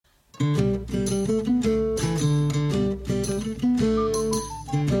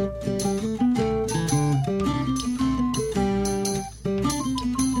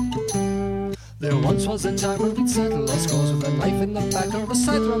was a time when we'd settle our scores with a knife in the back or a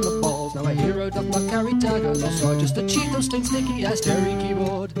scyther on the balls. Now a hero doth not carry dagger nor sword, just a Cheeto-stained sticky-ass Jerry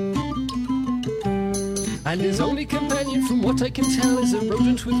keyboard. And his only companion, from what I can tell, is a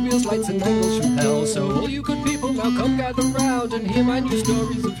rodent with wheels, lights, and angles from hell. So all you good people now come gather round and hear my new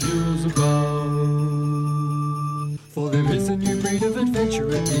stories of heroes abound. For there is a new breed of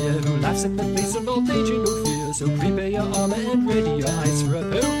adventurer here who laughs in the face of old age and no fear. So prepare your armor and ready your eyes for a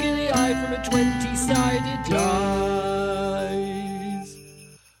poke in the eye from a 20-sided dice.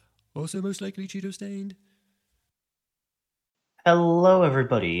 Also most likely Cheeto-stained. Hello,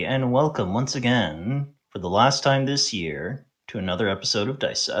 everybody, and welcome once again, for the last time this year, to another episode of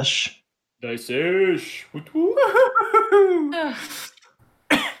Dice Sesh. Dice Sesh!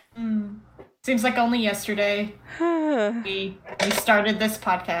 Seems like only yesterday we started this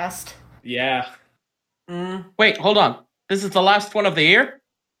podcast. Yeah. Wait, hold on. This is the last one of the year?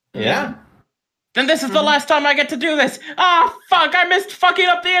 Yeah. Then this is the last time I get to do this. Ah, fuck, I missed fucking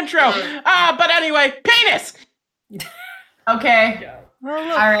up the intro. But anyway, penis! Okay. Yeah. Oh,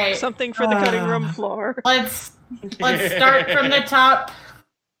 look, All right. something for the cutting room floor. Let's start from the top.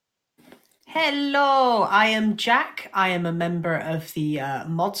 Hello, I am Jack. I am a member of the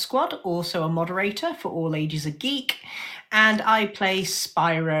Mod Squad, also a moderator for All Ages of Geek, and I play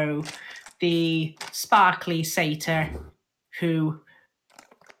Spyro, the sparkly satyr who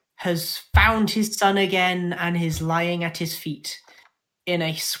has found his son again and is lying at his feet in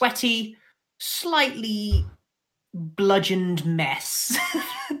a sweaty, slightly bludgeoned mess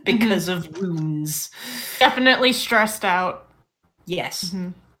because of wounds. Definitely stressed out. Yes. Mm-hmm.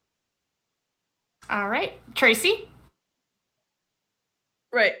 All right, Tracy.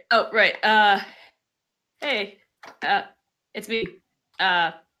 Right. Oh, right. Hey. It's me.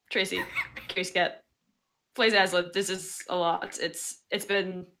 Tracy. Curious Cat. Plays Aslan. This is a lot. It's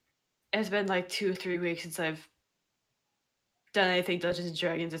been like 2 or 3 weeks since I've done anything Dungeons and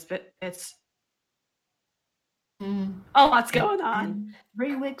Dragons. It's a lot's going on.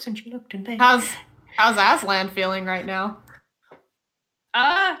 3 weeks since you looked in bed. How's Aslan feeling right now?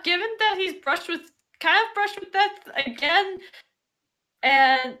 Given that he's brushed with death again,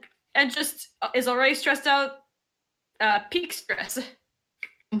 and just is already stressed out, peak stress.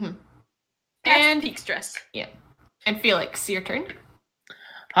 Mm-hmm. That's And peak stress. yeah, and Felix, your turn.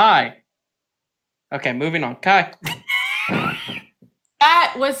 Hi. Okay, moving on. Kai.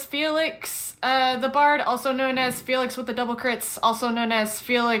 That was Felix, the Bard, also known as Felix with the double crits, also known as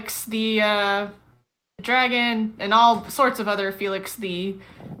Felix the Dragon, and all sorts of other Felix the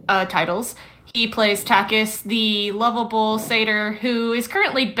titles. He plays Takis, the lovable satyr who is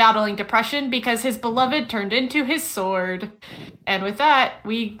currently battling depression because his beloved turned into his sword. And with that,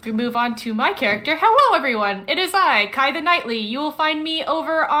 we move on to my character. Hello, everyone! It is I, Kai the Knightly. You will find me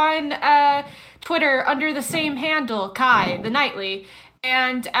over on Twitter under the same handle, Kai the Knightly.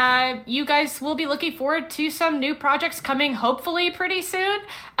 And you guys will be looking forward to some new projects coming hopefully pretty soon.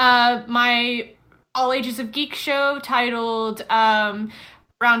 My All Ages of Geek show titled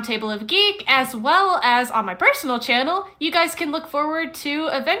Roundtable of Geek, as well as on my personal channel, you guys can look forward to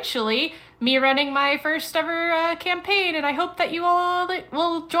eventually me running my first ever campaign, and I hope that you all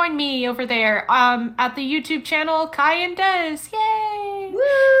will join me over there at the YouTube channel Kai and Des. Yay!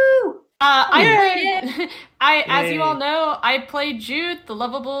 Woo! As you all know, I played Jude, the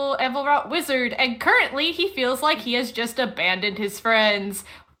lovable Evilrout wizard, and currently he feels like he has just abandoned his friends.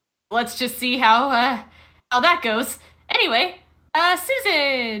 Let's just see how that goes. Anyway,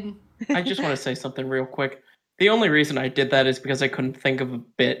 Susan! I just want to say something real quick. The only reason I did that is because I couldn't think of a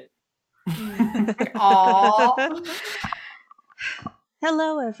bit. Aww.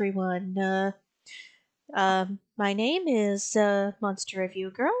 Hello, everyone. My name is Monster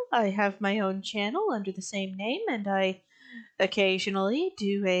Review Girl. I have my own channel under the same name, and I occasionally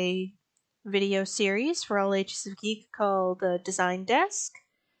do a video series for All Ages of Geek called Design Desk.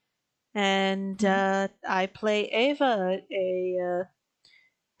 And I play Ava,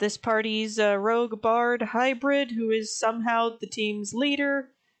 this party's rogue bard hybrid who is somehow the team's leader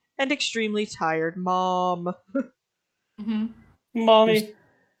and extremely tired mom. Mm-hmm. Mommy.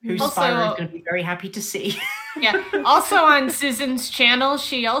 Who's Also- Spyro going to be very happy to see. Yeah. Also on Susan's channel,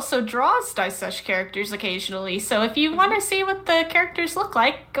 she also draws Dice Sesh characters occasionally. So if you want to see what the characters look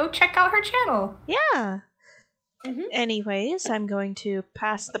like, go check out her channel. Yeah. Mhm. Anyways, I'm going to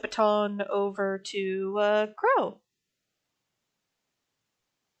pass the baton over to Crow.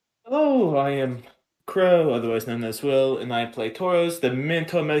 Hello, I am Crow, otherwise known as Will, and I play Tauros, the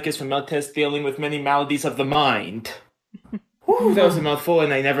Minotaur Medicus from Maltese dealing with many maladies of the mind. Whew, that was a mouthful,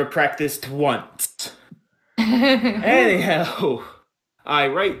 and I never practiced once. Anyhow, I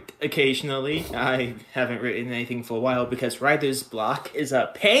write occasionally. I haven't written anything for a while because writer's block is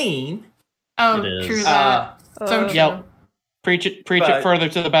a pain. Oh, It is. true that. So true. Yep. Preach it But- further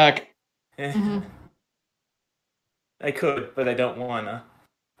to the back. Mhm. I could, but I don't wanna.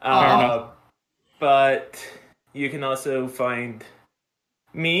 enough. But you can also find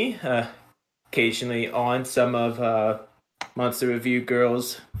me occasionally on some of Monster Review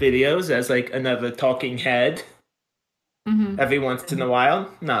Girls videos as like another talking head Mhm. every once in a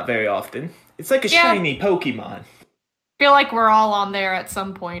while. Not very often. It's like a Yeah. shiny Pokemon. Feel like we're all on there at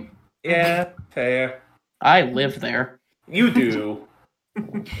some point. Yeah, fair. I live there. You do.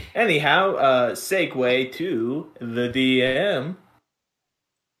 Anyhow, segue to the DM.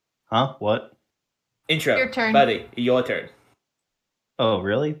 Huh? What? Intro. Your turn. Buddy, your turn. Oh,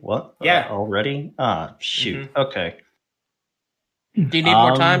 really? What? Yeah. Already? Ah, shoot. Okay. Do you need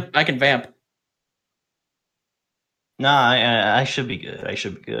more Um, time? I can vamp. Nah, I should be good. I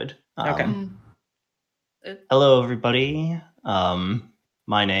should be good. Okay. Mm. Hello, everybody.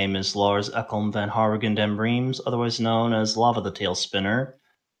 My name is Lars Ekholm van Harrigan den Breems, otherwise known as Lava the Tail Spinner.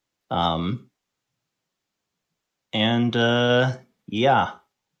 Yeah.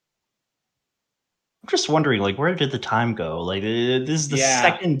 I'm just wondering, like, where did the time go? Like, this is the Yeah.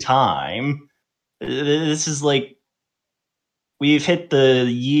 second time. This is like, we've hit the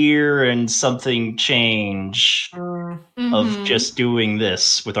year and something change of Mhm. just doing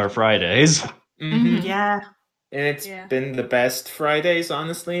this with our Fridays. Mhm. Yeah. And it's Yeah. been the best Fridays,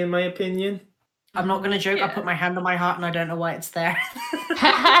 honestly, in my opinion. I'm not going to joke. I Yeah. put my hand on my heart and I don't know why it's there.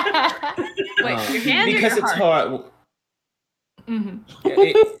 Wait, your hand or because your it's heart? hard. Mhm.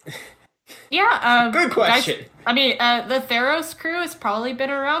 It- Yeah. good question. Guys, I mean, the Theros crew has probably been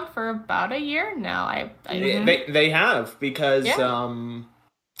around for about a year now. They have because Yeah.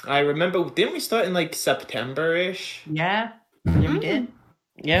 I remember, didn't we start in like September-ish? Yeah. Yeah, we did.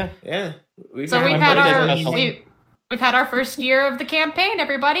 Yeah. Yeah. So we've Yeah, had but it our is special. we've had our first year of the campaign.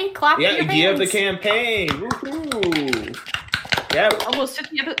 Everybody, clap Yeah, your hands. year of the campaign. Woohoo! Yeah, Almost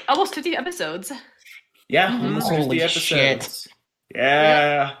 50 episodes. yeah, almost 50 Holy episodes.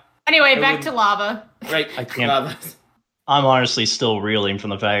 Yeah. Anyway, I back would- to lava. Right. I can't- I'm honestly still reeling from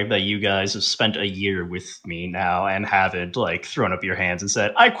the fact that you guys have spent a year with me now and haven't, like, thrown up your hands and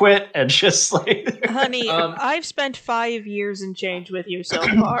said, I quit, and just, like... Honey, Um, I've spent 5 years and change with you so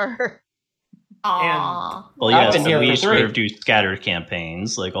far. Aww. Well, I've yes, been here we for sort 3. of do scattered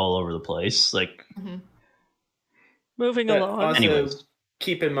campaigns, like, all over the place. Like, Moving But along. also, anyways.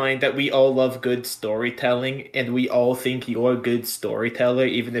 keep in mind that we all love good storytelling, and we all think you're a good storyteller,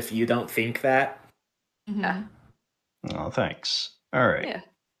 even if you don't think that. Mhm. Oh, thanks. All right. Yeah.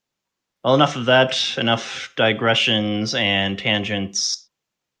 Well, enough of that. Enough digressions and tangents.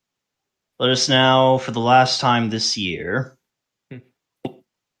 Let us now, for the last time this year,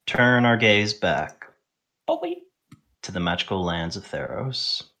 turn our gaze back Oh, wait. to the magical lands of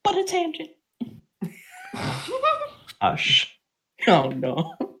Theros. But a tangent. Hush. Oh,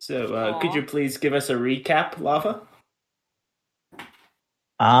 no. So, could Aw. you please give us a recap, Lava?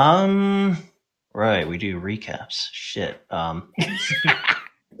 Right, we do recaps. Shit.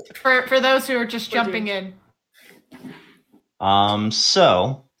 For those who are just jumping in.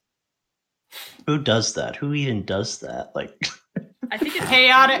 So, who does that? Who even does that? Like, I think it's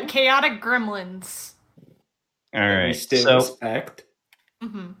Chaotic gremlins. all We right. still So, respect.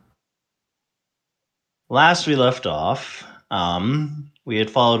 Hmm. last we left off, we had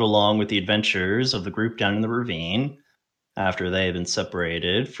followed along with the adventures of the group down in the ravine after they had been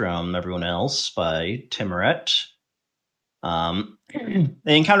separated from everyone else by Timoret.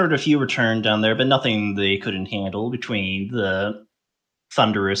 They encountered a few return down there, but nothing they couldn't handle between the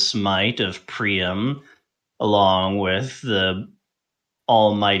thunderous might of Priam, along with the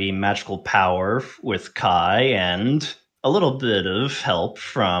almighty magical power with Kai, and a little bit of help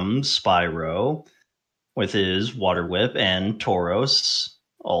from Spyro with his water whip, and Tauros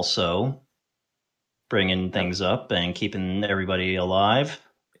also bringing things up and keeping everybody alive.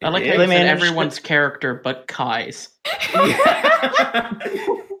 I like Yeah, how they you said managed everyone's character but Kai's.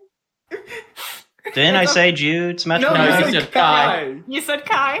 Didn't I say Jude's magical No, you power? said Kai. You said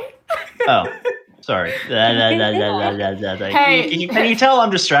Kai? Oh, sorry. Hey. Can you tell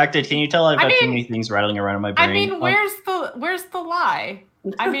I'm distracted? Can you tell I've I got too mean- many things rattling around in my brain? I mean, where's the lie?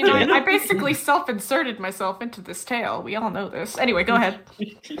 I mean, I basically self-inserted myself into this tale. We all know this. Anyway, go ahead.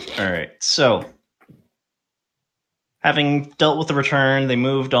 All right. So, having dealt with the return, they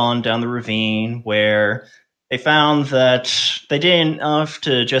moved on down the ravine where they found that they didn't have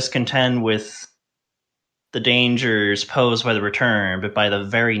to just contend with the dangers posed by the return, but by the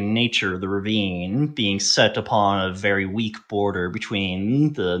very nature of the ravine being set upon a very weak border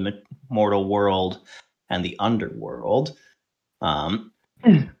between the mortal world and the underworld.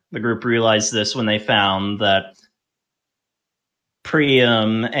 The group realized this when they found that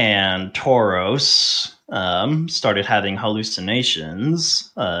Priam and Tauros started having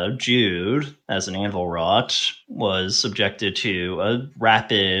hallucinations. Jude, as an anvil rot, was subjected to a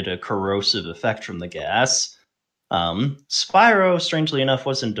rapid, corrosive effect from the gas. Spyro, strangely enough,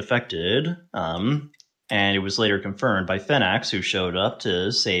 wasn't affected, and it was later confirmed by Fenax, who showed up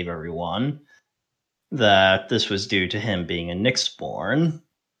to save everyone, that this was due to him being a Nyxborn.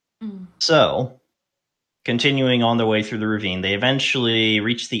 So, continuing on their way through the ravine, they eventually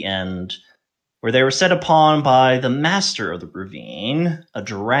reached the end, where they were set upon by the master of the ravine, a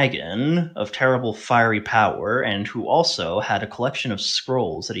dragon of terrible fiery power, and who also had a collection of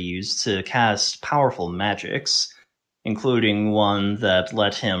scrolls that he used to cast powerful magics, including one that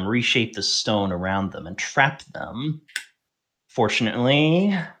let him reshape the stone around them and trap them.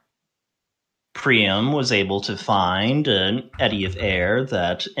 Fortunately, Priam was able to find an eddy of air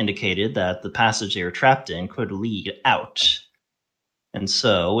that indicated that the passage they were trapped in could lead out. And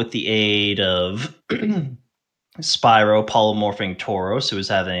so, with the aid of Spyro polymorphing Tauros, who was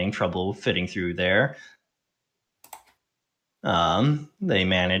having trouble fitting through there, they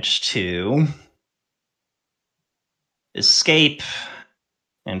managed to escape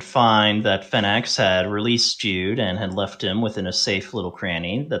and find that Fenax had released Jude and had left him within a safe little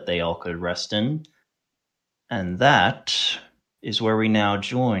cranny that they all could rest in. And that is where we now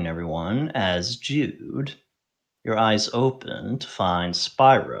join everyone as Jude, your eyes open to find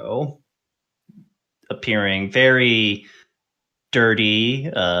Spyro appearing very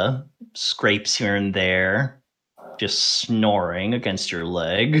dirty, scrapes here and there, just snoring against your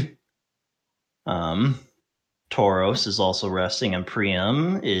leg. Tauros is also resting, and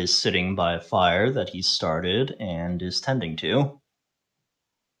Priam is sitting by a fire that he started and is tending to.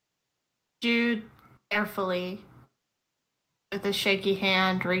 Jude carefully, with a shaky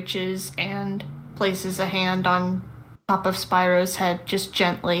hand, reaches and places a hand on top of Spyro's head, just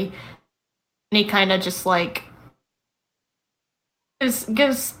gently. And he kind of just like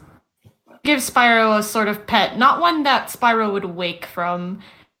gives Spyro a sort of pet, not one that Spyro would wake from.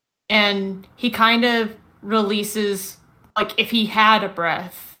 And he kind of releases, like, if he had a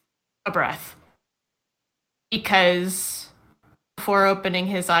breath, because before opening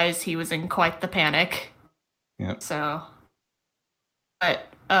his eyes he was in quite the panic. Yep. So, but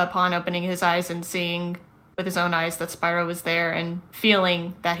upon opening his eyes and seeing with his own eyes that Spyro was there and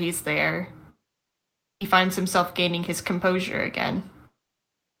feeling that he's there, he finds himself gaining his composure again.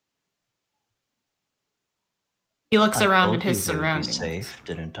 He looks around at his surroundings. Safe,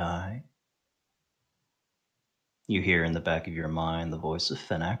 didn't I? You hear in the back of your mind the voice of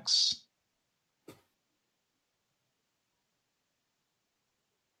Fenax.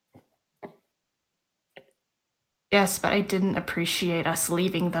 Yes, but I didn't appreciate us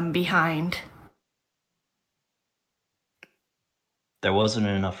leaving them behind. There wasn't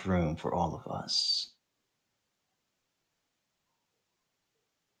enough room for all of us.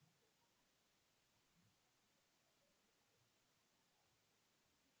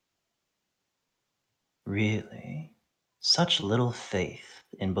 Really? Such little faith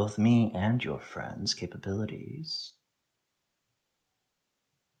in both me and your friends' capabilities.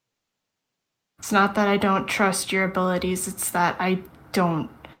 It's not that I don't trust your abilities, it's that I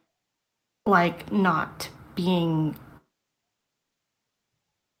don't like not being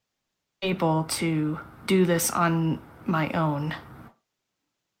able to do this on my own.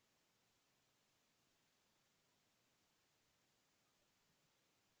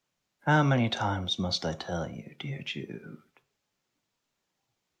 How many times must I tell you, dear Jude?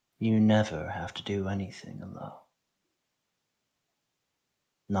 You never have to do anything alone.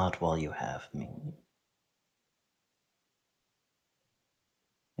 Not while you have me.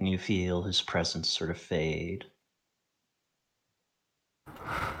 And you feel his presence sort of fade.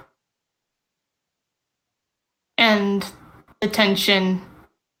 And the tension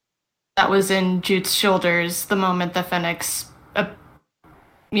that was in Jude's shoulders the moment the Fenax,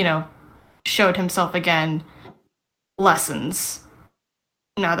 showed himself again, lessens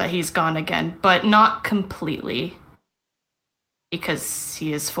now that he's gone again, but not completely, because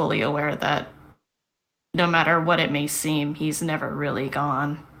he is fully aware that no matter what it may seem, he's never really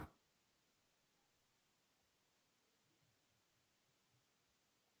gone.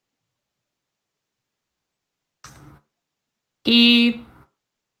 He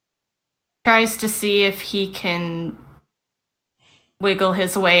tries to see if he can wiggle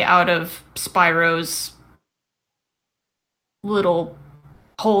his way out of Spyro's little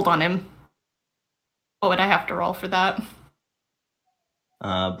hold on him. What would I have to roll for that?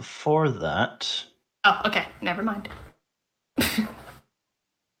 Before that, Oh, okay. Never mind.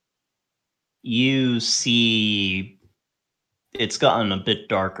 you see it's gotten a bit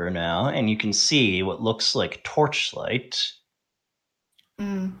darker now, and you can see what looks like torchlight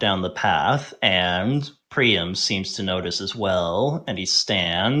down the path, and Priam seems to notice as well, and he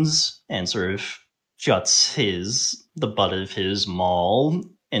stands and sort of juts the butt of his maul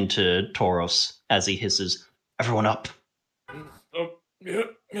into Tauros as he hisses, "Everyone up." Yeah,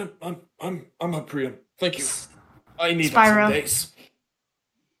 I'm up, Priam. Thank you. I need Spyro. some days.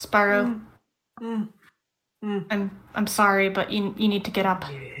 Spyro. I'm sorry, but you need to get up.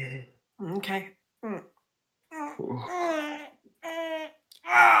 Okay.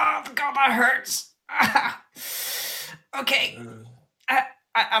 Ah, God, that hurts. Okay.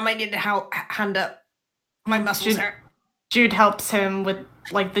 I might need to hand up. My muscles hurt. Jude helps him with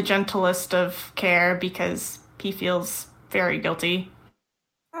like the gentlest of care because he feels very guilty.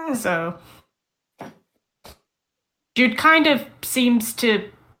 So Jude kind of seems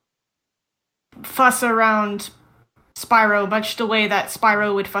to fuss around Spyro much the way that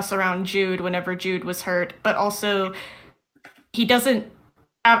Spyro would fuss around Jude whenever Jude was hurt, but also he doesn't,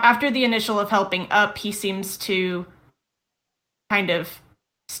 after the initial of helping up, he seems to kind of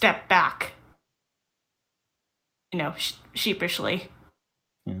step back, sheepishly.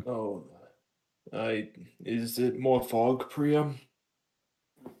 Oh, is it more fog, Priam?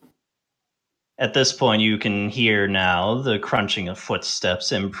 At this point, you can hear now the crunching of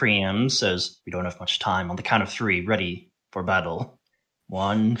footsteps, and Priam says, "We don't have much time. On the count of 3, ready for battle.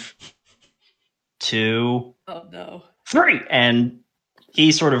 1, 2, Oh no. 3!" And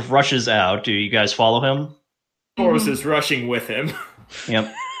he sort of rushes out. Do you guys follow him? Tauros is rushing with him.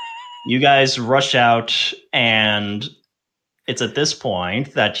 Yep. You guys rush out, and it's at this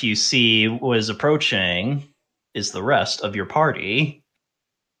point that you see what is approaching is the rest of your party.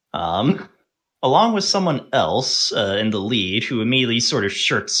 Along with someone else in the lead, who immediately sort of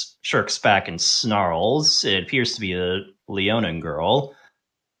shirks back and snarls. It appears to be a Leonin girl.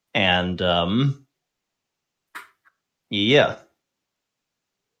 And, yeah.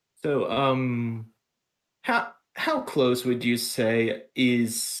 So, how close would you say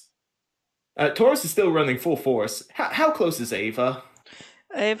is... Tauros is still running full force. How close is Ava?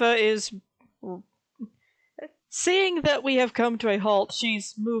 Ava is... Seeing that we have come to a halt,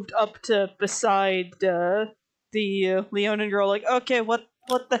 she's moved up to beside the Leonin girl, like, okay, what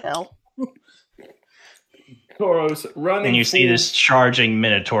the hell? Tauros running. And you see this charging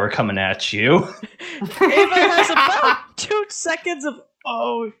Minotaur coming at you. Ava has about 2 seconds of,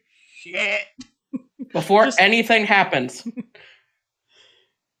 oh, shit. Before anything happens.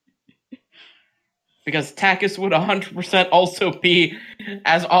 Because Takis would 100% also be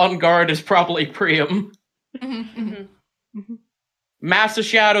as on guard as probably Priam. Mass of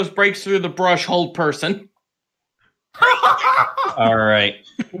Shadows breaks through the brush, hold person. All right.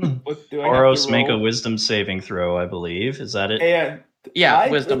 What do I have to Tauros, make a roll? wisdom saving throw, I believe. Is that it? And Yeah,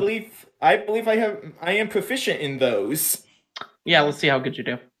 wisdom. I believe I am proficient in those. Yeah, let's see how good you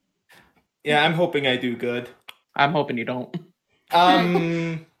do. Yeah, I'm hoping I do good. I'm hoping you don't.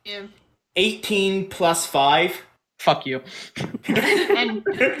 Yeah. 18 plus 5. Fuck you. And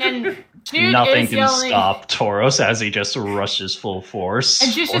Jude Nothing is can yelling. stop Tauros as he just rushes full force.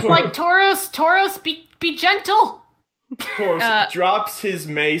 And Jude's just like, Tauros, be gentle. Tauros drops his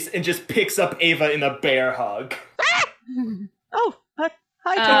mace and just picks up Ava in a bear hug. Oh, hi,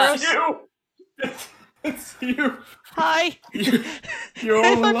 Tauros. You! It's you! Hi. You're all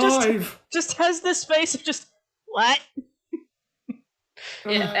Ava alive! Just has this face of just, what?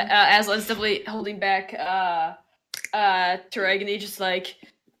 Yeah, Aslan's definitely holding back Taragony, just like...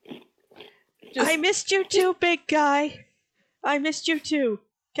 I missed you too, big guy. I missed you too.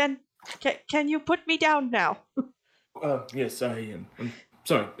 Can you put me down now? Yes, I am. I'm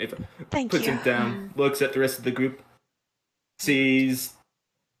sorry, Ava. Thank Puts you. him down, looks at the rest of the group, sees...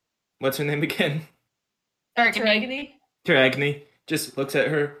 What's her name again? Taragony? Taragony. Just looks at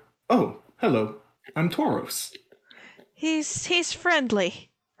her. Oh, hello. I'm Tauros. He's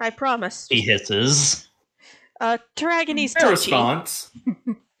friendly. I promise. He hisses. Taragony's Fair touchy. response.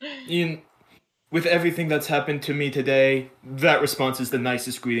 With everything that's happened to me today, that response is the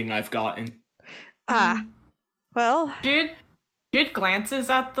nicest greeting I've gotten. Ah. Well, Jude glances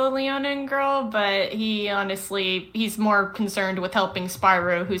at the Leonin girl, but he's more concerned with helping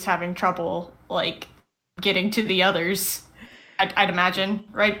Spyro, who's having trouble, like, getting to the others. I'd imagine.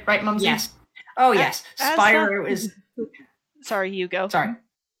 Right, Mumsy? Yes. Oh, yes. As Spyro that- is... sorry, you go. Sorry.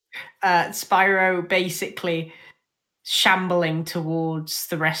 Spyro basically shambling towards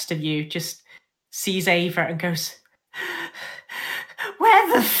the rest of you, just sees Ava and goes,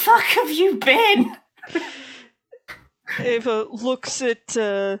 "Where the fuck have you been?" Ava looks at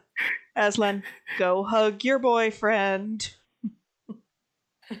Aslan. Go hug your boyfriend.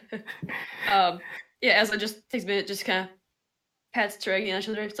 Yeah, Aslan just takes a minute, just kind of pats Teragi on the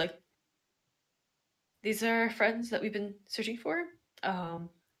shoulder. It's like, these are friends that we've been searching for.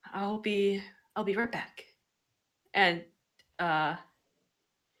 I'll be right back. And A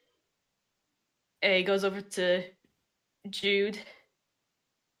goes over to Jude.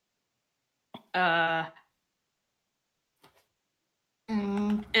 And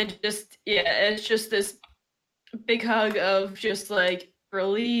just, yeah, it's just this big hug of just like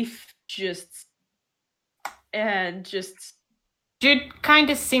relief, and Jude kind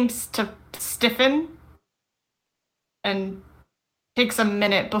of seems to stiffen and takes a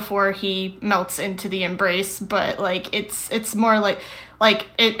minute before he melts into the embrace, but like it's more like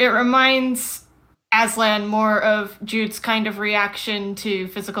it reminds Aslan more of Jude's kind of reaction to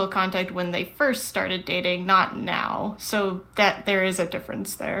physical contact when they first started dating, not now. So that there is a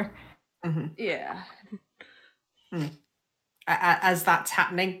difference there. Mm-hmm. Yeah. As that's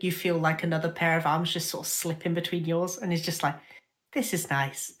happening, you feel like another pair of arms just sort of slip in between yours, and it's just like, this is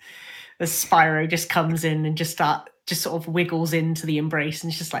nice. As Spyro just comes in and just sort of wiggles into the embrace,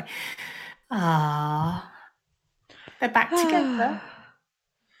 and it's just like, they're back together.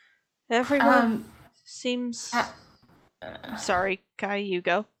 Everyone seems. Sorry, Kai, you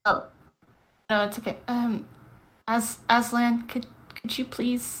go. Oh, no, it's okay. Aslan, could you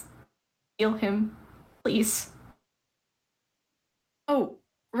please heal him, please? Oh,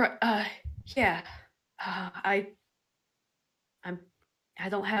 right. Yeah. I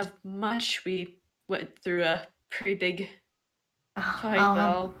don't have much. We went through a pretty big fight.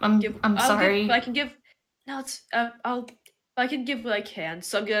 I'm sorry. I can give. No, it's. I can give what I can.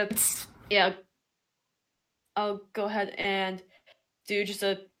 So I'm gonna. Yeah. I'll go ahead and do just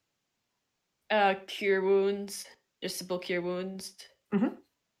a cure wounds, just simple cure wounds. Mm-hmm.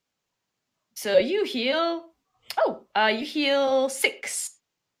 So you heal. Oh, you heal 6.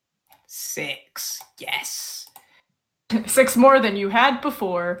 6, yes. 6 more than you had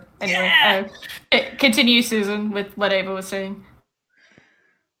before. Anyway, continue, Susan, with what Ava was saying.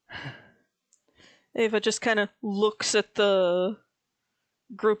 Ava just kind of looks at the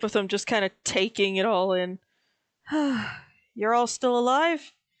group of them, just kind of taking it all in. You're all still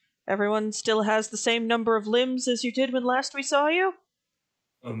alive? Everyone still has the same number of limbs as you did when last we saw you?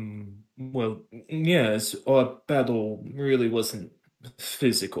 Well, yes, our battle really wasn't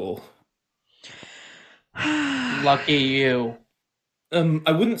physical. Lucky you.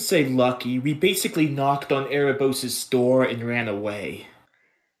 I wouldn't say lucky. We basically knocked on Erebos' door and ran away.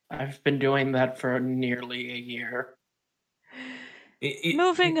 I've been doing that for nearly a year.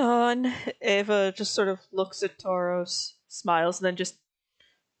 Moving on, Ava just sort of looks at Tauros, smiles, and then just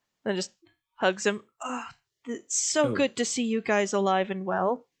hugs him. Oh, it's so good to see you guys alive and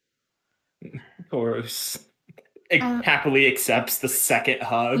well. Tauros happily accepts the second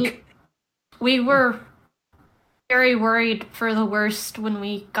hug. We were very worried for the worst when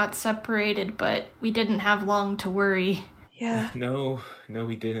we got separated, but we didn't have long to worry. Yeah. No,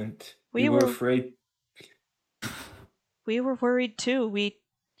 we didn't. We were afraid. We were worried too. We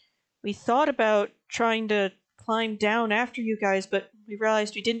thought about trying to climb down after you guys, but we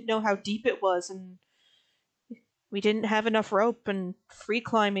realized we didn't know how deep it was, and we didn't have enough rope, and free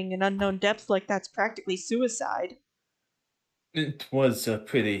climbing an unknown depth like that's practically suicide. It was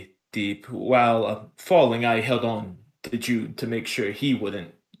pretty deep. While falling, I held on to Jude to make sure he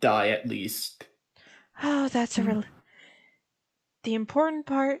wouldn't die at least. Oh, that's a The important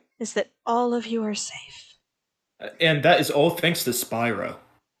part is that all of you are safe. And that is all thanks to Spyro.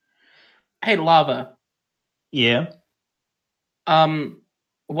 Hey, Lava. Yeah?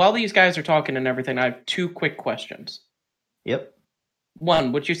 While these guys are talking and everything, I have 2 quick questions. Yep.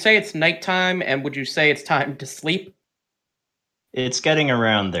 1, would you say it's nighttime, and would you say it's time to sleep? It's getting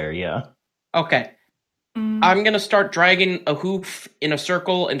around there, yeah. Okay. I'm going to start dragging a hoof in a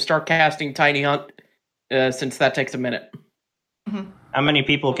circle and start casting Tiny Hunt, since that takes a minute. Mm-hmm. How many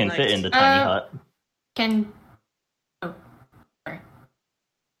people can fit in the tiny hut?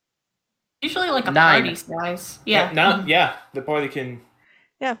 Usually like a 9. party size. Yeah. The party can...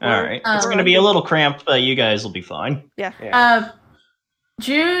 Yeah. All right. It's going to be a little cramped, but you guys will be fine. Yeah.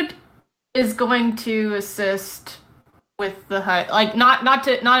 Jude is going to assist with the hut, like not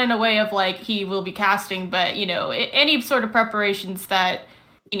in a way of like he will be casting, but you know, any sort of preparations that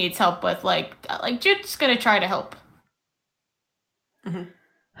he needs help with, like Jude's going to try to help.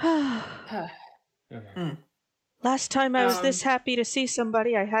 Last time I was this happy to see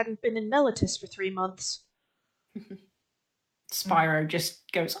somebody, I hadn't been in Melitus for 3 months. Spyro just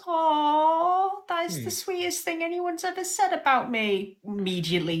goes, "Oh, that is the sweetest thing anyone's ever said about me."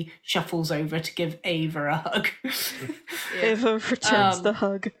 Immediately shuffles over to give Ava a hug. Ava returns the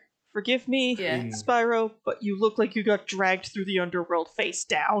hug. Forgive me, Spyro, but you look like you got dragged through the underworld face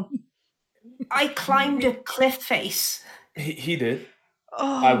down. I climbed a cliff face. He did.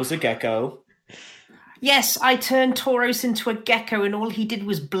 Oh. I was a gecko. Yes, I turned Tauros into a gecko and all he did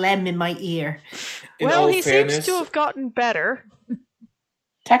was blem in my ear. Well, he seems to have gotten better.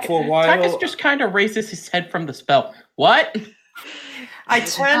 For a while, Takis just kind of raises his head from the spell. What? I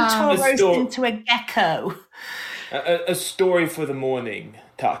turned Tauros into a gecko. A story for the morning,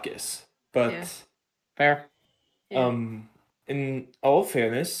 Takis. But fair. In all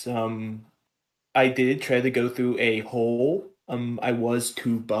fairness, I did try to go through a hole. I was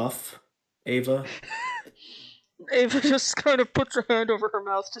too buff, Ava. Ava just kind of puts her hand over her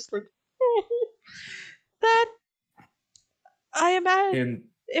mouth, just like, that. I imagine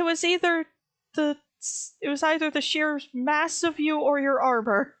it was either the sheer mass of you or your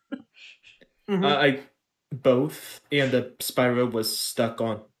armor. Both, and the Spyro was stuck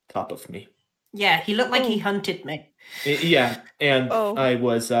on top of me. Yeah, he looked like he hunted me. Yeah, and I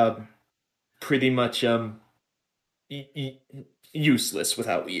was pretty much useless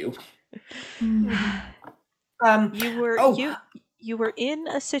without you. You were in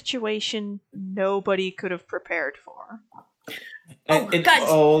a situation nobody could have prepared for. Guys,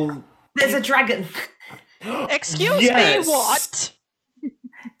 there's a dragon. Excuse me, what?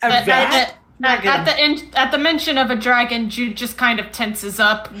 At the mention of a dragon, Jude just kind of tenses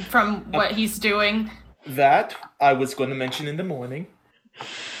up from what he's doing. That I was going to mention in the morning,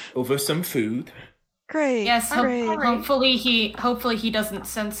 over some food. Great. Yes. Great. Hopefully he doesn't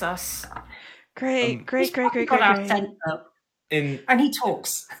sense us. Great. And he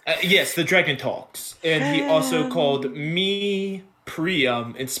talks. Yes, the dragon talks. And he also called me,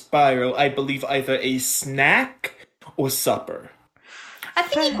 Priam, and Spyro, I believe, either a snack or supper. I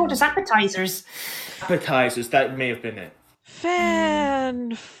think he called us appetizers. Appetizers, that may have been it.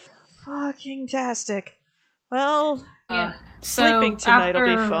 Fan-fucking-tastic. Well, so sleeping tonight will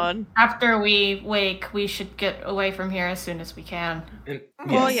be fun. After we wake, we should get away from here as soon as we can.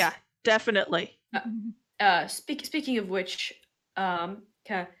 Well, yeah, definitely. Speaking of which, kind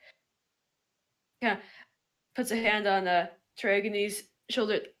of puts a hand on Taragani's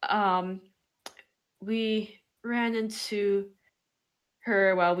shoulder. We ran into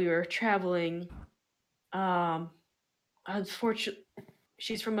her while we were traveling. Unfortunately,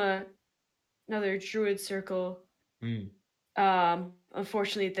 she's from another druid circle.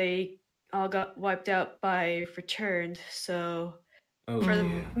 Unfortunately, they all got wiped out by Returned. So for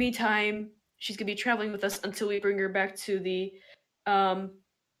the meantime, she's gonna be traveling with us until we bring her back to the out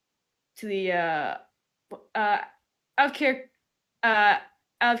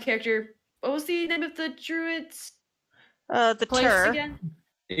of character. What was the name of the druids? The Tur again.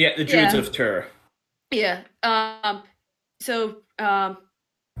 Yeah, the druids of Tur. Yeah. So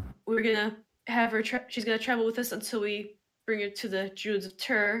we're gonna have her. She's gonna travel with us until we bring her to the druids of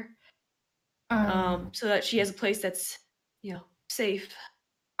Tur. So that she has a place that's safe.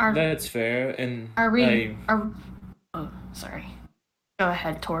 That's fair. And sorry. Go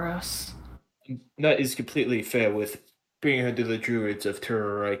ahead, Tauros. That is completely fair. With bringing her to the druids of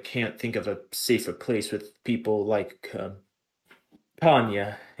Tur, I can't think of a safer place with people like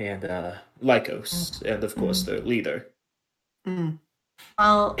Panya and Lycos, and of course their leader.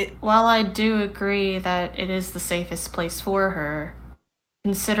 Well, while I do agree that it is the safest place for her,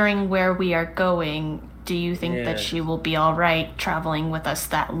 considering where we are going, do you think that she will be all right traveling with us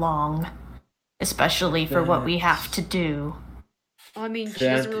that long, especially for what we have to do? I mean, she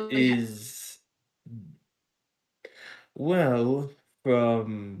that doesn't really is well,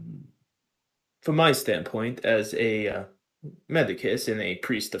 from my standpoint as a medicus and a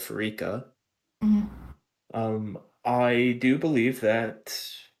priest of Farika, I do believe that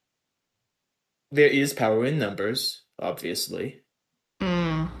there is power in numbers, obviously.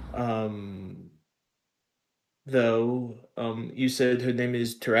 Though, you said her name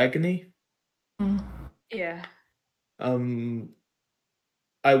is Taragony? Yeah.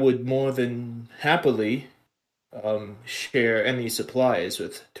 I would more than happily share any supplies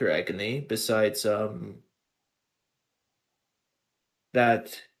with Taragony, besides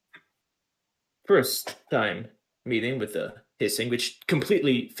that first time meeting with the hissing, which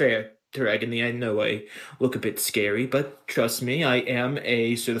completely fair, Taragony. I know I look a bit scary, but trust me, I am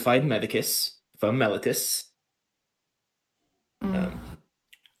a certified medicus from Melitus.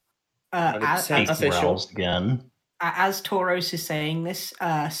 Growls again. as Tauros is saying this,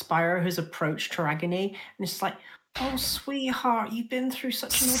 Spyro has approached Taragony and it's like, "Oh, sweetheart, you've been through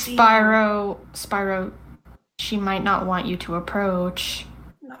such an ordeal." Spyro, she might not want you to approach.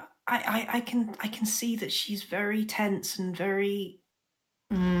 No, I can see that she's very tense and very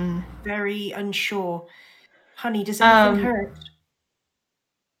unsure. Honey, does anything hurt?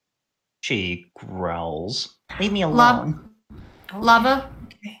 She growls. Leave me alone. Lava?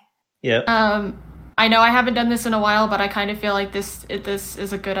 Okay. Yep. I know I haven't done this in a while, but I kind of feel like this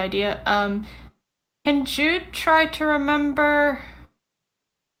is a good idea. Can Jude try to remember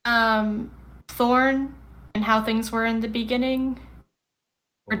Thorn and how things were in the beginning?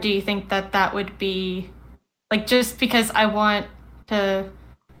 Or do you think that would be like, just because I want to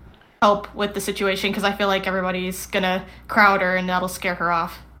help with the situation, because I feel like everybody's gonna crowd her and that'll scare her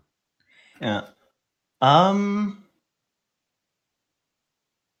off. Yeah.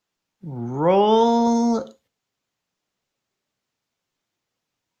 Roll.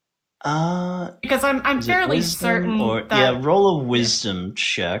 Because I'm fairly certain that roll a wisdom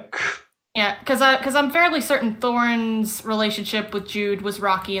check. Yeah, because I'm fairly certain Thorn's relationship with Jude was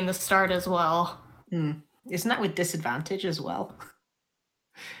rocky in the start as well. Isn't that with disadvantage as well?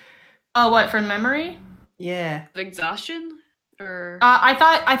 Oh, what, from memory? Yeah. Exhaustion? Or I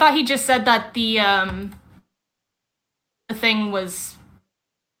thought he just said that the thing was.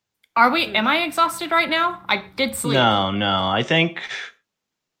 Am I exhausted right now? I did sleep. No, I think.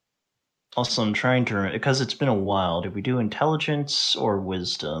 Also, I'm trying to remember, because it's been a while. Did we do intelligence or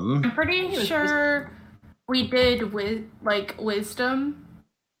wisdom? I'm pretty sure we did wisdom.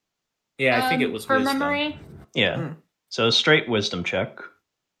 Yeah, I think it was for wisdom. memory. Yeah. So a straight wisdom check.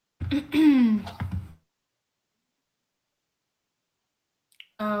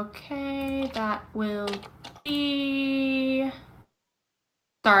 Okay, that will be.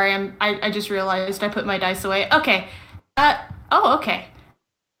 Sorry, I just realized I put my dice away. Okay. Okay.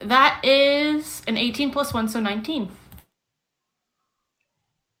 That is an 18 plus 1, so 19.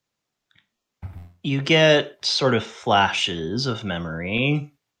 You get sort of flashes of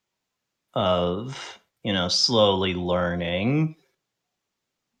memory of, slowly learning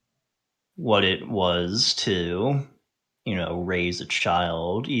what it was to, raise a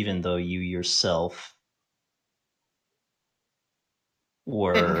child, even though you yourself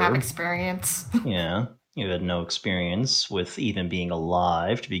didn't have experience. Yeah. You had no experience with even being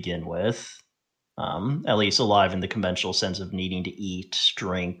alive to begin with. At least alive in the conventional sense of needing to eat,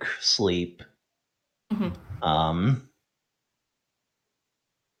 drink, sleep. Mm-hmm.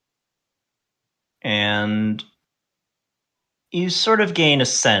 And you sort of gain a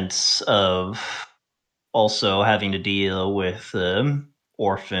sense of also having to deal with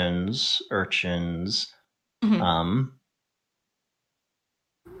orphans, urchins. Mm-hmm.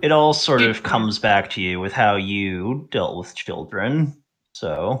 It all sort of comes back to you with how you dealt with children.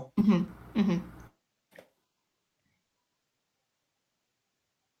 So. Mm-hmm. Mm-hmm.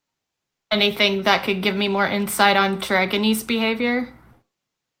 Anything that could give me more insight on Taragony's behavior?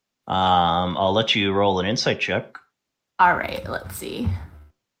 I'll let you roll an insight check. All right, let's see.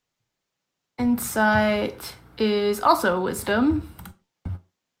 Insight is also wisdom.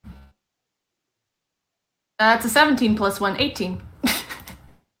 That's a 17 plus 1, 18.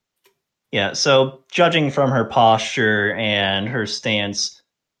 Yeah, so judging from her posture and her stance,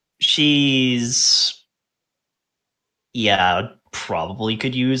 she's, probably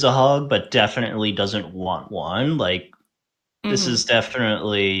could use a hug, but definitely doesn't want one. This is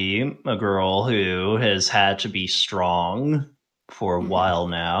definitely a girl who has had to be strong for a while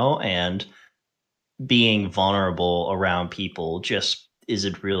now, and being vulnerable around people just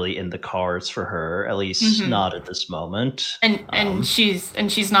isn't really in the cards for her, at least not at this moment. And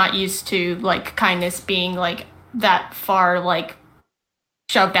she's not used to kindness being that far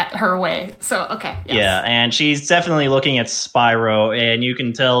shoved at her way. So okay. Yes. Yeah, and she's definitely looking at Spyro, and you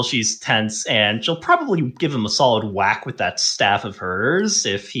can tell she's tense, and she'll probably give him a solid whack with that staff of hers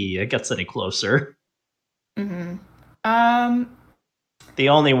if he gets any closer. Mm-hmm. The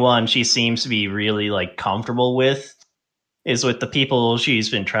only one she seems to be really comfortable with is with the people she's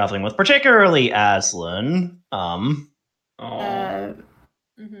been traveling with, particularly Aslan.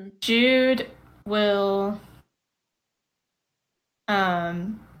 Jude will,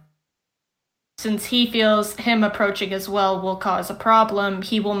 since he feels him approaching as well will cause a problem,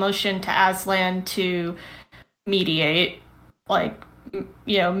 he will motion to Aslan to mediate, he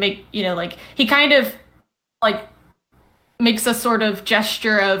kind of makes a sort of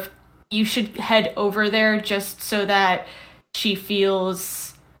gesture of, you should head over there just so that she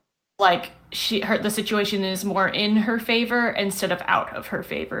feels like the situation is more in her favor instead of out of her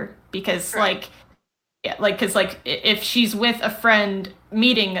favor, because Yeah, like, because, like, if she's with a friend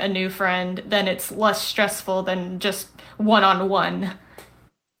meeting a new friend, then it's less stressful than just one-on-one.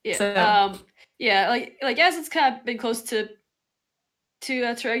 Yeah. So- Yeah, like as it's kind of been close to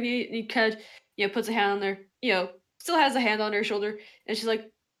Taragni, he kind of, puts a hand on her, still has a hand on her shoulder, and she's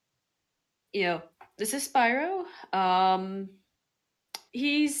like, this is Spyro.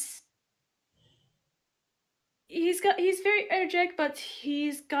 He's very energetic, but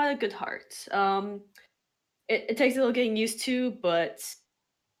he's got a good heart. It takes a little getting used to, but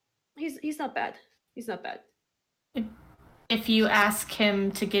he's not bad. He's not bad. If you ask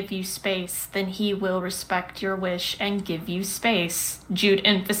him to give you space, then he will respect your wish and give you space. Jude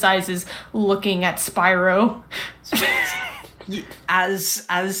emphasizes looking at Spyro. As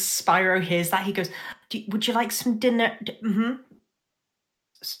Spyro hears that, he goes, "Would you like some dinner?"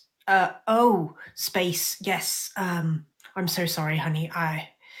 Oh, space. Yes. I'm so sorry, honey. I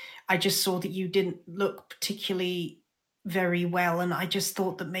just saw that you didn't look particularly very well, and I just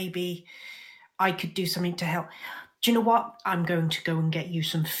thought that maybe I could do something to help. Do you know what? I'm going to go and get you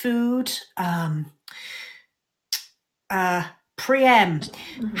some food. Priam,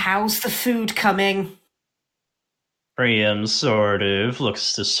 how's the food coming? Priam sort of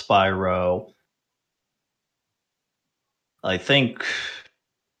looks to Spyro. I think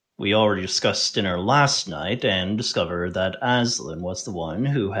we already discussed dinner last night and discovered that Aslan was the one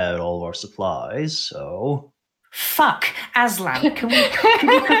who had all of our supplies, so... Fuck, Aslan, can we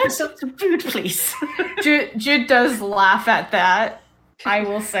cook us up some food, please? Jude does laugh at that, I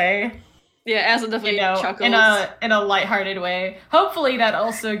will say. Yeah, Aslan definitely chuckles. In a lighthearted way. Hopefully that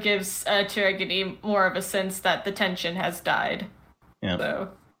also gives Tiragini more of a sense that the tension has died. Yeah. So.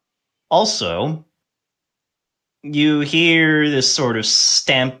 Also, you hear this sort of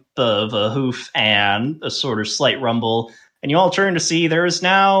stamp of a hoof and a sort of slight rumble, and you all turn to see there is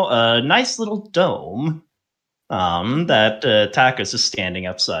now a nice little dome that Takis is standing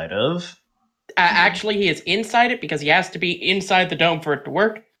outside of. Actually, he is inside it because he has to be inside the dome for it to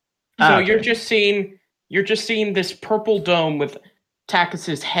work. So Okay. you're just seeing this purple dome with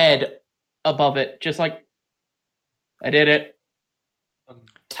Takis's head above it, just like I did it.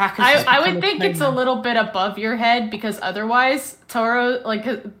 I would think it's a little bit above your head because otherwise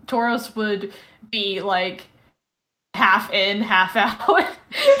Tauros would be like half in, half out.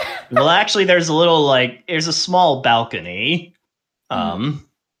 Well, actually, there's a small balcony. Yeah,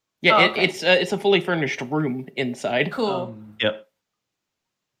 okay. it's a fully furnished room inside. Cool. Yep.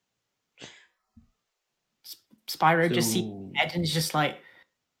 Spyro just sees Ed and is just like,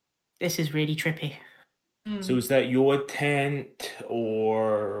 this is really trippy. So is that your tent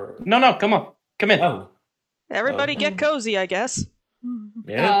or... No, come on. Come in. Oh, Everybody get cozy, I guess.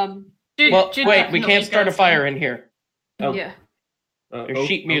 yeah. Jude Well, wait, we definitely can't start a does fire in here. Oh. Yeah. There's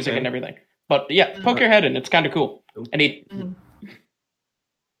sheet music okay. and everything. But yeah, poke your head in. It's kind of cool. And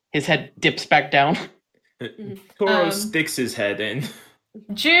his head dips back down. Toro sticks his head in.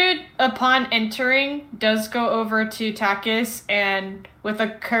 Jude, upon entering, does go over to Takis and with a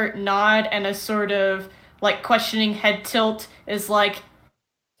curt nod and a sort of like questioning head tilt is like,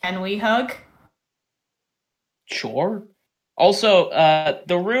 "Can we hug?" Sure. Also,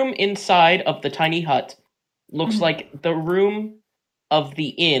 the room inside of the tiny hut looks like the room of the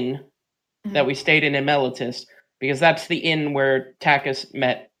inn that we stayed in Melitus, because that's the inn where Takis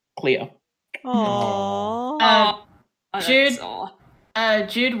met Cleo. Aww. Jude,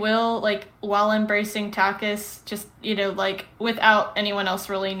 Jude will, like, while embracing Takis, just, like, without anyone else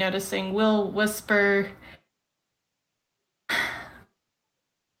really noticing, will whisper,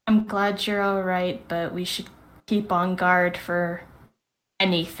 "I'm glad you're alright, but we should keep on guard for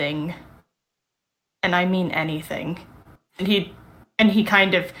anything. And I mean anything." And he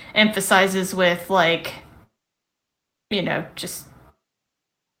kind of emphasizes with, like, just...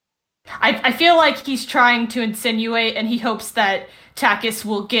 I feel like he's trying to insinuate, and he hopes that Takis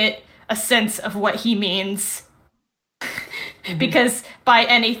will get a sense of what he means. Because by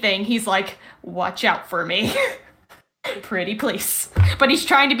anything, he's like, "Watch out for me." Pretty please. But he's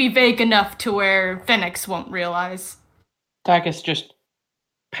trying to be vague enough to where Phoenix won't realize. Takis just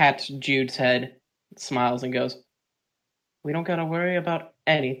pats Jude's head, smiles, and goes, "We don't gotta worry about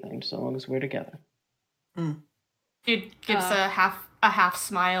anything so long as we're together." Jude gives a half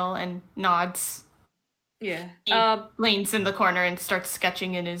smile and nods. Yeah. He leans in the corner and starts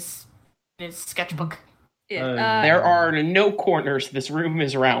sketching in his sketchbook. Yeah. There are no corners. This room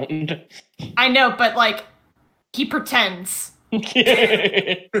is round. I know, but like he pretends.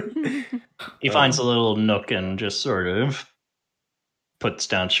 He finds a little nook and just sort of puts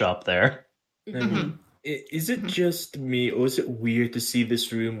down shop there. Is it just me, or is it weird to see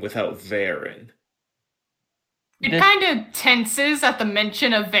this room without Varen? It kind of tenses at the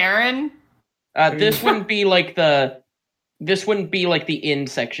mention of Varen. This wouldn't be like the inn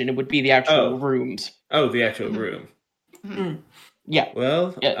section. It would be the actual rooms. Oh, the actual room. Yeah.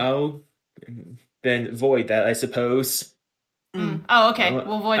 Well, I'll then void that, I suppose. Oh, okay.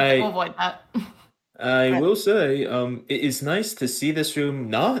 We'll void that. I will say, it is nice to see this room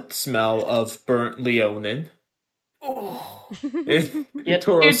not smell of burnt Leonin.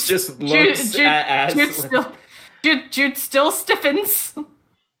 Toros just looks at Jude still stiffens,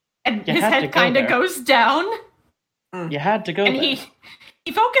 and You his had to head go kind of there. goes down, You had to go and there.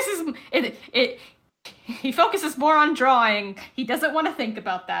 he focuses he focuses more on drawing. He doesn't want to think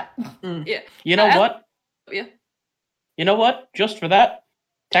about that. Yeah. You know what? Yeah. You know what? Just for that,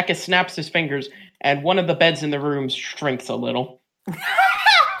 Takis snaps his fingers, and one of the beds in the room shrinks a little. The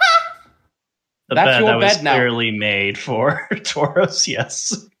That's bed your that was bed now. clearly made for Tauros,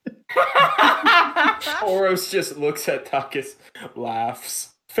 yes. Toros just looks at Takis, laughs.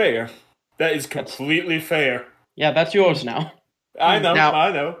 Fair. That is completely fair. Yeah, that's yours now. I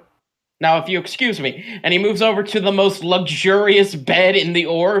know. Now, if you excuse me, and he moves over to the most luxurious bed in the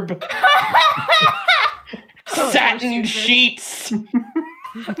orb. Satin sheets.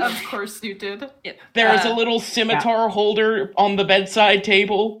 Of course you did. There is a little scimitar holder on the bedside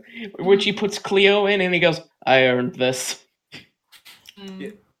table, which he puts Cleo in, and he goes, "I earned this."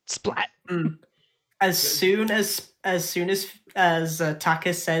 Splat. As soon as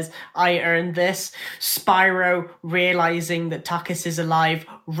Takis says, "I earned this," Spyro, realizing that Takis is alive,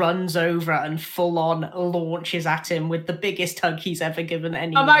 runs over and full on launches at him with the biggest hug he's ever given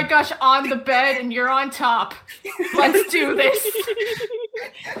anyone. Oh my gosh, on the bed and you're on top. Let's do this.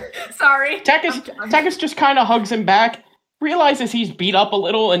 Sorry. Takis just kind of hugs him back, realizes he's beat up a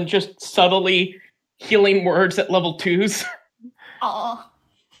little, and just subtly healing words at level 2s. Aw.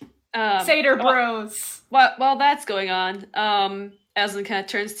 Seder bros. While that's going on, Aslan kind of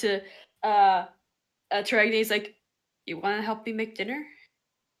turns to Tragny. He's like, "You want to help me make dinner?"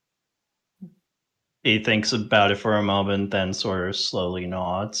 He thinks about it for a moment, then sort of slowly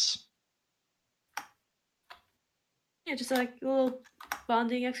nods. Yeah, just like a little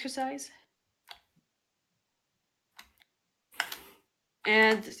bonding exercise.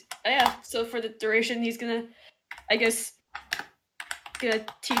 And so for the duration, he's gonna, I guess,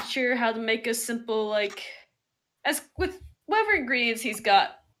 teach her how to make a simple, like, as with whatever ingredients he's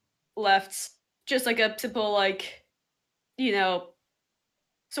got left, just like a simple, like,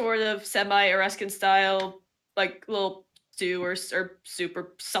 sort of semi-Erescan style, like, little stew or soup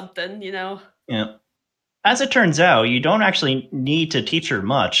or something, Yeah. As it turns out, you don't actually need to teach her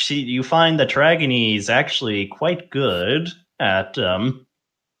much. You find that Tragony is actually quite good at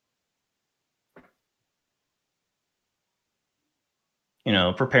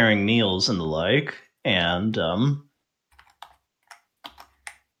preparing meals and the like, and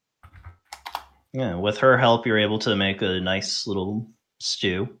with her help, you're able to make a nice little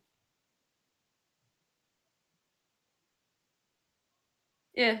stew.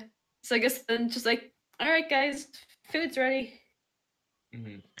 Yeah. So I guess then just like, all right, guys, food's ready.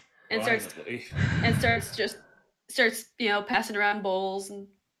 Mm-hmm. And starts passing around bowls and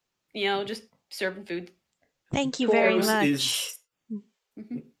just serving food. Thank you very much.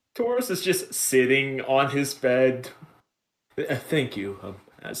 Tauros is just sitting on his bed. Thank you,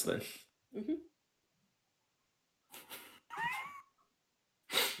 Aslan. Mm-hmm.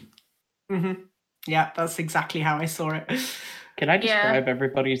 Mm-hmm. Yeah, that's exactly how I saw it. Can I describe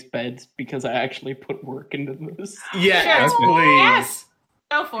everybody's beds, because I actually put work into this? Yes, Sure. please. Yes.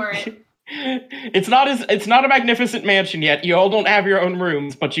 Go for it. It's not a magnificent mansion yet. You all don't have your own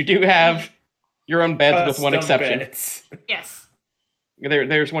rooms, but you do have your own beds, with one Custom exception. beds. Yes.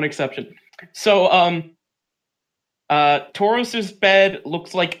 There's one exception. So, Tauros's bed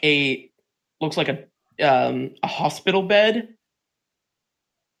looks like a hospital bed,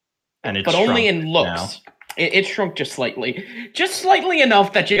 And it's but only shrunk in looks. now. It shrunk just slightly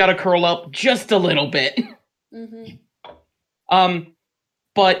enough that you got to curl up just a little bit. Mm-hmm.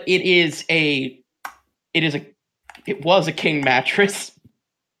 But it was a king mattress.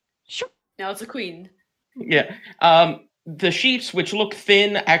 Now it's a queen. Yeah. The sheets, which look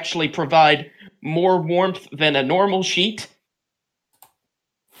thin, actually provide more warmth than a normal sheet,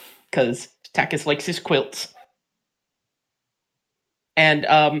 because Takis likes his quilts. And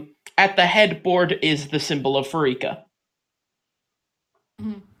at the headboard is the symbol of Farika.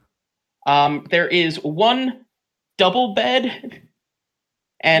 There is one double bed,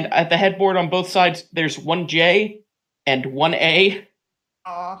 and at the headboard on both sides, there's one J and one A.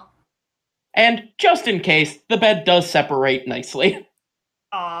 Aw. And just in case, the bed does separate nicely.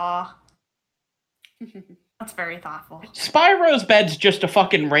 Aw. That's very thoughtful. Spyro's bed's just a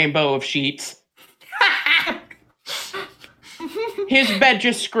fucking rainbow of sheets. His bed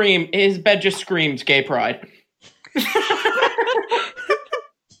just screams gay pride.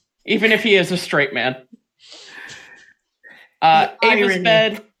 Even if he is a straight man. Ava's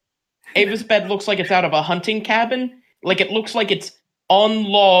bed looks like it's out of a hunting cabin. Like it looks like it's on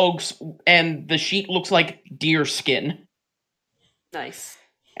logs, and the sheet looks like deer skin. Nice.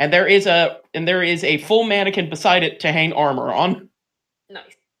 And there is a full mannequin beside it to hang armor on.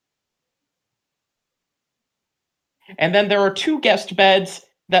 Nice. And then there are 2 guest beds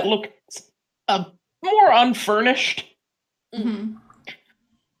that look more unfurnished. Mm-hmm.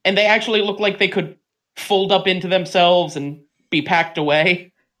 And they actually look like they could fold up into themselves and be packed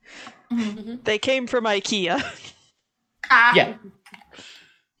away. They came from IKEA. Yeah.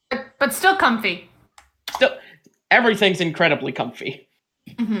 But still comfy. Still, everything's incredibly comfy.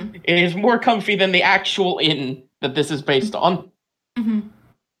 Mm-hmm. It is more comfy than the actual inn that this is based on. Mm-hmm.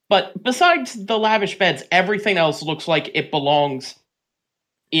 But besides the lavish beds, everything else looks like it belongs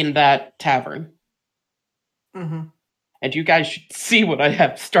in that tavern. Mm-hmm. And you guys should see what I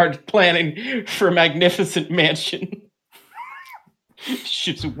have started planning for Magnificent Mansion.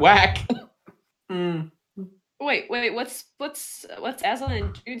 Shit's whack. Mm. Wait. What's Aslan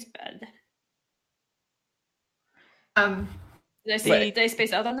and Jude's bed? Did I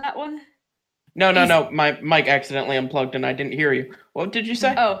space out on that one? No. My mic accidentally unplugged and I didn't hear you. What did you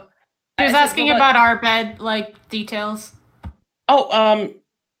say? Oh, He was asking about our bed, like, details. Oh,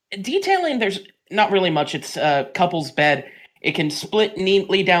 detailing, there's not really much. It's a couple's bed. It can split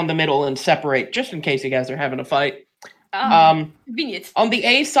neatly down the middle and separate, just in case you guys are having a fight. Convenient. On the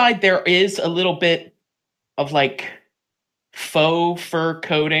A side, there is a little bit of, like, faux fur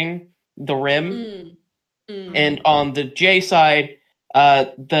coating the rim. And on the J side,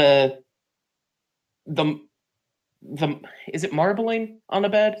 the is it marbling on the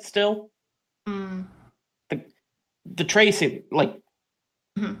bed still? Mm. The tracing, like,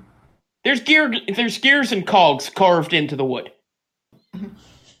 there's gears and cogs carved into the wood.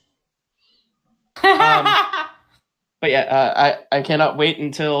 But yeah, I cannot wait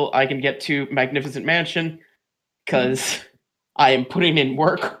until I can get to Magnificent Mansion, because I am putting in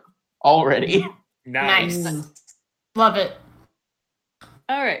work already. Nice. Love it.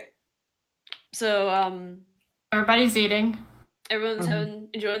 All right. So, Everybody's eating, everyone's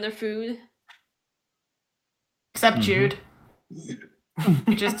enjoying their food. except Jude.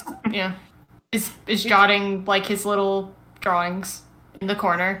 He just, is jotting, like, his little drawings in the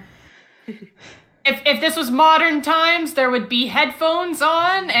corner. If this was modern times, there would be headphones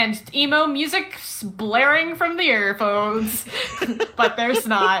on and emo music blaring from the earphones. But there's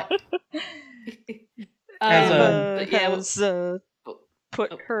not.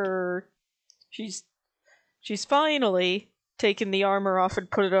 Put her. She's finally taken the armor off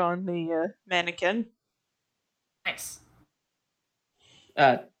and put it on the mannequin. Nice.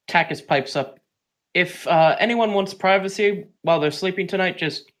 Takis pipes up. If anyone wants privacy while they're sleeping tonight,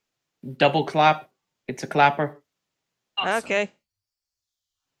 just double clap. It's a clapper. Awesome. Okay.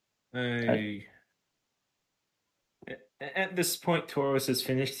 At this point, Taurus has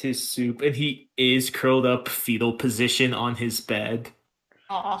finished his soup, and he is curled up fetal position on his bed.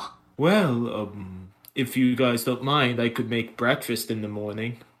 Aw. Well, if you guys don't mind, I could make breakfast in the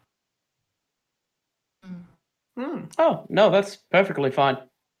morning. Oh, no, that's perfectly fine.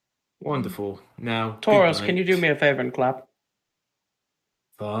 Wonderful. Now, Taurus, good can you night. do me a favor and clap?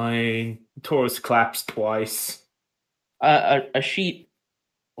 Fine. Taurus claps twice. A sheet,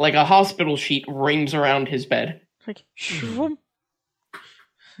 like a hospital sheet, rings around his bed. Like, shroom.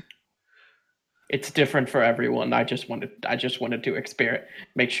 It's different for everyone. I just wanted to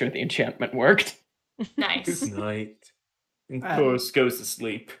make sure the enchantment worked. Nice. Good night. And Taurus goes to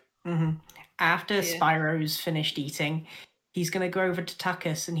sleep. Mm-hmm. After Yeah. Spyro's finished eating, he's going to go over to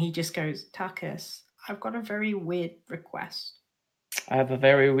Takis and he just goes, Takis, I've got a very weird request. I have a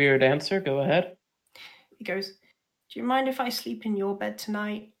very weird answer. Go ahead. He goes, do you mind if I sleep in your bed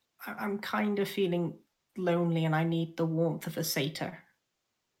tonight? I'm kind of feeling lonely and I need the warmth of a satyr.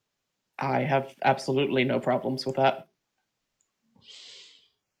 I have absolutely no problems with that.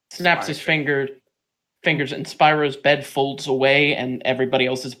 Snaps his fingers and Spyro's bed folds away and everybody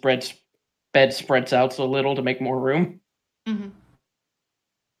else's bed spreads out a little to make more room. Mm-hmm.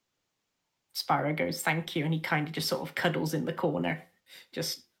 Spyro goes, thank you, and he kind of just sort of cuddles in the corner.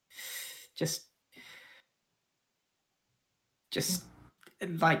 Just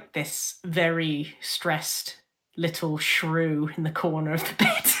like this very stressed little shrew in the corner of the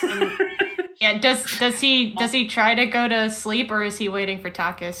bed. Yeah, does he try to go to sleep, or is he waiting for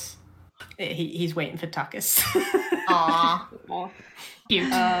Takis? He's waiting for Takis. Aw, Aw.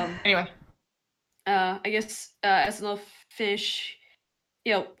 cute. Anyway. I guess as an finish,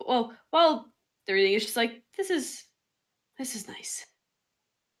 while the reading is just like this is nice.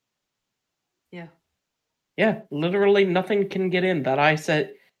 Yeah. Yeah, literally nothing can get in that I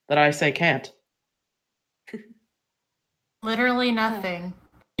say can't. Literally nothing.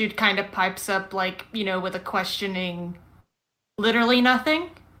 Dude kind of pipes up, like, with a questioning. Literally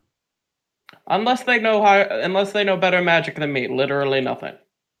nothing? Unless they know better magic than me, literally nothing.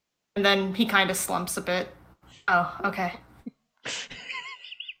 And then he kind of slumps a bit. Oh, okay.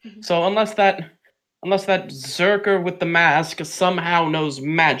 So unless that Zerker with the mask somehow knows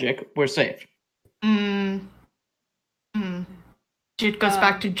magic, we're safe. Jude goes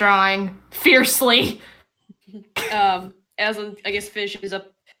back to drawing fiercely. Aslan, I guess, finishes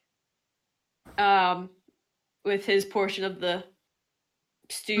up with his portion of the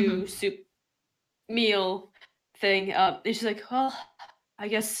soup meal thing. He's just like, well, I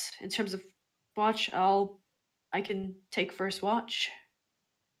guess in terms of watch, I can take first watch.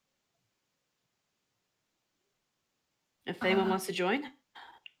 If anyone wants to join.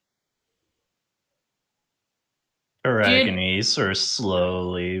 Arachne sort of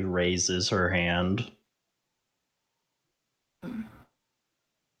slowly raises her hand.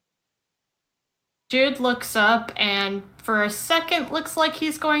 Jude looks up and for a second looks like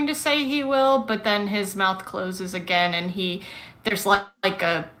he's going to say he will, but then his mouth closes again and there's like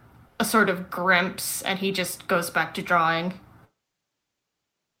a sort of glimpse and he just goes back to drawing.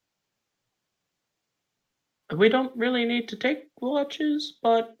 We don't really need to take watches,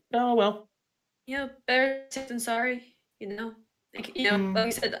 but oh well. Better safe than sorry. Like I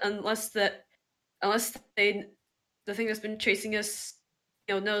said, unless the thing that's been chasing us,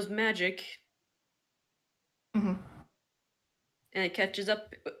 knows magic, Mm-hmm. and it catches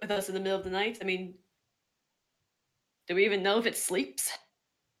up with us in the middle of the night. I mean, do we even know if it sleeps?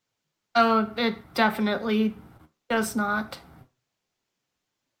 Oh, it definitely does not.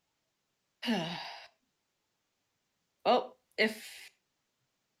 Well, if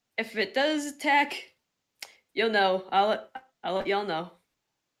it does attack, you'll know. I'll let y'all know.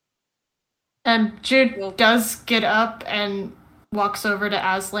 And Jude does get up and walks over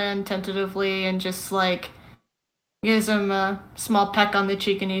to Aslan tentatively and just like gives him a small peck on the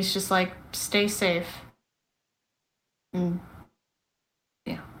cheek and he's just like, stay safe. And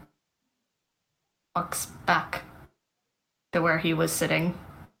yeah. Walks back to where he was sitting.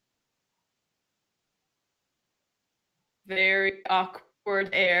 Very awkward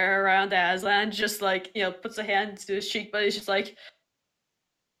air around Aslan, just like, puts a hand to his cheek, but it's just like,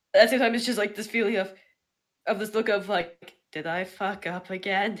 at the same time, it's just like this feeling of this look of like, did I fuck up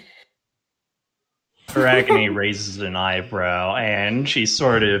again? Arachne raises an eyebrow and she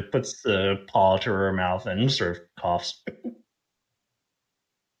sort of puts the paw to her mouth and sort of coughs.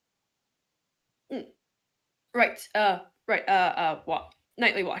 Right.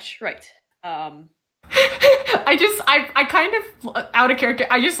 Nightly watch. Right. I kind of, out of character,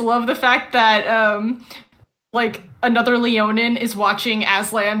 I just love the fact that, like, another Leonin is watching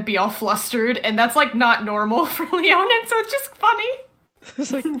Aslan be all flustered, and that's, like, not normal for Leonin, so it's just funny.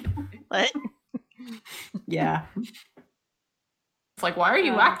 It's like, what? Yeah. It's like, why are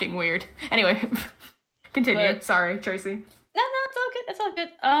you acting weird? Anyway, continue. But- Sorry, Tracy. No, it's all good. It's all good.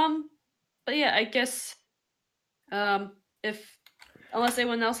 But yeah, I guess, if unless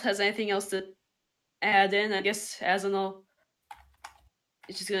anyone else has anything else to add in, I guess Aslan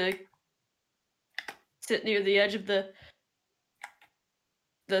is just gonna sit near the edge of the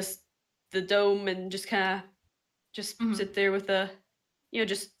dome and just kind of just sit there with a,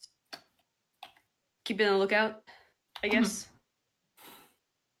 just keeping a lookout, I guess.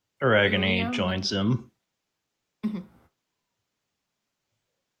 Arachne joins him.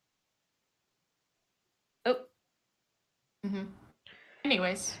 Oh.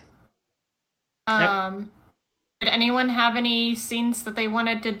 Anyways. Did anyone have any scenes that they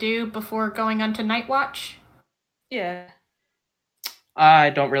wanted to do before going on to Night Watch? Yeah.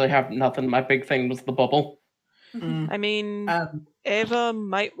 I don't really have nothing. My big thing was the bubble. I mean, Ava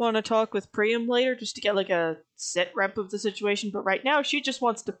might want to talk with Priam later just to get like a sit rep of the situation, but right now she just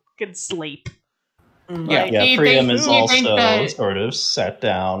wants to fucking sleep. Yeah, Priam is also sort of sat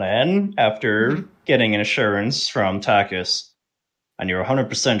down, and after getting an assurance from Takis, and you're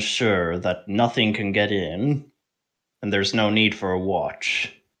 100% sure that nothing can get in, and there's no need for a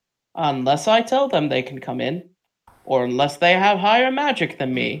watch. Unless I tell them they can come in, or unless they have higher magic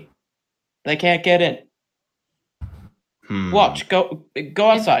than me, they can't get in. Watch, go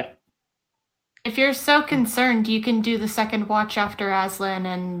outside. If you're so concerned, you can do the second watch after Aslan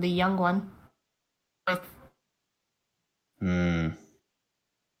and the young one.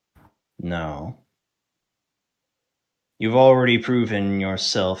 No. You've already proven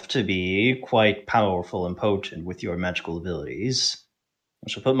yourself to be quite powerful and potent with your magical abilities. I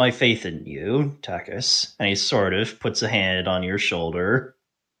shall put my faith in you, Takis. And he sort of puts a hand on your shoulder.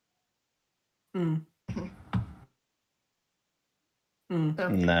 Mm. Mm. So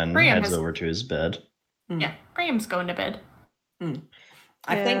And then Priam heads has- over to his bed. Yeah, Priam's going to bed.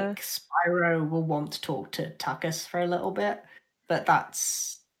 I Yeah. think Spyro will want to talk to Takis for a little bit, but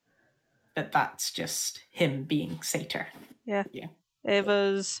that's just him being satyr.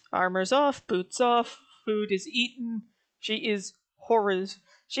 Ava's armor's off, boots off, food is eaten. She is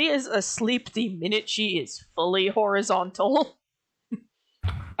She is asleep the minute she is fully horizontal.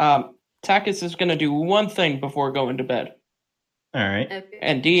 Takis is going to do one thing before going to bed. All right. Okay.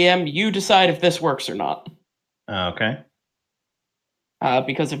 And DM, you decide if this works or not. Okay.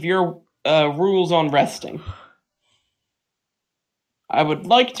 Because of your rules on resting. I would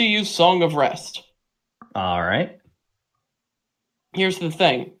like to use Song of Rest. All right. Here's the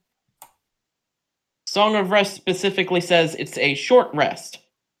thing. Song of Rest specifically says it's a short rest.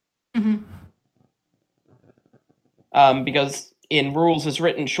 Mm-hmm. Because in rules is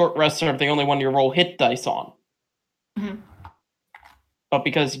written, short rests are the only one you roll hit dice on. Mm-hmm. But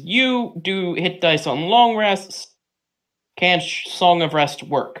because you do hit dice on long rests, can Song of Rest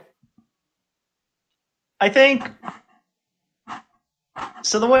work? I think.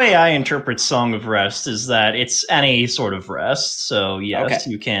 So the way I interpret Song of Rest is that it's any sort of rest. So yes,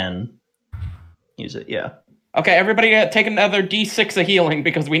 Okay. you can use it. Yeah. Okay, everybody take another D6 of healing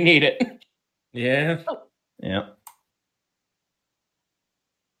because we need it. Yeah. Yeah.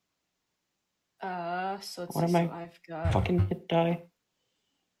 So it's What am so I I've got Fucking hit die.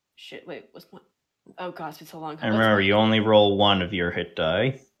 shit. Wait, what's my? Oh god, it's been so long. And remember, you only roll one of your hit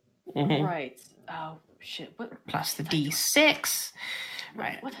die. Mhm. Right. Oh shit. What? Plus the D6.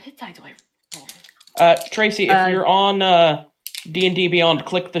 Right. What hit die do I roll? Tracy, if you're on D&D Beyond,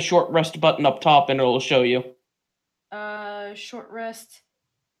 click the short rest button up top and it'll show you. Short rest.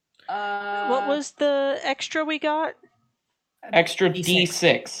 What was the extra we got? Extra D6.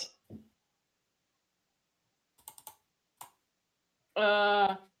 D6.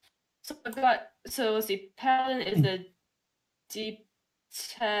 So I've got. So let's see. Paladin is a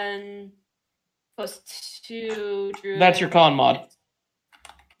D10 plus 2. Druid. That's your con mod.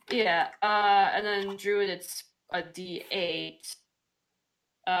 Yeah. And then Druid, it's a D8.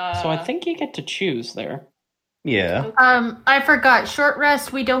 So I think you get to choose there. Yeah. I forgot. Short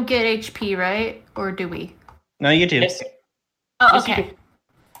rest, we don't get HP, right? Or do we? No, you do. Yes, Oh, yes, you okay. do.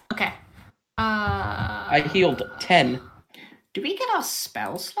 Okay. I healed 10. Do we get our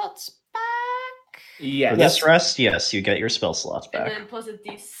spell slots back? Yes. For this rest, yes, you get your spell slots And back. then plus a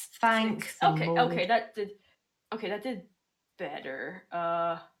D6. Thank the Okay, Lord. okay, that did better.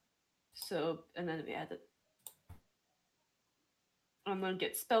 So and then we added. I'm gonna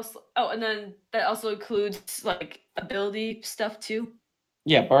get Oh, and then that also includes like ability stuff too.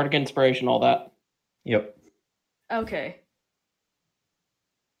 Yeah, Bardic Inspiration, all that. Yep. Okay.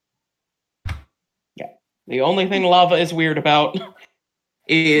 The only thing Lava is weird about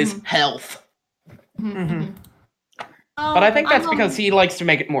is health. Mhm. But I think that's because he likes to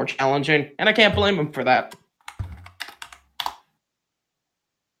make it more challenging, and I can't blame him for that.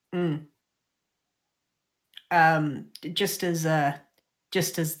 Mm. Just as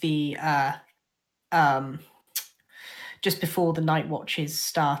before the night watches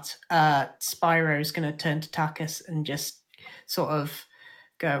start, Spyro's going to turn to Takis and just sort of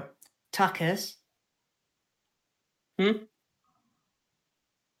go, Takis?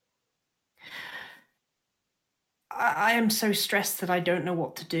 I am so stressed that I don't know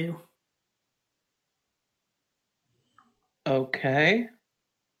what to do. Okay.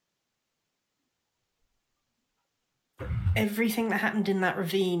 Everything that happened in that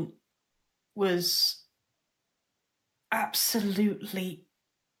ravine was absolutely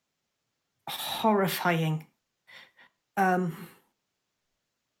horrifying. And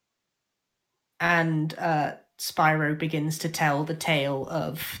Spyro begins to tell the tale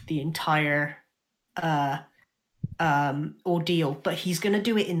of the entire ordeal, but he's going to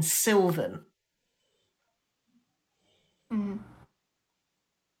do it in Sylvan.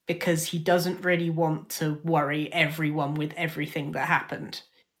 Because he doesn't really want to worry everyone with everything that happened.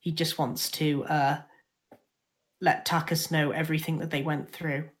 He just wants to let Takis know everything that they went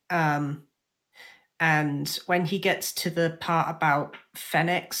through. And when he gets to the part about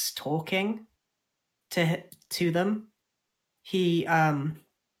Phoenix talking to them, he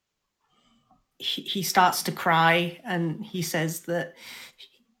he starts to cry, and he says that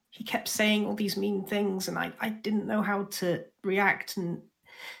he kept saying all these mean things, and I didn't know how to react. And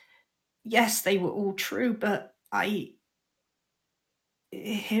yes, they were all true, but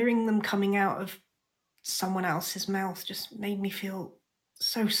hearing them coming out of someone else's mouth just made me feel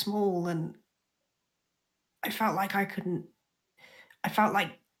so small, and I felt like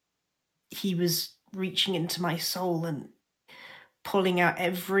he was reaching into my soul and pulling out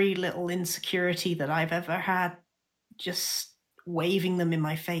every little insecurity that I've ever had, just waving them in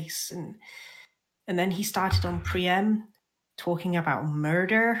my face. And then he started on Priem, talking about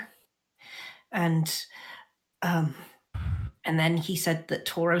murder, and then he said that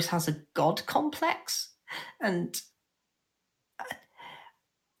Tauros has a god complex, and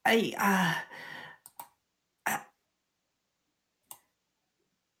I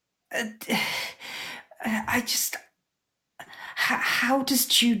just, how does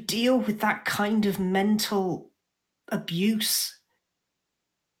Jude deal with that kind of mental abuse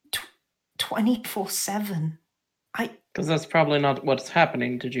 24/7? Because that's probably not what's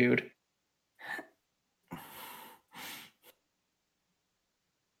happening to Jude.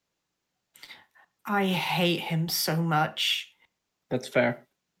 I hate him so much. That's fair.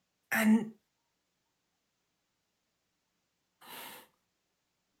 And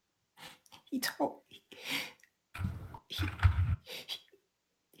he told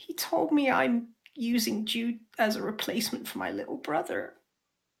me I'm using Jude as a replacement for my little brother.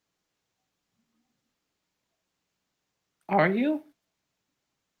 Are you?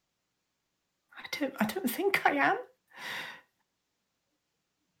 I don't think I am.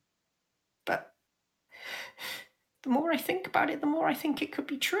 But the more I think about it, the more I think it could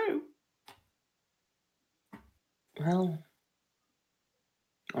be true. Well,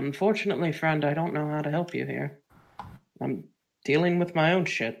 unfortunately, friend, I don't know how to help you here. I'm dealing with my own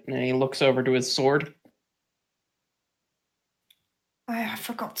shit. And he looks over to his sword. I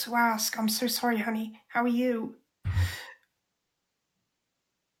forgot to ask. I'm so sorry, honey. How are you?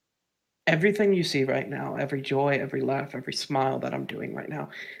 Everything you see right now, every joy, every laugh, every smile that I'm doing right now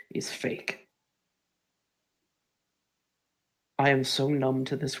is fake. I am so numb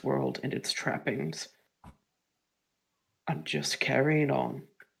to this world and its trappings. I'm just carrying on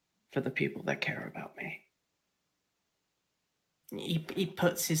for the people that care about me. He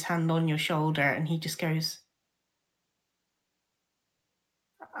puts his hand on your shoulder and he just goes,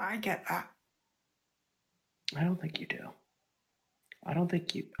 I get that. I don't think you do.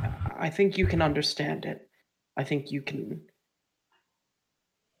 I think you can understand it. I think you can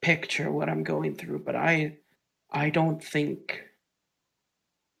picture what I'm going through, but I don't think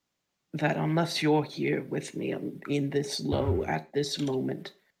that unless you're here with me in this low at this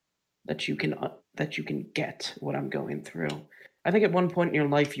moment, that you can get what I'm going through. I think at one point in your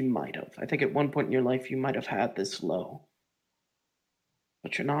life you might have. I think at one point in your life you might have had this low.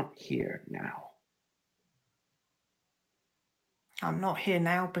 But you're not here now. I'm not here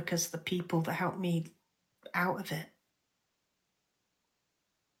now because the people that helped me out of it.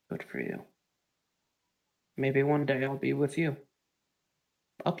 Good for you. Maybe one day I'll be with you.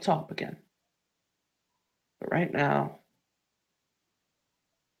 Up top again. But right now,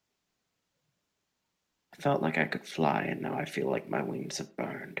 I felt like I could fly, and now I feel like my wings have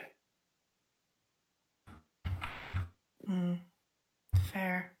burned.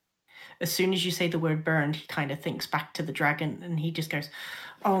 Fair. As soon as you say the word burned, he kind of thinks back to the dragon, and he just goes,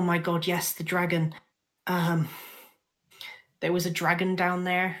 oh my god, yes, the dragon. There was a dragon down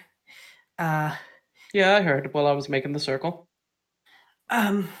there. Yeah, I heard while I was making the circle.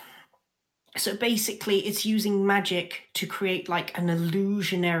 So basically it's using magic to create like an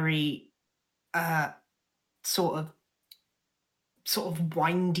illusionary sort of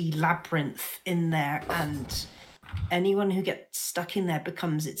windy labyrinth in there, and anyone who gets stuck in there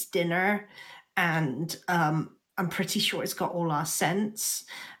becomes its dinner. And I'm pretty sure it's got all our scents,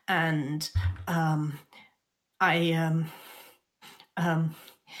 and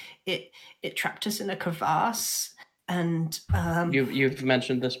it trapped us in a crevasse. And you've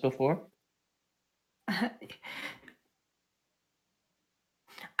mentioned this before. I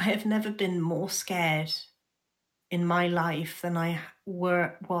have never been more scared in my life than I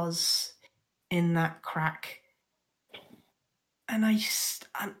was in that crack. And I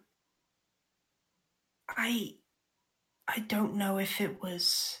don't know if it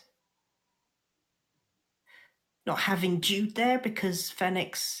was not having Jude there because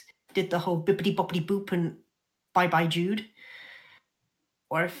Phoenix did the whole bippity boppity boop and bye Jude,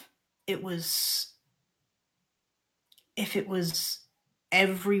 or if it was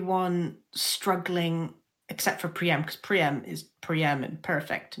everyone struggling except for Priem, because Priem is Priem and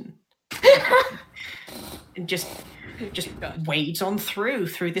perfect and and just wades on through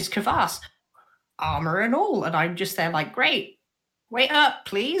this crevasse, armor and all, and I'm just there like, great, wait up,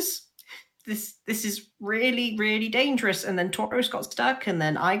 please. This is really, really dangerous. And then Tauros got stuck, and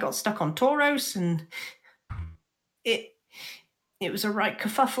then I got stuck on Tauros, and it was a right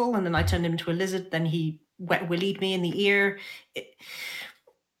kerfuffle. And then I turned him into a lizard. Then he wet willied me in the ear.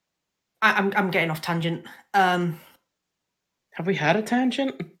 I'm getting off tangent. Have we had a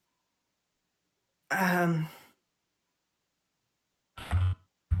tangent? The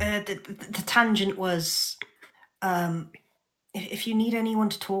tangent was, if you need anyone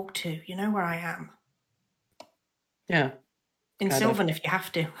to talk to, you know where I am. Yeah. In Kind Sylvan, if you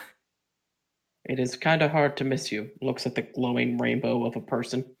have to. It is kind of hard to miss you. Looks at the glowing rainbow of a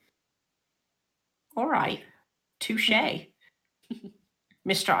person. All right. Touche.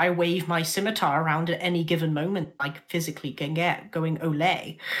 Mister, I wave my scimitar around at any given moment, like physically can get going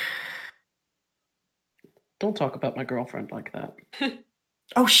ole. Don't talk about my girlfriend like that.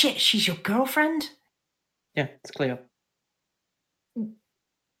 Oh shit, she's your girlfriend? Yeah, it's Cleo.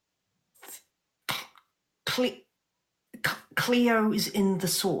 Cleo is in the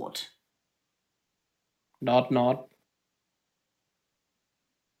sword. Nod, nod.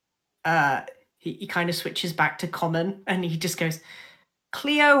 He kind of switches back to common, and he just goes,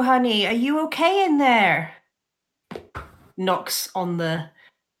 Cleo, honey, are you okay in there? Knocks on the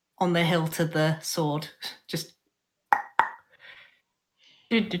hilt of the sword. Just.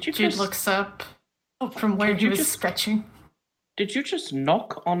 Jude looks up from where he was sketching. Did you just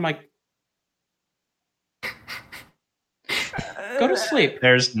knock on my... Go to sleep.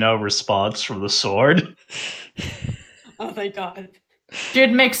 There's no response from the sword. Oh, thank God.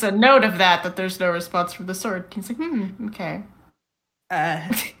 Jude makes a note of that there's no response from the sword. He's like, okay.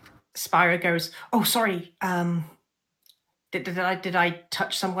 Spyro goes, oh, sorry, did I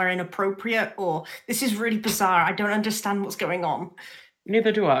touch somewhere inappropriate? Or this is really bizarre. I don't understand what's going on.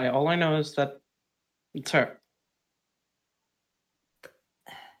 Neither do I. All I know is that it's her.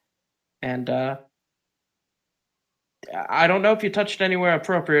 And, I don't know if you touched anywhere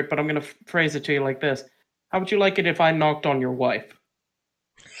appropriate, but I'm going to phrase it to you like this. How would you like it if I knocked on your wife?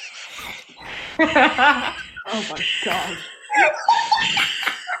 Oh my God.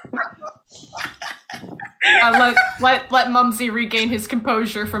 Let Mumsy regain his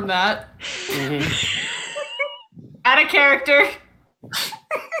composure from that. Mm-hmm. Out of character.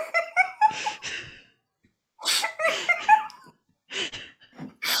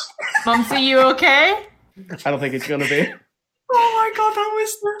 Mumsy, you okay? I don't think it's gonna be. Oh my God, that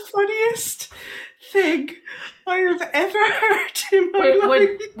was the funniest thing I have ever heard in my life.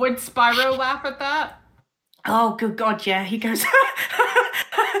 Would Spyro laugh at that? Oh, good God, yeah. He goes,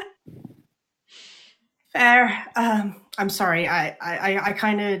 fair. I'm sorry. I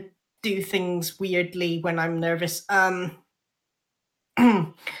kind of do things weirdly when I'm nervous.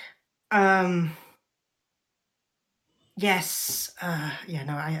 Yes. Yeah,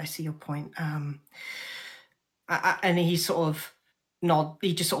 no, I see your point. And he sort of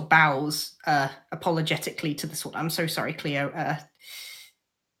he just sort of bows apologetically to the sword. I'm so sorry, Cleo.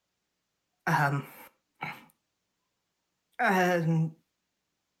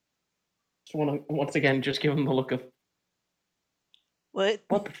 Just want to once again just give him the look of What?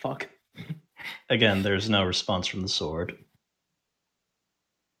 what the fuck. Again, there's no response from the sword.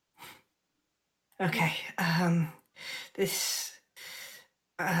 Okay. This.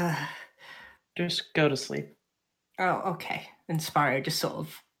 Just go to sleep. Oh, okay. And Spyro just sort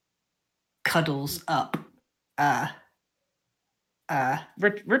of cuddles up.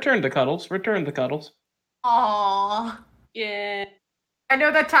 Return the cuddles. Return the cuddles. Aww. Yeah. I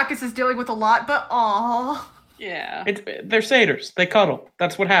know that Takis is dealing with a lot, but aww. Yeah. They're satyrs. They cuddle.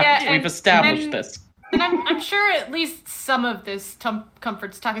 That's what happens. Yeah, We've established this. And I'm sure at least some of this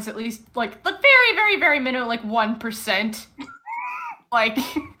comforts Takis, at least, like, the very, very, very minimum, like, 1%. Like...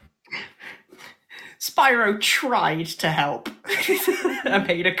 Spyro tried to help. I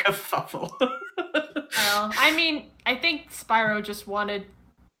made a kerfuffle. I mean, I think Spyro just wanted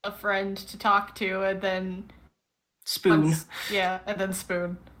a friend to talk to, and then... Spoon. And then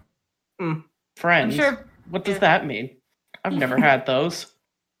Spoon. Friends? I'm sure... What does that mean? I've never had those.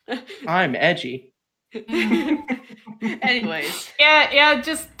 I'm edgy. Anyways. Yeah,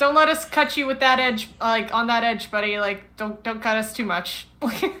 just don't let us cut you with that edge, like, on that edge, buddy. Like, don't cut us too much.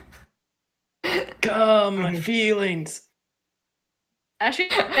 My feelings. Actually,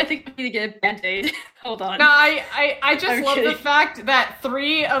 I think we need to get a Band-Aid. Hold on. No, I just I'm love kidding. the fact that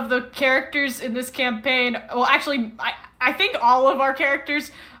 3 of the characters in this campaign, well, actually, I think all of our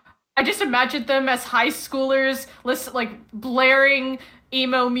characters, I just imagined them as high schoolers, like, blaring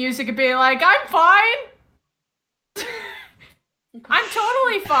emo music and being like, I'm fine! I'm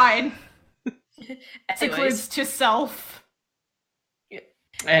totally fine! This includes to self.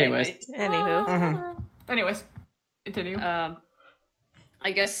 Anyways. Anywho. Anyways, continue. I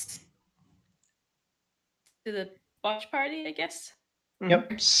guess to the watch party, I guess.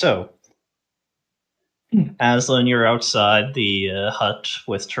 Yep. So, Aslan, you're outside the hut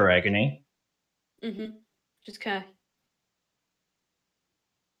with Taragony. Mm-hmm. Just kind of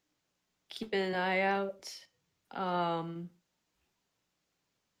keeping an eye out.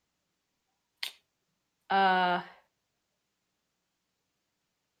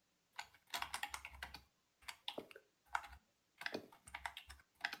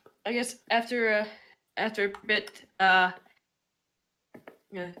 I guess after a bit, Aslan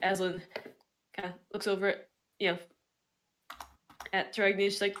kind of looks over at at Taragny.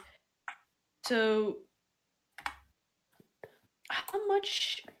 She's like, so how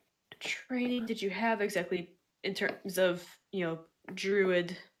much training did you have exactly in terms of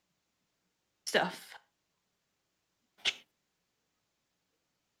druid stuff?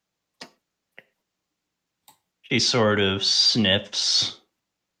 She sort of sniffs,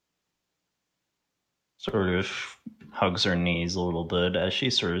 sort of hugs her knees a little bit as she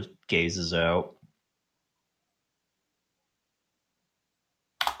sort of gazes out.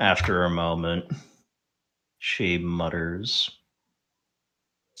 After a moment, she mutters,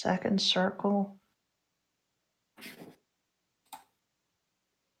 "Second circle."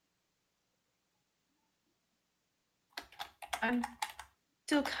 I'm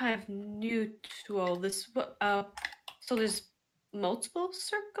still kind of new to all this. So there's multiple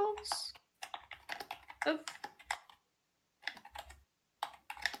circles of...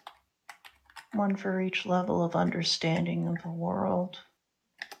 One for each level of understanding of the world.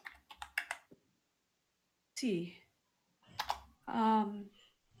 See.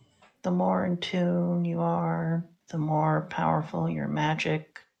 The more in tune you are, the more powerful your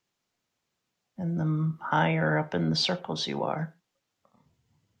magic, and the higher up in the circles you are.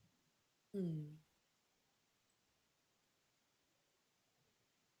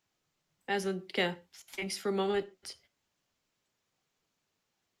 Aslan kind of thinks for a moment.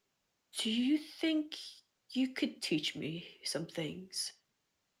 Do you think you could teach me some things?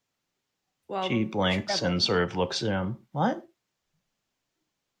 While She we're blinks traveling? and sort of looks at him. What?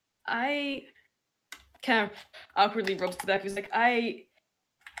 I kind of awkwardly rubs the back. He's like, I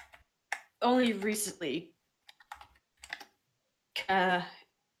only recently became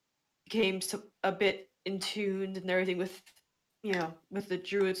a bit in tune and everything with, with the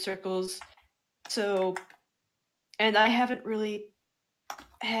druid circles. So, and I haven't really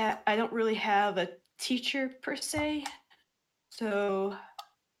I don't really have a teacher per se. So,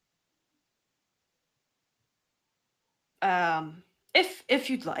 if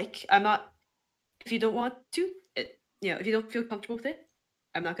you'd like, I'm not. If you don't want to, if you don't feel comfortable with it,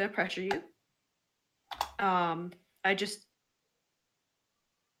 I'm not gonna pressure you.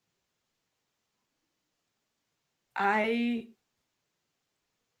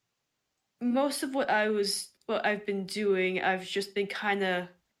 Most of what I've been doing, I've just been kind of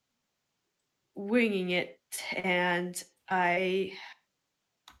winging it, and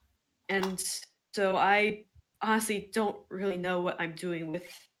so I honestly don't really know what I'm doing with.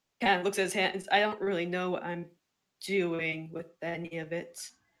 Kind of looks at his hands. I don't really know what I'm doing with any of it.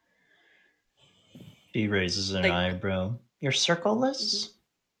 She raises an eyebrow. You're circleless?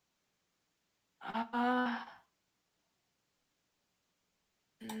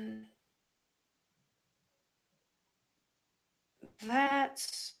 That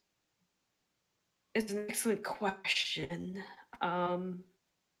is an excellent question.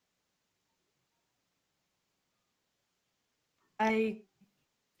 I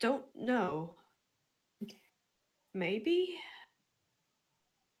don't know. Maybe?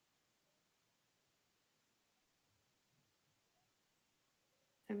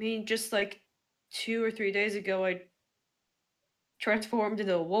 I mean, just like 2 or 3 days ago, I transformed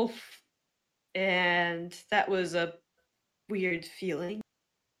into a wolf, and that was a weird feeling.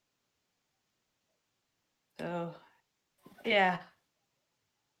 So, yeah.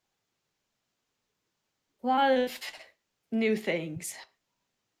 A lot of new things.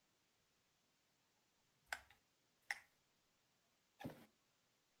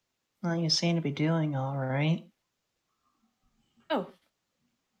 Well, you seem to be doing all right. Oh.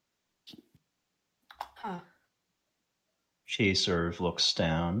 Huh. She sort of looks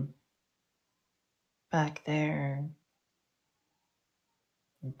down. Back there.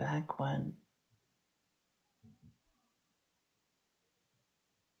 Back when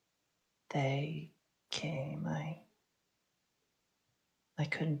they came, I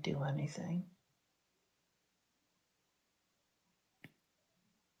couldn't do anything.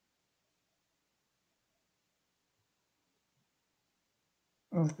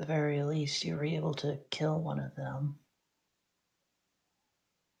 At the very least, you were able to kill one of them.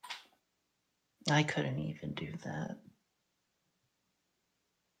 I couldn't even do that.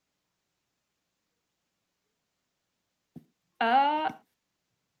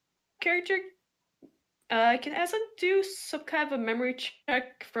 Character, can Aslan do some kind of a memory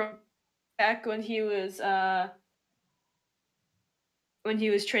check from back when he was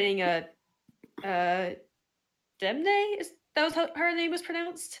training Demne? Is that was how her name was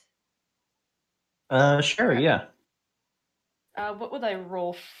pronounced? Sure, yeah. What would I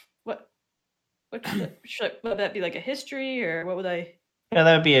roll? What would that be, like a history, or what would I? Yeah,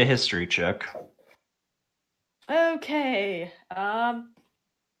 that would be a history check. Okay.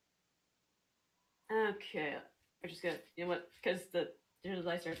 Okay. I'm just gonna, you know what? Because the digital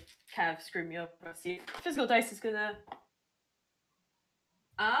dice are kind of screwing me up. Let's see. Physical dice is gonna.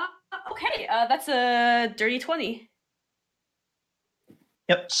 Okay. That's a dirty 20.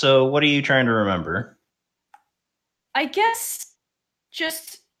 Yep. So, what are you trying to remember? I guess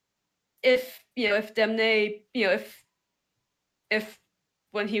just if Demne, if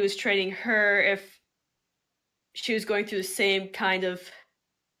when he was training her, if she was going through the same kind of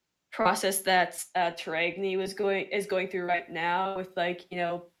process that Taragni is going through right now, with like,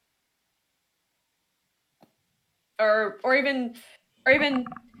 or even I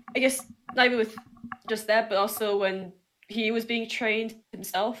guess not even with just that, but also when he was being trained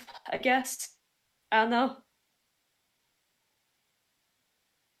himself, I guess. I don't know.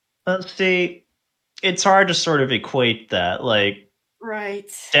 Let's see. It's hard to sort of equate that. Like, Right.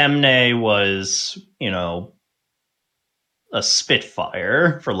 Demne was, a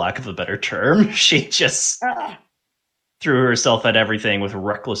spitfire, for lack of a better term. She just threw herself at everything with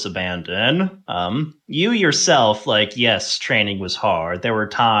reckless abandon. You yourself, like, yes, training was hard. There were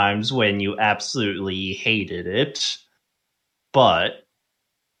times when you absolutely hated it. But,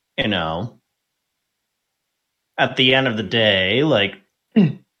 at the end of the day, like,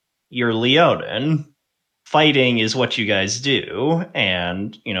 you're Leonin. Fighting is what you guys do.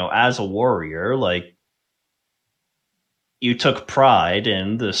 And, as a warrior, like, you took pride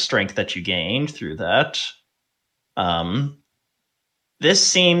in the strength that you gained through that. This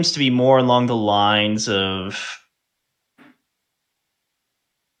seems to be more along the lines of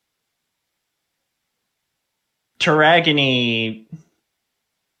Taragni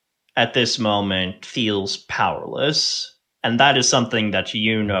at this moment feels powerless. And that is something that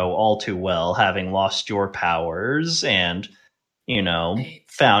you know all too well, having lost your powers and,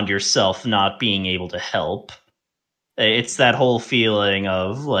 found yourself not being able to help. It's that whole feeling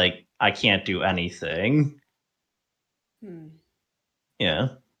of, like, I can't do anything. Yeah.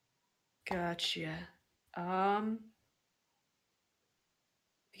 Gotcha. I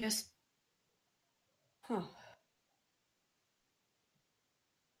guess. Huh.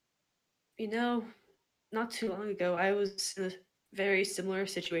 Not too long ago, I was in a very similar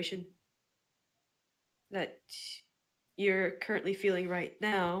situation that you're currently feeling right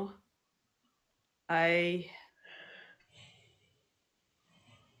now. I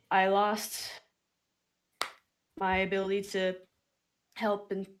lost my ability to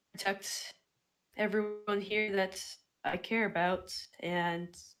help and protect everyone here that I care about,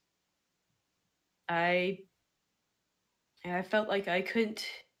 and I felt like I couldn't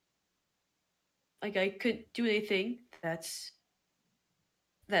do anything. At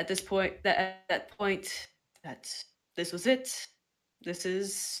that point that this was it. This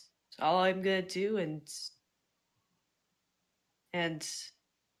is all I'm gonna do, and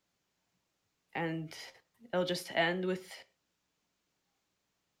it'll just end with,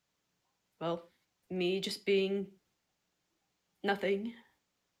 well, me just being nothing.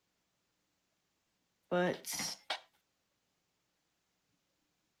 But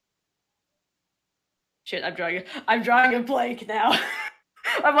shit, I'm drawing a blank now.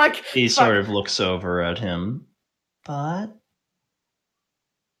 I'm like, he sort of looks over at him. But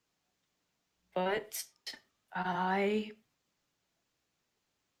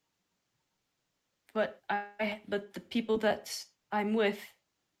the people that I'm with,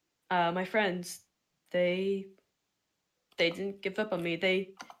 my friends, they didn't give up on me.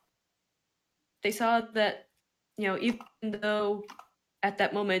 They saw that, even though at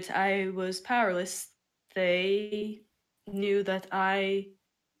that moment I was powerless, they knew that I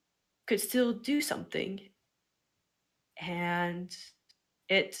could still do something. And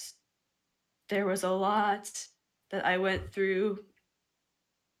there was a lot that I went through,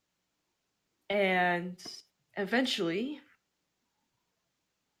 and eventually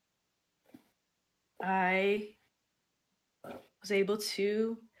I was able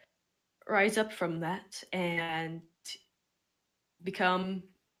to rise up from that and become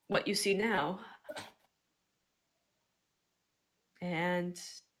what you see now. And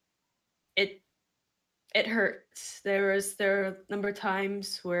it hurts. There are a number of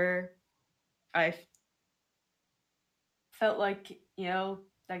times where I felt like,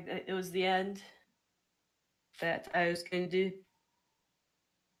 like it was the end, that I was going to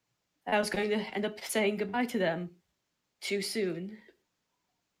end up saying goodbye to them too soon.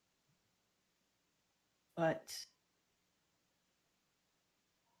 But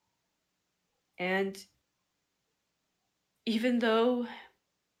and even though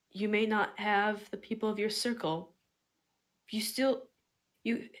you may not have the people of your circle, you still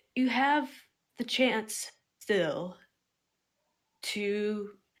you have the chance still to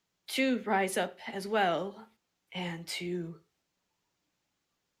rise up as well, and to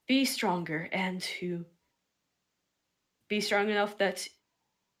be stronger, and to be strong enough that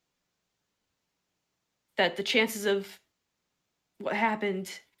the chances of what happened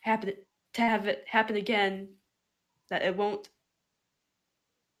to have it happen again, that it won't.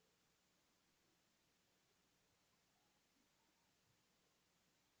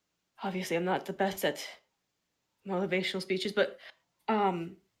 Obviously, I'm not the best at motivational speeches, but what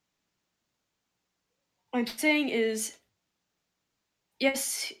I'm saying is,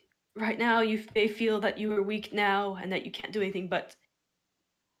 yes, right now you may feel that you are weak now and that you can't do anything, but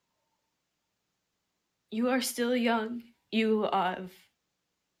you are still young. You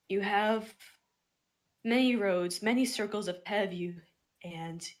have many roads, many circles ahead of you,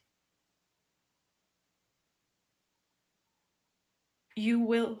 and you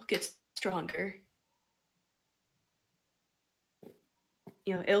will get stronger.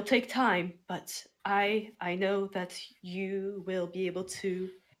 It'll take time, but I know that you will be able to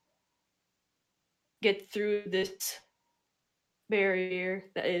get through this barrier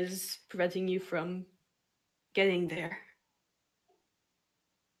that is preventing you from getting there.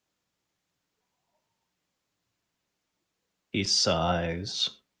 He sighs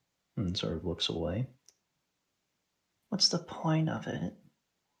and sort of looks away. What's the point of it?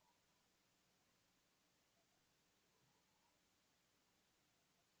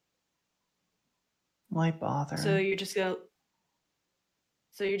 Why bother? So you're just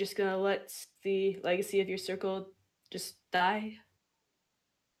gonna let the legacy of your circle just die?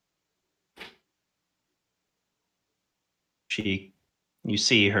 You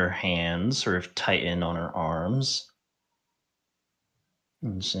see her hands sort of tighten on her arms.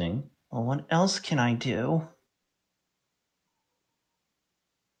 And saying, well, what else can I do?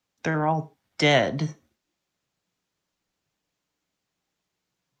 They're all dead.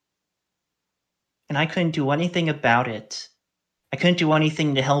 And I couldn't do anything about it. I couldn't do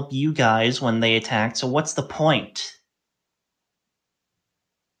anything to help you guys when they attacked, so what's the point?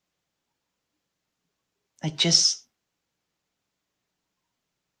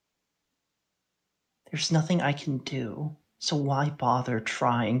 There's nothing I can do, so why bother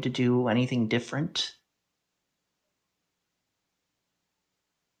trying to do anything different?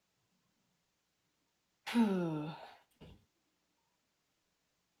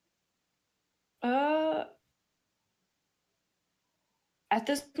 At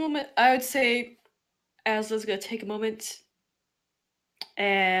this moment, I would say Asla's gonna take a moment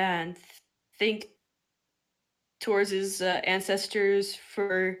and think towards his ancestors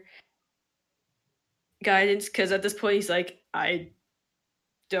for guidance, because at this point he's like, I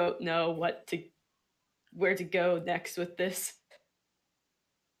don't know where to go next with this.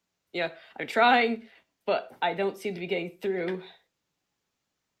 I'm trying, but I don't seem to be getting through.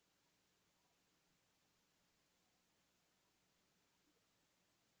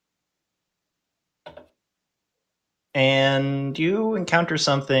 And you encounter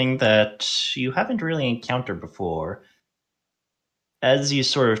something that you haven't really encountered before. As you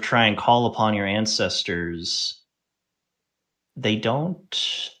sort of try and call upon your ancestors, they don't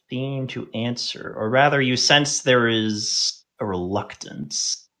seem to answer. Or rather, you sense there is a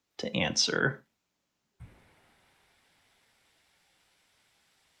reluctance to answer.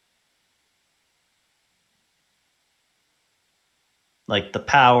 Like, the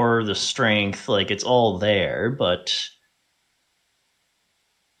power, the strength, like, it's all there, but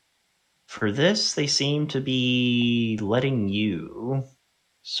for this, they seem to be letting you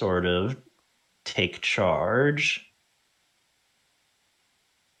sort of take charge.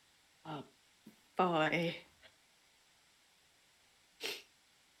 Oh, boy.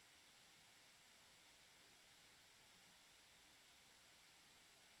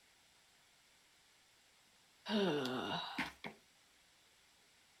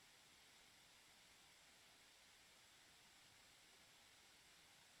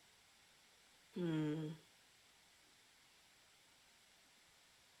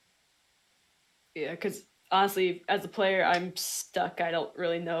 Yeah, because honestly, as a player, I'm stuck. I don't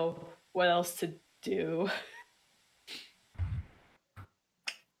really know what else to do.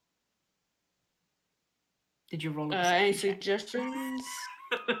 Did you roll a Any perception check? suggestions?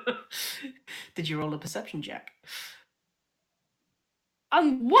 Did you roll a perception check?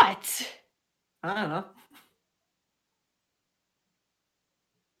 On what? I don't know.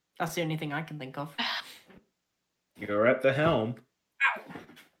 That's the only thing I can think of. You're at the helm.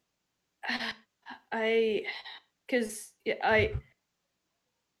 I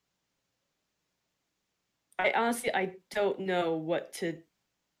honestly, I don't know what to.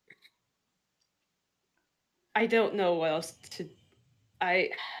 I don't know what else to. I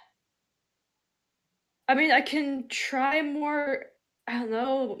mean, I can try more. I don't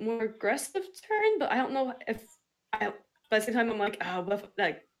know, more aggressive turn, but I don't know if I. But at the same time, I'm like, oh, what if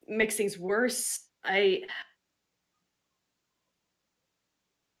that makes things worse?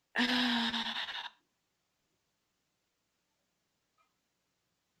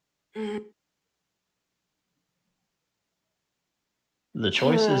 The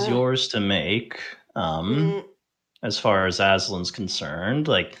choice is yours to make. As far as Aslan's concerned,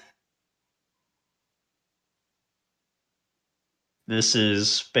 like, this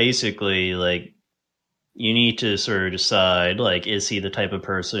is basically like, you need to sort of decide, like, is he the type of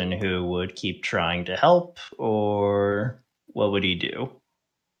person who would keep trying to help, or what would he do?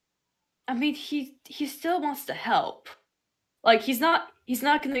 I mean, he still wants to help. Like, he's not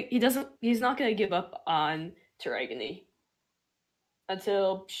gonna give up on Taragony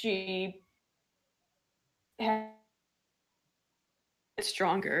until she gets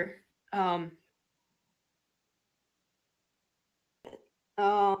stronger.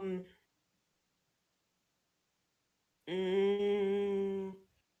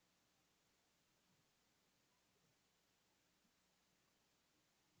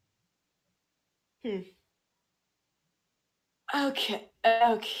 Okay.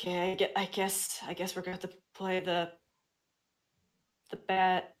 I guess we're going to play the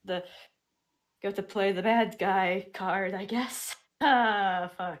bad guy card, I guess.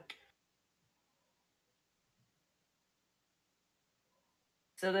 Fuck.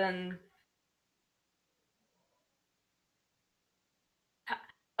 So then,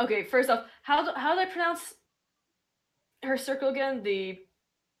 okay. First off, how do I pronounce her circle again? The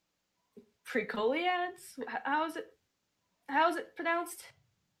Precoliads? How is it pronounced?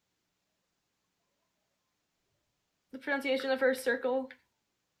 The pronunciation of her circle?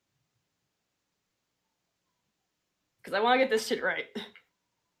 Because I want to get this shit right.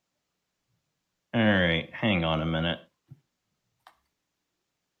 Alright, hang on a minute.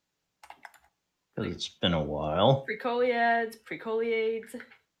 Because it's been a while. Precoliads, Precoliades.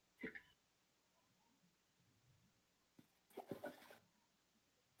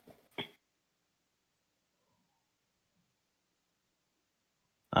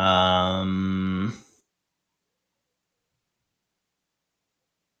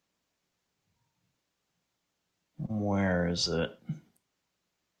 Where is it?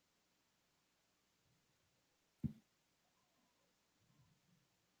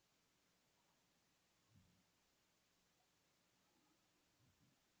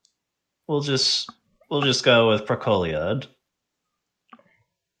 We'll just go with Procoliad.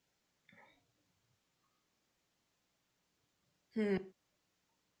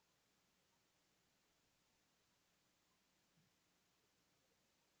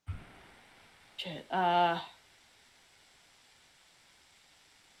 Shit.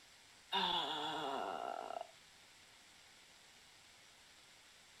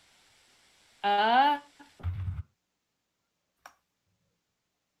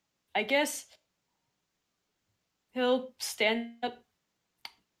 I guess he'll stand up,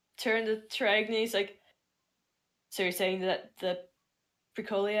 turn to Taragony. He's like, so you're saying that the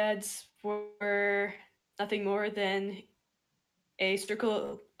Precoliads were nothing more than a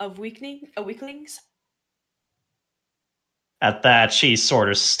circle of weaklings? At that, she sort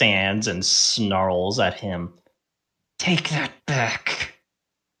of stands and snarls at him. Take that back.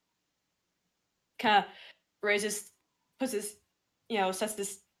 Kind of raises, puts his, sets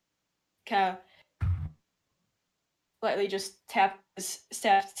this, kind of lightly just tap his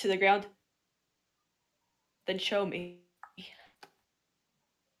staff to the ground. Then show me.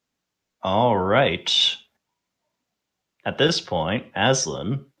 All right. At this point,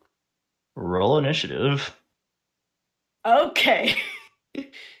 Aslan, roll initiative. Okay.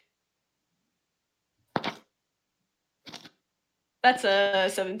 That's a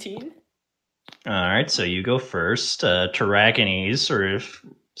 17. All right, so you go first. Taragony's sort of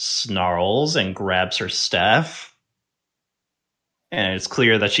snarls and grabs her staff. And it's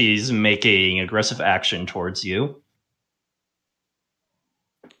clear that she's making aggressive action towards you.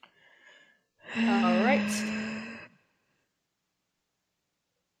 All right.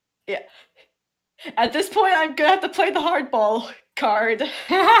 Yeah. At this point, I'm gonna have to play the hardball card.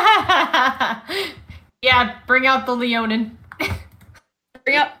 Yeah, bring out the Leonin.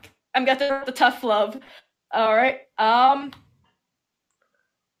 I'm got the tough love. All right.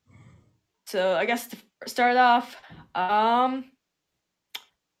 So I guess to start off,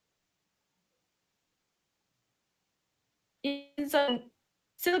 since I'm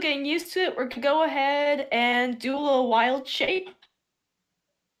still getting used to it, we're gonna go ahead and do a little wild shape.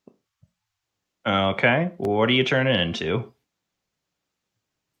 Okay, what are you turning into?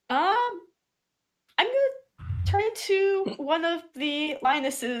 I'm gonna turn into one of the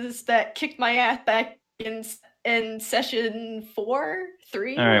lionesses that kicked my ass back in session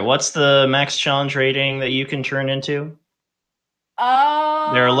 3. All right, what's the max challenge rating that you can turn into? There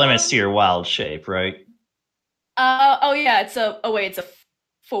are limits to your wild shape, right? Oh yeah, it's a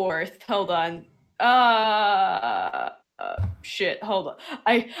 4th. Hold on. Shit. Hold on.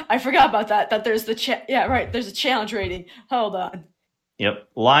 I forgot about that. That there's there's a challenge rating. Hold on. Yep,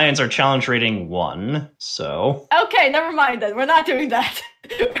 lions are challenge rating 1, so... Okay, never mind then. We're not doing that.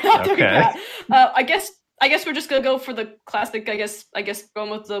 We're not doing that. I guess we're just gonna go for the classic. I guess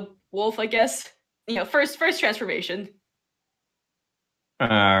going with the wolf. I guess first transformation. All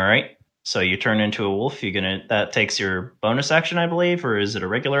right. So you turn into a wolf. That takes your bonus action, I believe, or is it a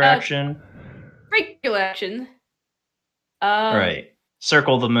regular action? Regular action. Right.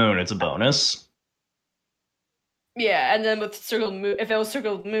 Circle the moon. It's a bonus. Yeah, and then with circle moon, if it was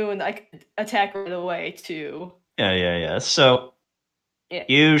circle moon, I could attack right away too. Yeah. So yeah.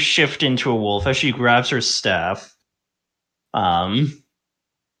 You shift into a wolf as she grabs her staff. Is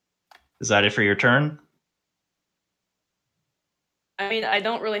that it for your turn? I mean, I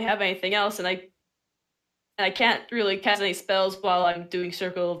don't really have anything else, and I can't really cast any spells while I'm doing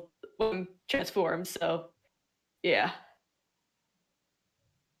circle transform. So, yeah.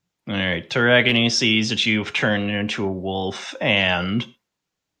 All right. Taragony sees that you've turned into a wolf, and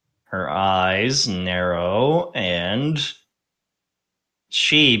her eyes narrow, and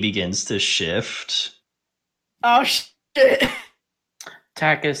she begins to shift. Oh shit!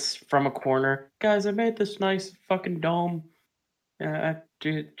 Takis from a corner. Guys, I made this nice fucking dome. And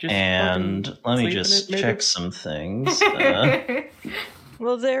let me just check some things.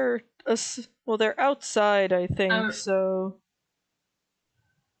 Well, they're outside, I think. So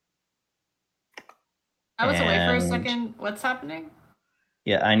I was away for a second. What's happening?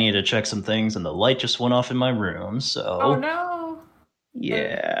 Yeah, I need to check some things, and the light just went off in my room. So. Oh no!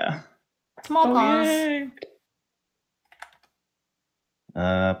 Yeah. Small pause. Yay.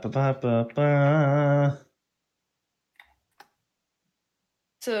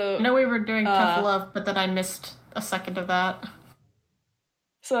 So I know we were doing tough love, but then I missed a second of that.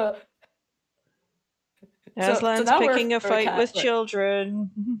 So Aslan's now picking a we're fight with Catholic.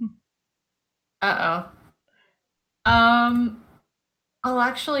 children. I'll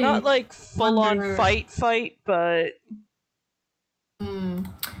actually Not like full-on wonder- fight, but I'm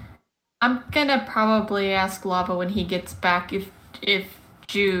gonna probably ask Lava when he gets back if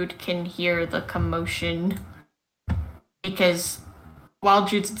Jude can hear the commotion, because while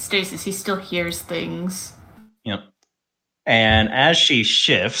Jude's in stasis, he still hears things. Yep. And as she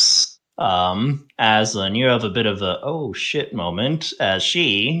shifts, Aslan, you have a bit of a oh shit moment as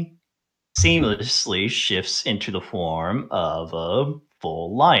she seamlessly shifts into the form of a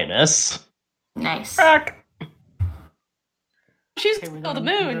full lioness. Nice. She's Okay, we're still the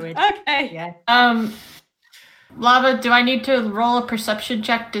going moon. druid. Okay. Yeah. Lava, do I need to roll a perception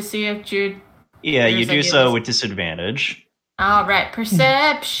check to see if Jude... Yeah, you There's do any so of with disadvantage. Alright,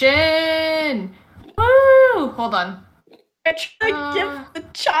 perception! Woo! Hold on. I'm trying to give the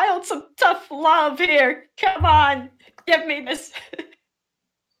child some tough love here. Come on, give me this.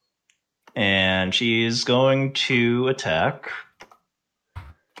 And she's going to attack.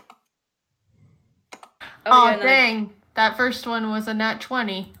 Oh, yeah, no. dang. That first one was a nat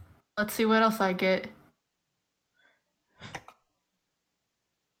 20. Let's see what else I get.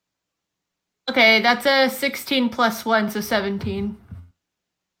 Okay, that's a 16 plus 1, so 17.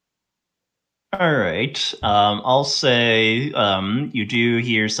 Alright. I'll say you do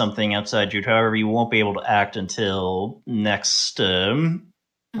hear something outside Jude. However, you won't be able to act until next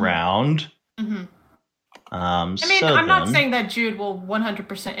round. Mm-hmm. I mean, I'm not saying that Jude will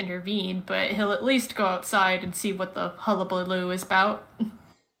 100% intervene, but he'll at least go outside and see what the hullabaloo is about.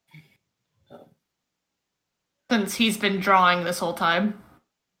 Since he's been drawing this whole time.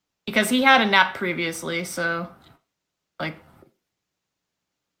 Because he had a nap previously, so like.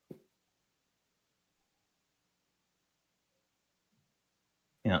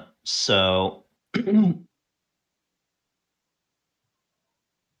 Yeah. So.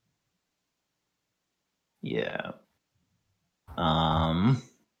 Yeah.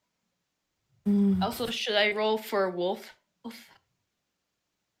 Also, should I roll for wolf?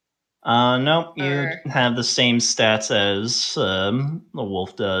 Nope. You Or- have the same stats as the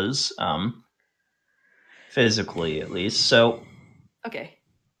wolf does. Physically, at least. So, Okay.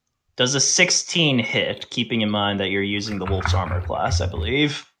 does a 16 hit? Keeping in mind that you're using the wolf's armor class, I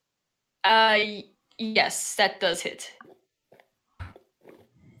believe. Yes, that does hit.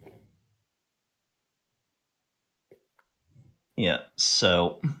 Yeah.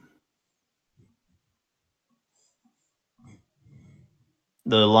 So.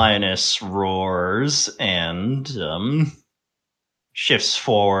 The lioness roars and shifts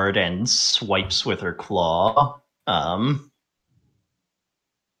forward and swipes with her claw.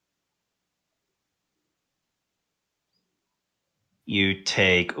 You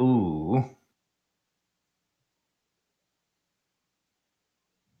take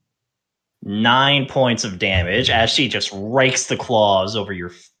 9 points of damage as she just rakes the claws over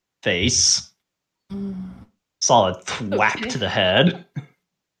your face. Solid thwack to the head.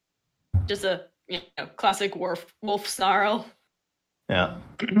 Just a classic wolf snarl. Yeah.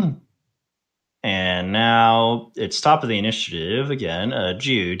 And now it's top of the initiative again.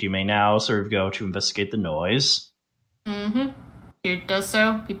 Jude, you may now sort of go to investigate the noise. Jude does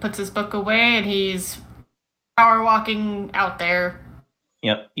so. He puts his book away and he's power walking out there.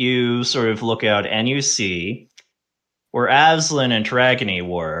 Yep. You sort of look out and you see where Aslan and Dragony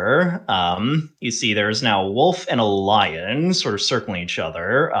were. You see there's now a wolf and a lion sort of circling each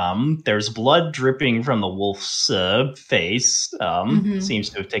other. There's blood dripping from the wolf's face. Seems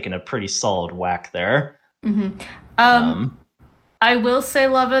to have taken a pretty solid whack there. I will say,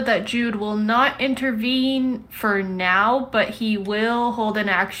 Lava, that Jude will not intervene for now, but he will hold an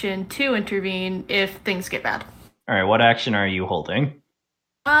action to intervene if things get bad. All right, what action are you holding?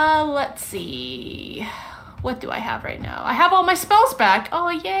 Let's see. What do I have right now? I have all my spells back. Oh,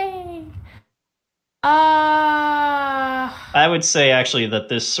 yay. I would say, actually, that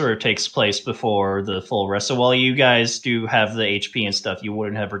this sort of takes place before the full rest. So while you guys do have the HP and stuff, you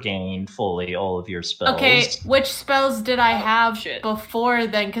wouldn't have regained fully all of your spells. Okay, which spells did I have shit. before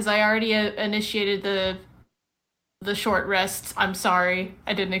then? Because I already initiated the short rests. I'm sorry.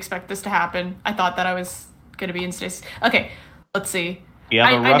 I didn't expect this to happen. I thought that I was going to be in stasis. Okay, let's see. You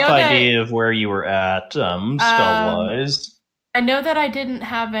have a I rough know that- idea of where you were at, spell-wise. I know that I didn't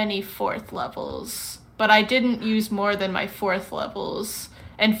have any 4th levels, but I didn't use more than my 4th levels.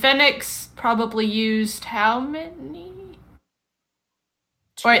 And Phoenix probably used how many?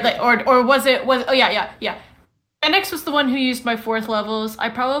 Or was it oh yeah. Phoenix was the one who used my 4th levels. I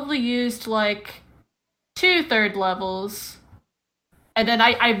probably used like 2 3rd levels. And then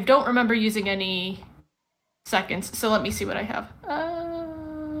I don't remember using any seconds. So let me see what I have.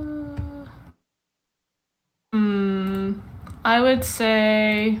 I would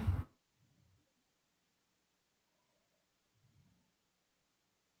say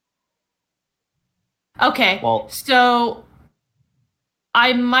okay. Well- So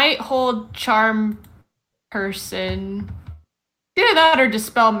I might hold Charm Person. Either that or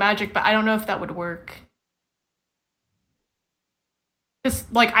Dispel Magic, but I don't know if that would work.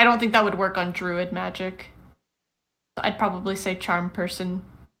 Just like I don't think that would work on Druid magic. I'd probably say Charm Person.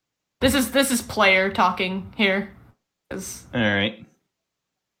 This is player talking here. All right.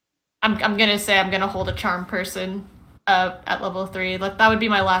 I'm gonna say I'm gonna hold a Charm Person at level 3. That would be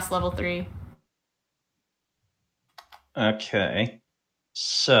my last level 3. Okay.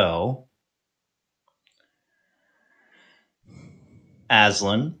 So,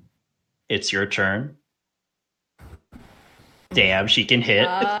 Aslan, it's your turn. Damn, she can hit.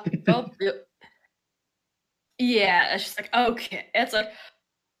 Yeah, it's just like okay. It's like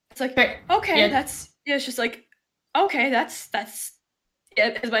Okay, okay, yeah. that's yeah. It's just like okay, that's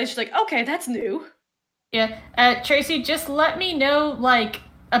yeah. It's just like okay, that's new. Yeah, Tracy, just let me know, like,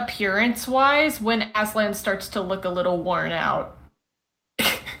 appearance-wise, when Aslan starts to look a little worn out.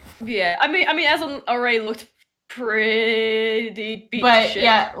 Yeah, I mean, Aslan already looked pretty beat But shit.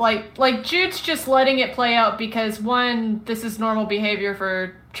 yeah, like Jude's just letting it play out because one, this is normal behavior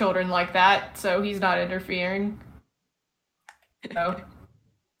for children like that, so he's not interfering. So,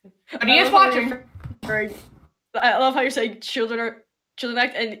 but he is watching. I love how you're saying children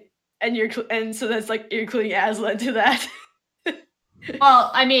act and so that's like you're including Aslan to that.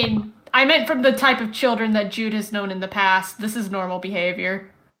 Well, I mean, I meant from the type of children that Jude has known in the past. This is normal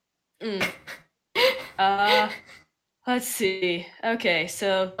behavior. Let's see. Okay,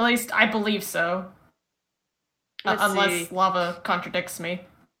 so At least I believe so. let's Unless see. lava contradicts me.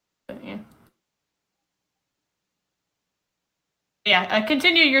 But, yeah. Yeah,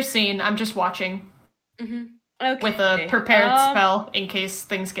 continue your scene. I'm just watching Okay. with a prepared spell in case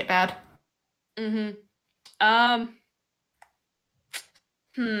things get bad.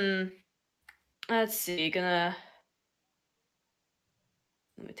 Let's see. Let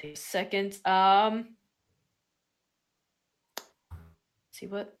me take a second. See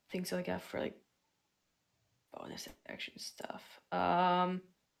what things I got for like bonus action stuff.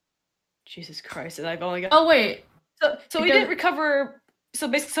 Jesus Christ, and I've only got. Oh wait. So we didn't recover. So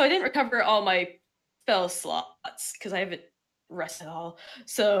basically, I didn't recover all my spell slots because I haven't rested all.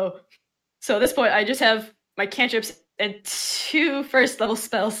 So at this point, I just have my cantrips and 2 first level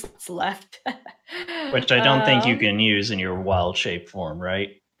spells left. Which I don't think you can use in your wild shape form,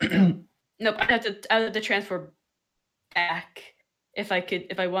 right? Nope, I have to transfer back if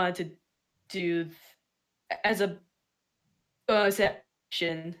I wanted to do as a bonus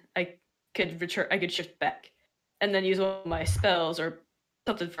action. I could shift back and then use one of my spells or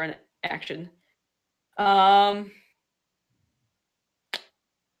something for an action. Oh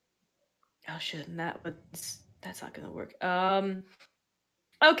shit, and that's not gonna work.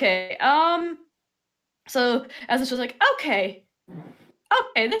 Okay. So as it's just like, okay,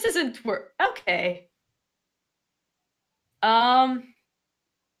 this isn't work. Okay.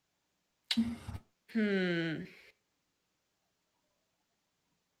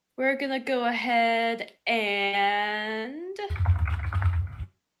 We're gonna go ahead and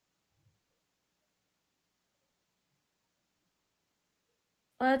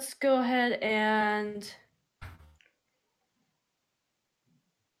let's go ahead and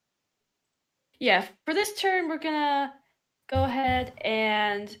yeah, for this turn we're gonna go ahead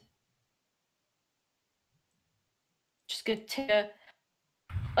and just gonna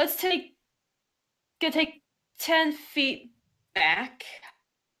take 10 feet back.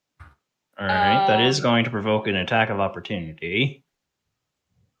 All right, that is going to provoke an attack of opportunity.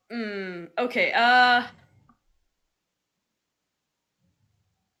 Okay.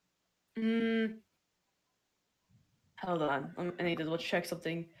 Hold on. I need to double check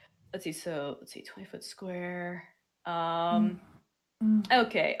something. Let's see. 20-foot square.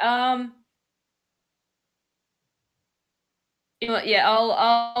 Okay. You know what? Yeah.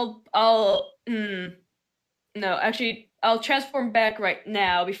 I'll. No, actually, I'll transform back right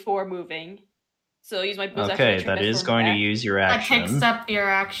now before moving. So use my bonus action. Okay, that is going to use your action. That takes up your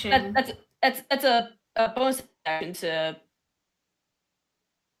action. That's a bonus action to.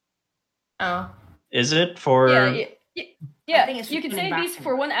 Oh. Is it for? Yeah. You can save these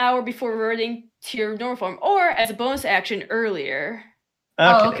for 1 hour before reverting to your normal form, or as a bonus action earlier.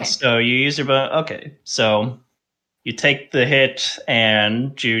 Okay, so you use your okay, so you take the hit,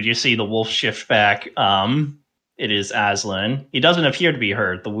 and Jude, you see the wolf shift back. It is Aslan. He doesn't appear to be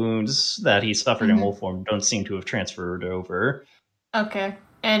hurt. The wounds that he suffered in wolf form don't seem to have transferred over. Okay,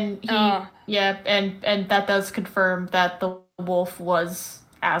 and he, and that does confirm that the wolf was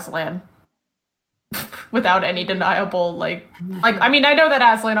Aslan. Without any deniable, I mean, I know that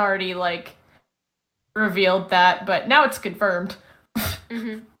Aslan already, revealed that, but now it's confirmed.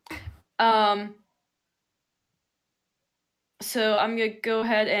 So I'm gonna go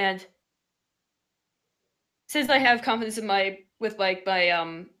ahead and, since I have confidence in my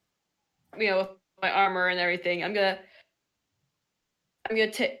armor and everything, I'm gonna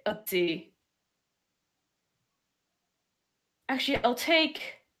take, let's see. Actually, I'll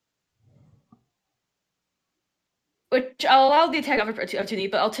take, which I'll allow the attack of opportunity,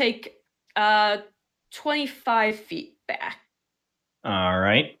 but I'll take 25 feet back. All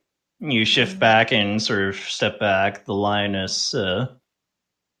right. You shift back and sort of step back. The lioness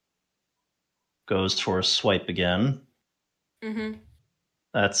goes for a swipe again.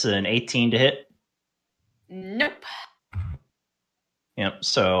 That's an 18 to hit. Nope. Yep,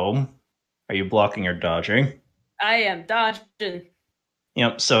 so are you blocking or dodging? I am dodging.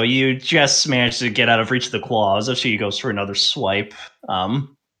 Yep, so you just managed to get out of reach of the claws as she goes for another swipe.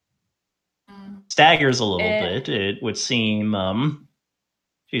 Staggers a little bit. It would seem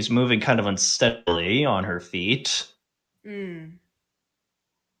she's moving kind of unsteadily on her feet. All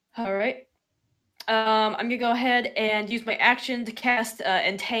right. I'm gonna go ahead and use my action to cast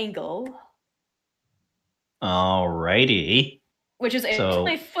Entangle. Alrighty. Which is a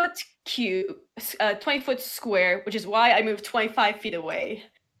 20-foot cube, 20-foot square, which is why I moved 25 feet away.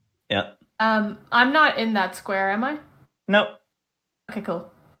 Yeah. I'm not in that square, am I? Nope. Okay,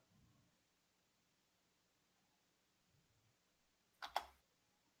 cool.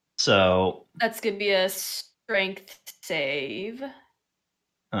 So, That's gonna be a strength save.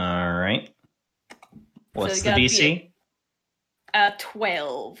 all right. What's it's the gotta be DC?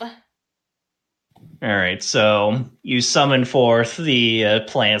 12. All right, so you summon forth the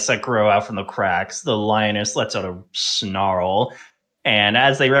plants that grow out from the cracks. The lioness lets out a snarl, and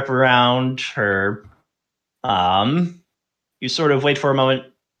as they wrap around her, you sort of wait for a moment,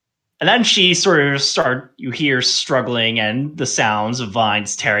 and then she sort of you hear struggling and the sounds of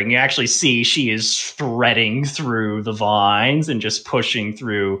vines tearing. You actually see she is threading through the vines and just pushing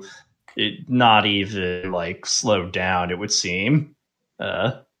through it, not even like slowed down, it would seem.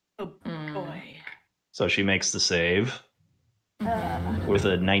 Oh boy. So she makes the save with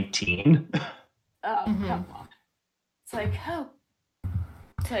a 19. Oh, come on. It's like, oh.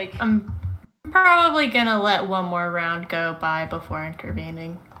 It's like, I'm probably gonna let one more round go by before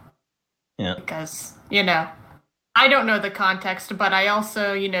intervening. Yeah. Because, I don't know the context, but I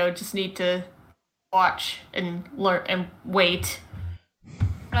also, just need to watch and learn and wait.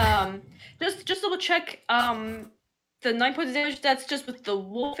 just double check, the 9 points of damage, that's just with the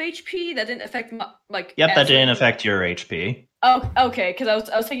wolf HP? That didn't affect my, Yep, that didn't affect your HP. Oh, okay, because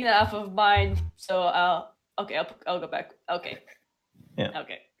I was taking that off of mine, so, okay, I'll go back. Okay. Yeah.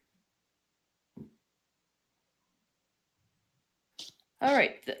 Okay.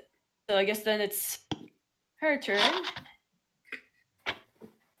 Alright, so I guess then it's her turn.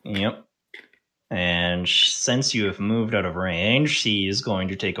 Yep. And since you have moved out of range, she is going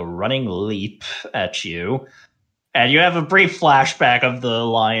to take a running leap at you. And you have a brief flashback of the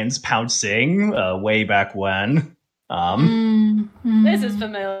lions pouncing way back when. This is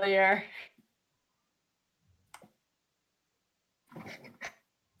familiar.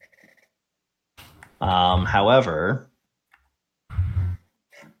 However,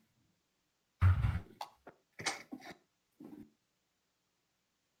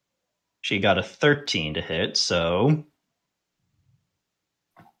 she got a 13 to hit, so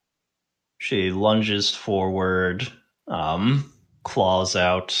she lunges forward, claws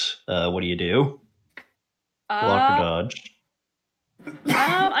out. What do you do? Block or dodge?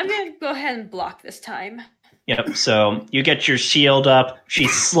 I'm gonna go ahead and block this time. Yep, so you get your shield up, she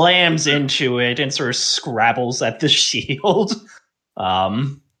slams into it and sort of scrabbles at the shield.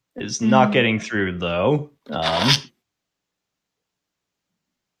 Is not getting through, though.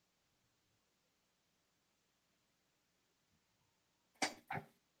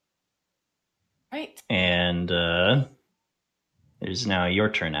 Right. And it is now your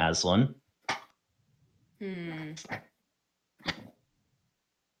turn, Aslan.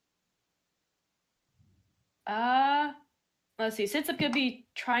 Let's see. Since I'm gonna be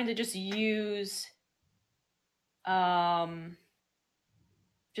trying to just use,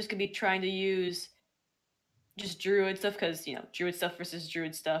 just druid stuff, because druid stuff versus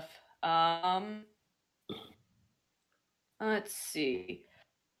druid stuff. Let's see.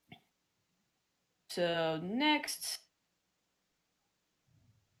 So next,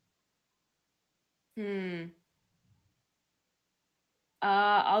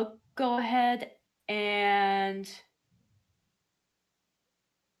 I'll go ahead and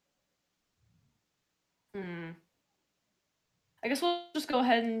I guess we'll just go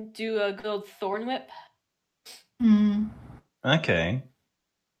ahead and do a good old Thorn Whip. Okay.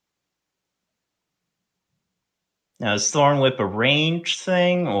 Now, is Thorn Whip a ranged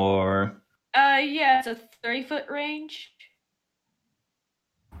thing, or? Yeah, it's a 30-foot range.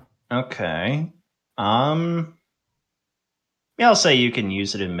 Okay. Yeah, I'll say you can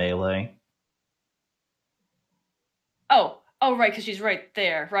use it in melee. Oh, right, because she's right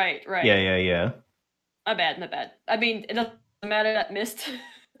there. Right. Yeah. My bad. I mean, it doesn't matter, that missed.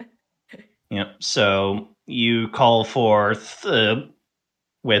 Yep, so you call forth the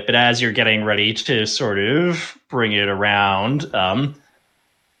whip, but as you're getting ready to sort of bring it around,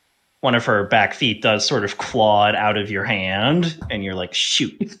 one of her back feet does sort of claw it out of your hand, and you're like,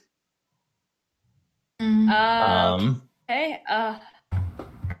 shoot. Okay. Are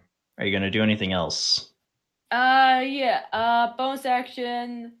you going to do anything else? Yeah. Bonus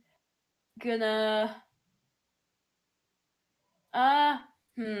action. Gonna.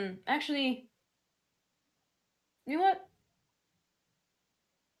 Actually. You know what?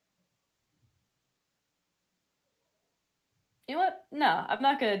 No, I'm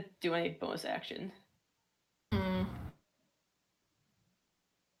not gonna do any bonus action.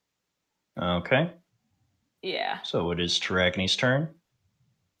 Okay. Yeah. So it is Taragni's turn.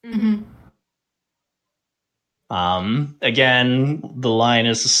 Mm-hmm. Again, the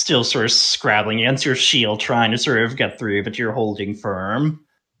lioness is still sort of scrabbling against your shield, trying to sort of get through, but you're holding firm.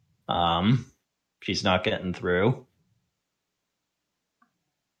 She's not getting through.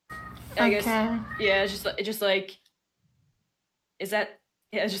 I guess Okay. yeah, it's just like is that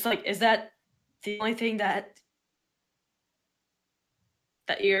is that the only thing that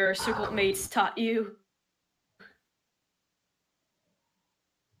your circle mates taught you?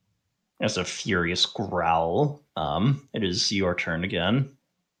 There's a furious growl. It is your turn again,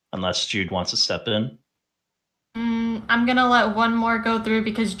 unless Jude wants to step in. I'm gonna let one more go through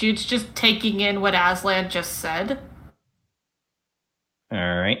because Jude's just taking in what Aslan just said.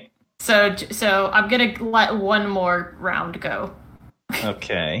 All right. So I'm gonna let one more round go.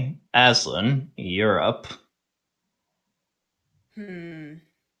 Okay. Aslan, you're up. Hmm.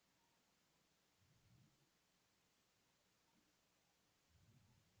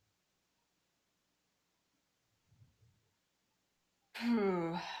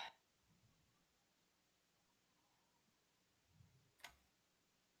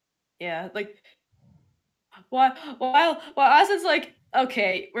 Yeah, like while Aslan's like,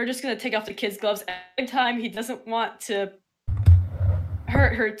 okay, we're just gonna take off the kid's gloves. At the same time, he doesn't want to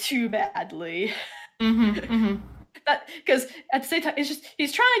hurt her too badly. That because at the same time,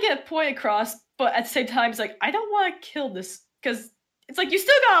 he's trying to get a point across, but at the same time, he's like, I don't want to kill this because it's like you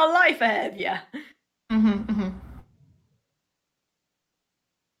still got a life ahead of you.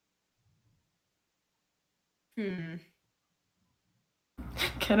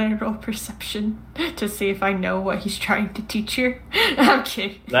 Can I roll perception to see if I know what he's trying to teach her?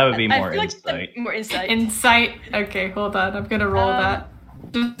 Okay. That would be I more feel like insight. more insight. Insight. Okay, hold on. I'm gonna roll that.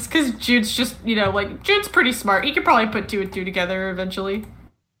 Just because Jude's just, Jude's pretty smart. He could probably put 2 and 2 together eventually.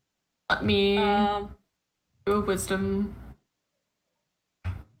 Let me do a wisdom.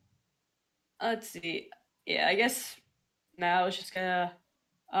 Let's see. Yeah, I guess now it's just gonna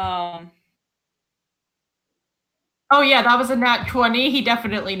Oh yeah, that was a nat 20. He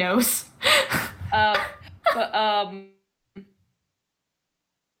definitely knows. but I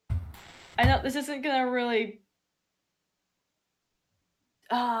know this isn't gonna really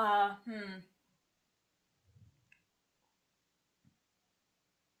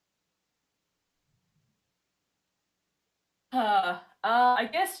I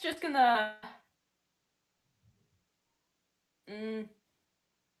guess just gonna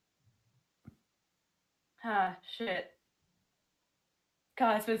shit.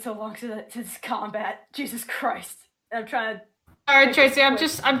 God, it's been so long since combat. Jesus Christ. I'm trying to Alright, Tracy,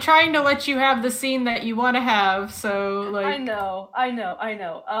 I'm trying to let you have the scene that you want to have, so, like... I know.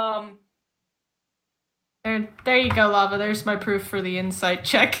 There you go, Lava. There's my proof for the insight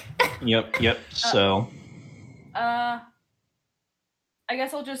check. Yep. So... I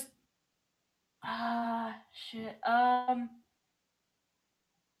guess I'll just... shit.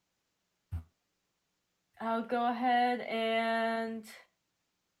 I'll go ahead and...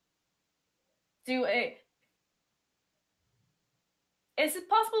 do a... Is it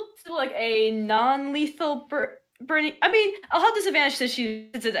possible to do, like, a non-lethal burning? I mean, I'll have disadvantage since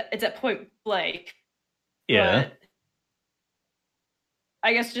it's at point blank. Yeah. But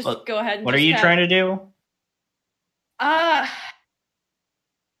I guess just go ahead and what are you trying to do?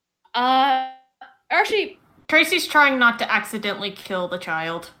 Actually... Tracy's trying not to accidentally kill the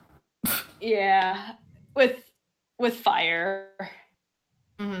child. Yeah. With fire.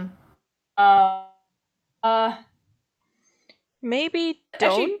 Maybe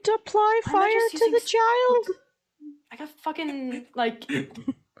Actually, don't apply I'm fire just to the using child? I got fucking, like...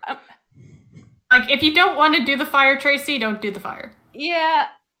 Like, if you don't want to do the fire, Tracy, don't do the fire. Yeah.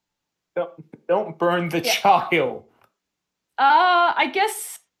 Don't burn the child. I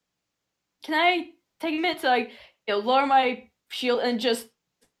guess... Can I take a minute to, like, lower my shield and just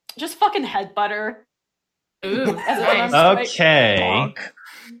fucking headbutt her? Ooh, nice. Okay.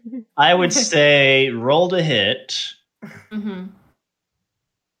 I would say roll to hit. Would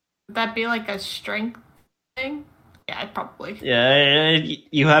that be like a strength thing? Yeah, probably. Yeah,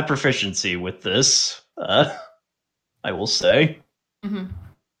 you have proficiency with this. I will say.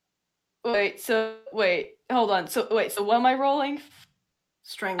 Wait, hold on. So what am I rolling?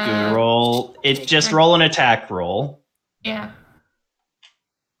 Strength. You roll. Just roll an attack roll. Yeah.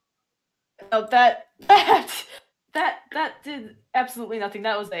 Oh, that did absolutely nothing.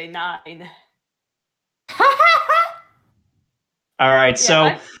 That was a 9. All right,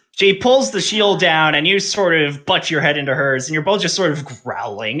 so she pulls the shield down, and you sort of butt your head into hers, and you're both just sort of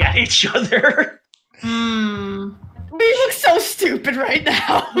growling at each other. We look so stupid right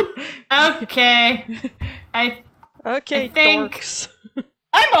now. Okay. I think dorks.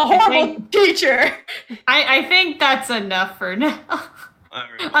 I'm a horrible teacher. I think that's enough for now.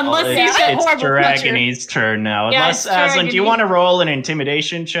 Unless it's Dragony's turn now. Yeah, Unless, Aslan, do you want to roll an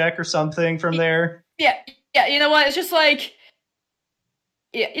intimidation check or something from there? Yeah. You know what? It's just like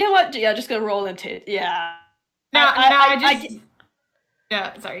Yeah, you know what? Yeah, just gonna roll into it. Yeah.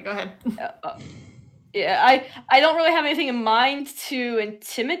 Yeah, sorry, go ahead. Yeah, I don't really have anything in mind to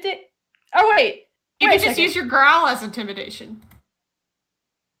intimidate. Oh wait, You wait can just use your growl as intimidation.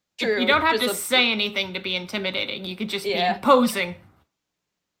 True. You don't have just to say anything to be intimidating. You could just be Yeah. imposing.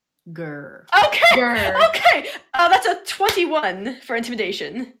 Grr. Okay. Grr. Okay. That's a 21 for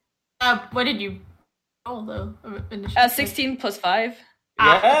intimidation. What did you roll though? Initially? 16 plus 5.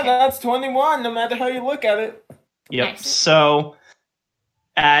 Yeah, okay. that's 21, no matter how you look at it. Yep. Nice. So,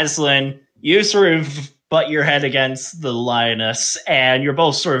 Aslan, you sort of butt your head against the lioness, and you're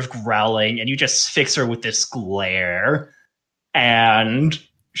both sort of growling, and you just fix her with this glare. And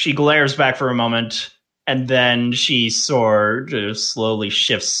she glares back for a moment, and then she sort of slowly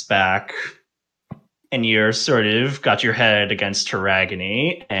shifts back. And you're sort of got your head against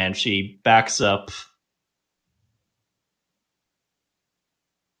Taragony, and she backs up.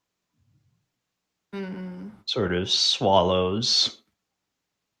 Sort of swallows.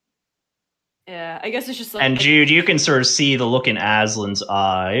 Yeah, I guess it's just like. And Jude, you can sort of see the look in Aslan's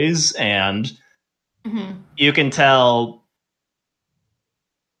eyes, and you can tell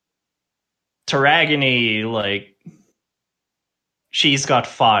Taragony, like, she's got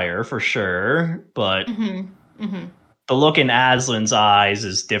fire for sure, but the look in Aslan's eyes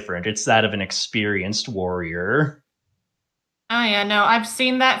is different. It's that of an experienced warrior. Oh yeah, no, I've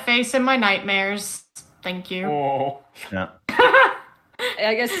seen that face in my nightmares. Thank you. Oh. Yeah.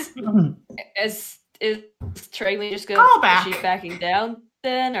 I guess is Tragly just Call gonna back. is she backing down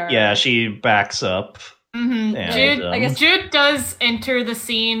then, or Yeah, she backs up. And, Jude, I guess Jude does enter the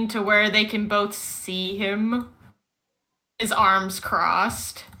scene to where they can both see him. His arms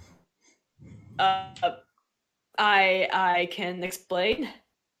crossed. I can explain.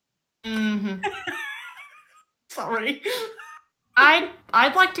 Sorry.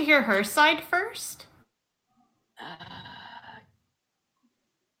 I'd like to hear her side first.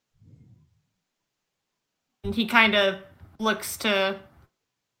 And he kind of looks to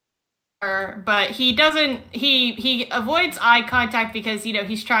her, but he doesn't. He avoids eye contact because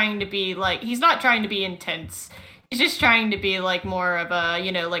he's trying to be like he's not trying to be intense. He's just trying to be like more of a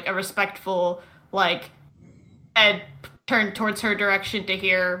like a respectful head turned towards her direction to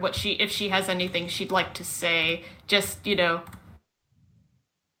hear what if she has anything she'd like to say. Just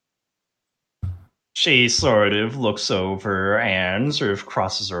She sort of looks over and sort of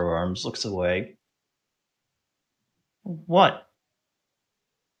crosses her arms, looks away. What?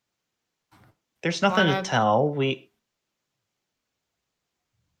 There's nothing to tell.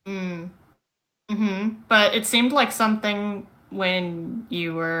 But it seemed like something when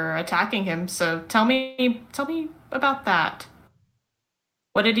you were attacking him. So tell me about that.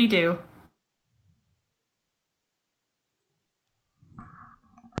 What did he do?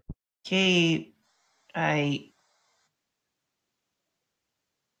 Okay,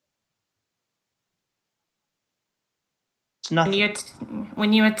 It's nothing.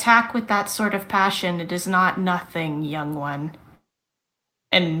 When you attack with that sort of passion, it is not nothing, young one.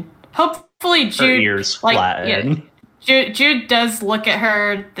 And hopefully Her Jude, ears flatten. Jude does look at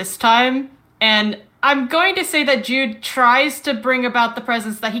her this time, and I'm going to say that Jude tries to bring about the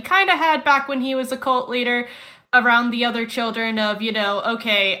presence that he kind of had back when he was a cult leader around the other children of,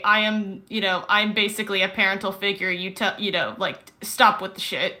 okay, I'm basically a parental figure. Stop with the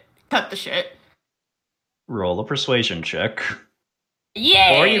shit. Cut the shit. Roll a persuasion check.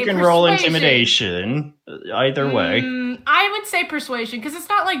 Yay! Or you can roll intimidation. Either way. I would say persuasion, because it's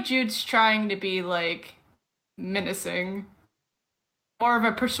not like Jude's trying to be, menacing. More of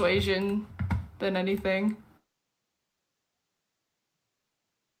a persuasion than anything.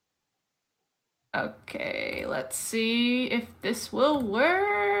 Okay, let's see if this will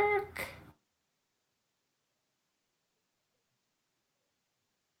work.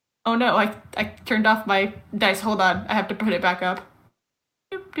 Oh no, I turned off my dice. Hold on, I have to put it back up.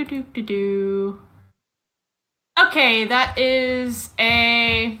 Okay, that is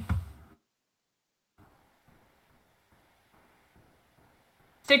a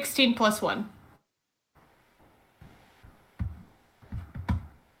 16 plus 1.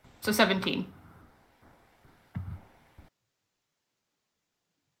 So 17.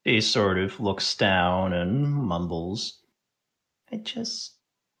 He sort of looks down and mumbles. I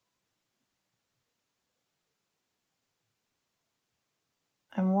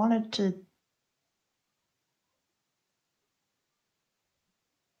wanted to...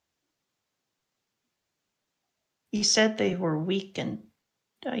 He said they were weak and...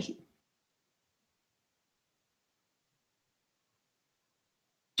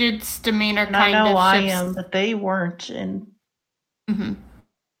 Jude's demeanor I kind of know I shifts. am, but they weren't, and... Mm-hmm.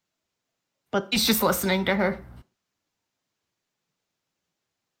 But He's just listening to her.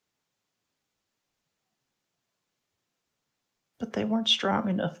 they weren't strong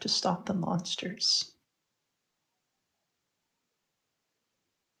enough to stop the monsters.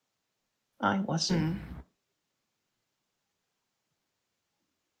 I wasn't.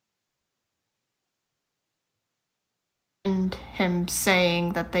 And him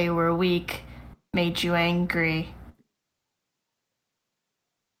saying that they were weak made you angry.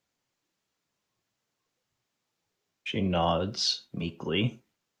 She nods meekly.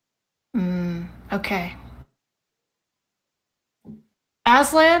 Okay.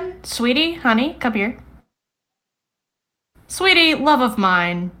 Aslan, sweetie, honey, come here. Sweetie, love of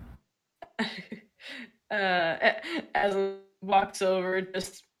mine. As walks over,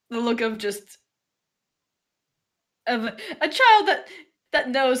 just the look of just of a child that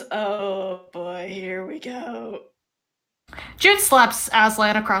knows. Oh boy, here we go. Jude slaps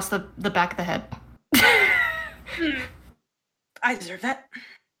Aslan across the back of the head. I deserve that.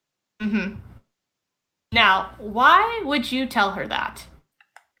 Now, why would you tell her that?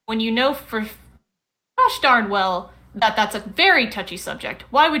 When you know for gosh darn well that that's a very touchy subject.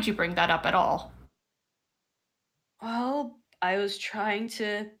 Why would you bring that up at all? Well, I was trying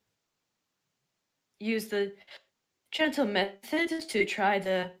to use the gentle methods to try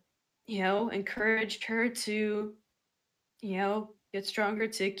to, encourage her to, get stronger,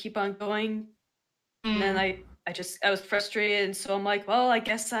 to keep on going. And then I was frustrated, and so I'm like, well, I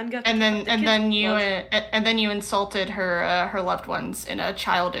guess I'm gonna. And then you insulted her loved ones in a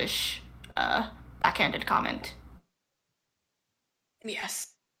childish, backhanded comment.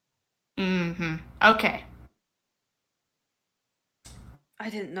 Yes. Okay. I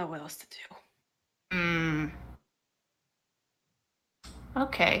didn't know what else to do.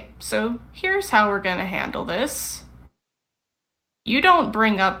 Okay, so here's how we're gonna handle this. You don't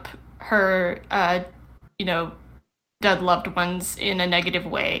bring up her, dead loved ones in a negative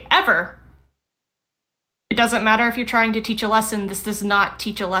way, ever. It doesn't matter if you're trying to teach a lesson, this does not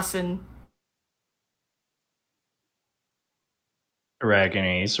teach a lesson.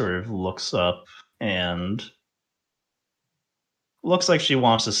 Aragony sort of looks up and looks like she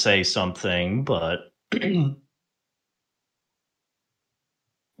wants to say something, but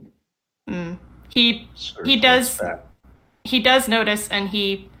He does notice, and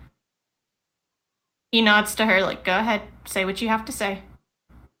he nods to her like, go ahead, say what you have to say.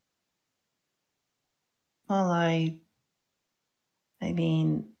 Well, I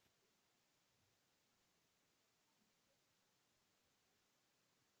mean,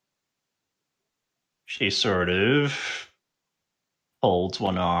 she sort of holds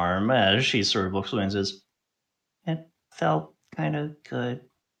one arm as she sort of looks away and says, it felt kind of good.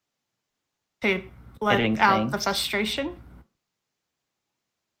 To let out the frustration?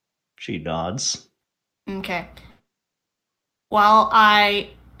 She nods. Okay. While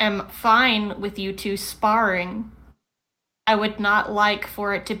I am fine with you two sparring, I would not like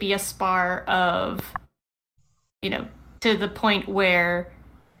for it to be a spar of, to the point where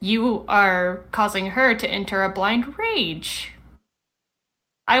you are causing her to enter a blind rage.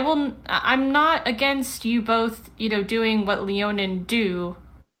 I'm not against you both, doing what Leonin do.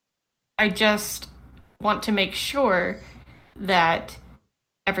 I just want to make sure that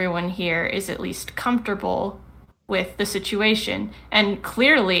everyone here is at least comfortable with the situation. And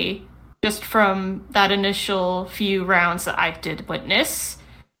clearly, just from that initial few rounds that I did witness,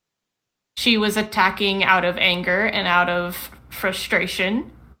 she was attacking out of anger and out of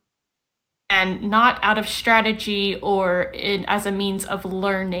frustration, and not out of strategy or as a means of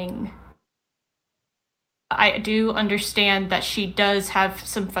learning. I do understand that she does have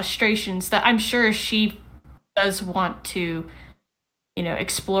some frustrations that I'm sure she does want to,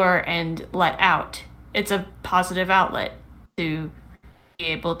 explore and let out. It's a positive outlet to be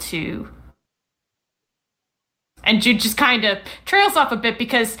able to. And Jude just kind of trails off a bit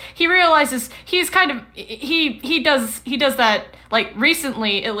because he realizes he's kind of he does that, like,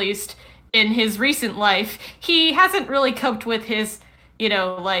 recently, at least in his recent life, he hasn't really coped with his,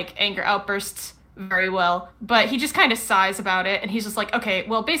 anger outbursts very well, but he just kind of sighs about it, and he's just like, okay,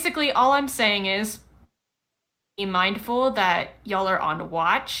 well, basically all I'm saying is be mindful that y'all are on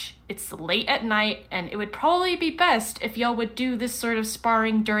watch. It's late at night, and it would probably be best if y'all would do this sort of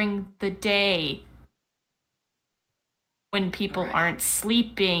sparring during the day when people aren't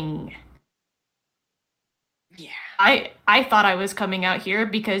sleeping. Yeah. I thought I was coming out here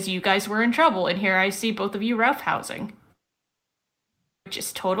because you guys were in trouble, and here I see both of you roughhousing, which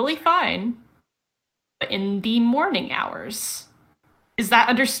is totally fine. In the morning hours. Is that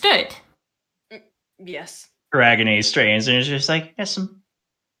understood? Yes. Aragony straightens and is just like, yes,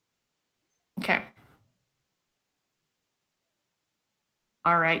 Okay.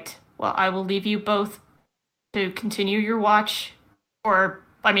 All right. Well, I will leave you both to continue your watch. Or,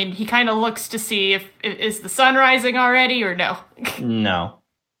 I mean, he kind of looks to see if is the sun rising already or no. No.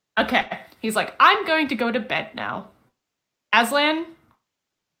 Okay. He's like, I'm going to go to bed now. Aslan,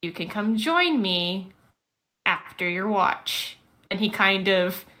 you can come join me after your watch. And he kind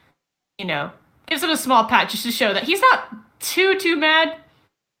of, gives him a small pat just to show that he's not too mad.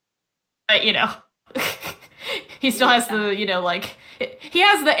 But, he still has the, he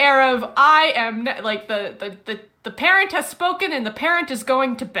has the air of, I am, like, the parent has spoken and the parent is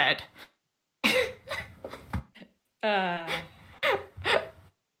going to bed. And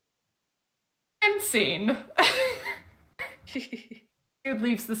scene. Dude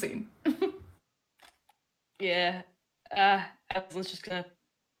leaves the scene. Yeah. Aslan's just gonna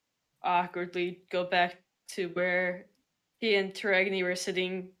awkwardly go back to where he and Taragni were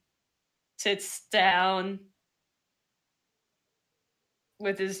sitting, sits down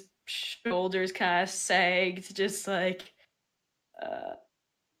with his shoulders kind of sagged, just like,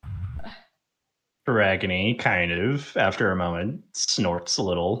 Taragni kind of, after a moment, snorts a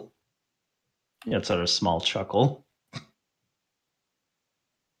little. It's a small chuckle.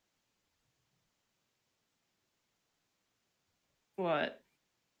 What?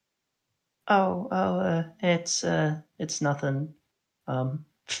 It's nothing.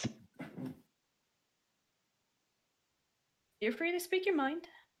 You're free to speak your mind.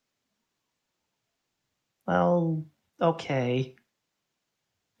 Well, okay.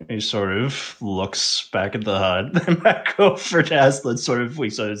 He sort of looks back at the hut, then back over to Aslan, he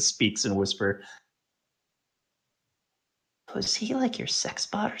sort of speaks and whisper. Was he like your sex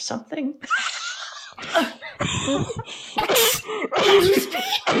bot or something?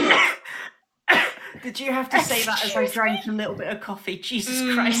 Did you have to say that as I drank a little bit of coffee? Jesus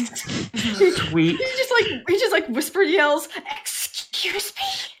Christ. Sweet. He just like whisper yells, "Excuse me."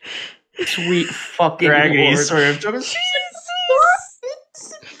 Sweet fucking Taragni Lord. sort of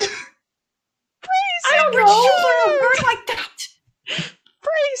I don't know a word like that.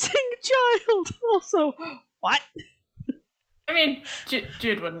 Praising child. Also, what? I mean,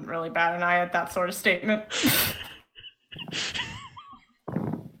 Jude wouldn't really bat an eye at that sort of statement.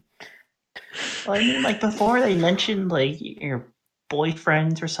 Well, I mean, like, before they mentioned, like, your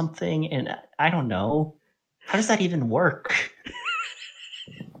boyfriend or something, and I don't know. How does that even work?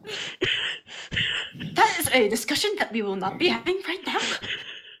 That is a discussion that we will not be having right now.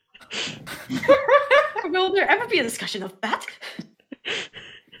 Will there ever be a discussion of that?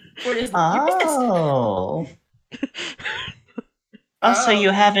 Or is it your business? Oh. Oh, so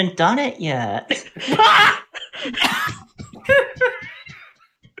you haven't done it yet.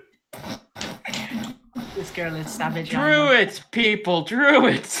 This girl is savage. Druids, people,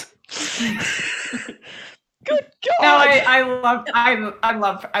 druids. Good God! No, I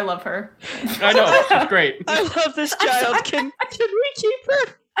love her. I know, she's great. I love this child. Can we keep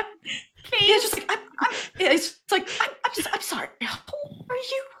her? Yeah, just like it's like I'm sorry. How old are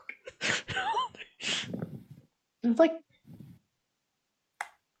you? It's like,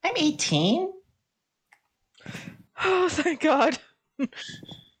 I'm 18. Oh, thank God.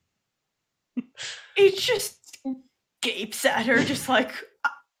 He just gapes at her, just like.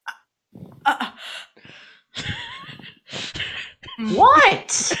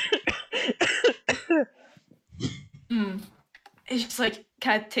 What? It's just like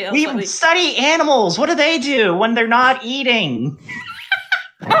cat tail. We slightly. study animals. What do they do when they're not eating?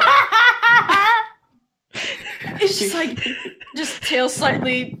 It's just like just tail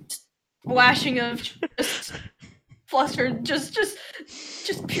slightly flashing of just flustered, just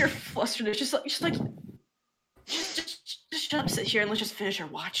pure flusterness. Just shut up, sit here, and let's just finish our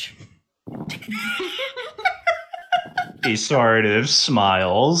watch. He sort of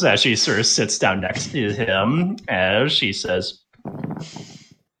smiles as she sort of sits down next to him as she says,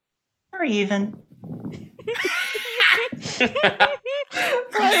 "Or even."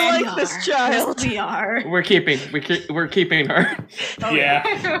 I like this child. Yes, we are. We're keeping her. Yeah.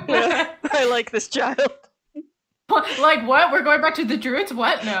 I like this child. Like what? We're going back to the druids?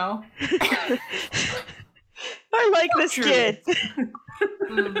 What? No. I like this kid.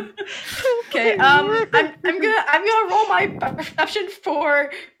 Okay, I'm gonna roll my perception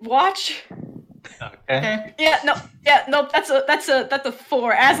for watch. Okay. Nope. That's a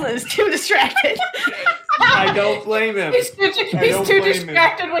 4. Aslan is too distracted. I don't blame him. He's too don't blame him.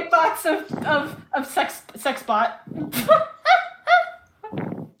 distracted with thoughts of sex bot.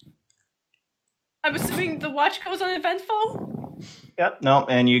 I'm assuming the watch goes uneventful. Yep. No,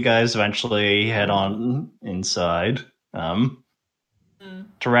 and you guys eventually head on inside.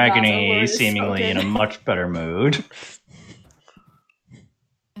 Taragony word is seemingly in a spoken. much better mood.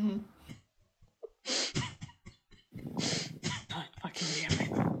 Mhm. God fucking damn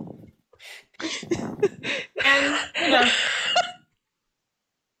it. And, you know,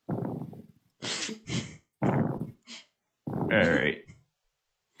 Alright.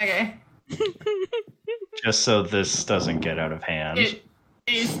 okay. Just so this doesn't get out of hand.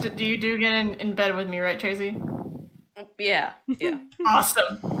 Do you get in bed with me, right, Tracy? Yeah.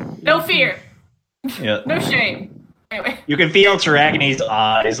 Awesome. No fear. Yeah. No shame. Anyway. You can feel Taragony's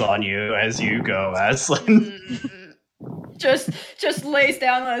eyes on you as you go, Aslan. just lays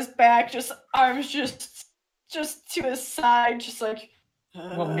down on his back, just arms just to his side, just like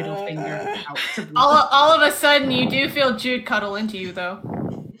Well, middle finger out to the All of a sudden, you do feel Jude cuddle into you, though.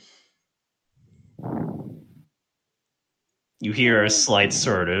 You hear a slight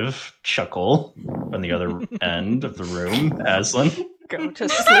sort of chuckle on the other end of the room, Aslan. Go to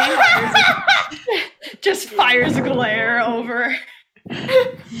sleep. just fires a glare over.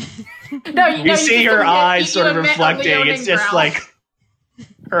 No, You see her eyes sort of emit a reflecting. leoning It's just growl. like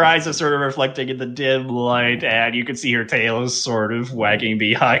her eyes are sort of reflecting in the dim light, and you can see her tail is sort of wagging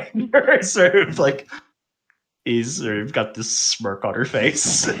behind her, sort of like he's sort of got this smirk on her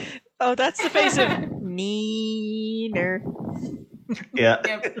face. Oh, that's the face of Neener. Yeah.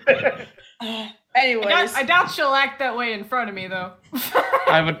 Yep. Anyways, I doubt she'll act that way in front of me, though.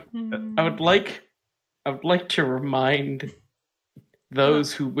 I would like to remind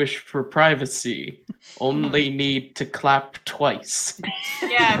those who wish for privacy only need to clap twice.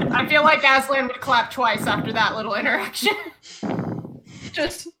 Yeah, I feel like Aslan would clap twice after that little interaction.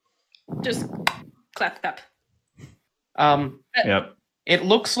 just clap. Yep. It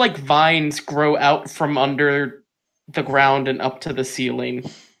looks like vines grow out from under the ground and up to the ceiling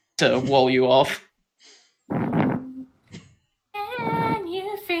to wall you off. Can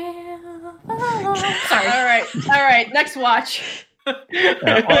you feel Sorry. All right. Next watch.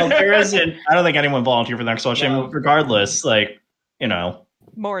 Well, there isn't. I don't think anyone volunteered for the next watch. And regardless, like, you know,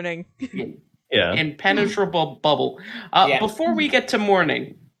 Morning. yeah. Impenetrable bubble. Yeah. Before we get to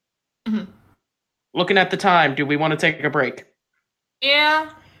morning, Mhm. looking at the time, do we want to take a break? Yeah.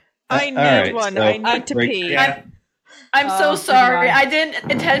 I need Alright, one. so I need to break- pee. Yeah. I'm so Oh, sorry. goodbye. I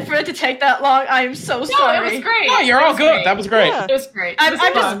didn't intend for it to take that long. I'm so No, sorry. it was great. Oh, you're It all was good. great. That was great. Yeah. It was great. It was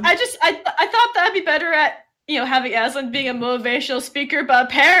fun. I thought that'd be better at having Aslan being a motivational speaker, but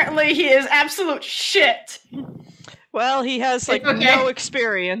apparently he is absolute shit. Well, he has like It's okay. no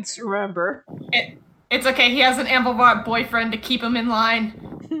experience. Remember? It's okay. He has an Ambivart boyfriend to keep him in line.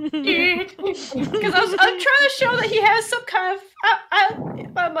 Because I'm trying to show that he has some kind of.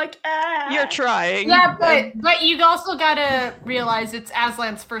 I'm like, You're trying. Yeah, but you also gotta realize it's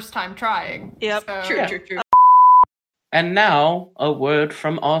Aslan's first time trying. Yep. So. True. And now, a word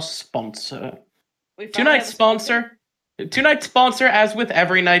from our sponsor. Tonight's sponsor, as with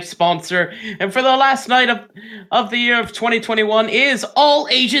every night's sponsor, and for the last night of the year of 2021 is All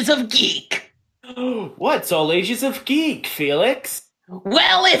Ages of Geek. What's All Ages of Geek, Felix?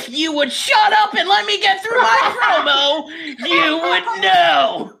 Well, if you would shut up and let me get through my promo, you would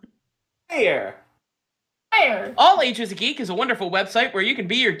know. Here. There. All Ages of Geek is a wonderful website where you can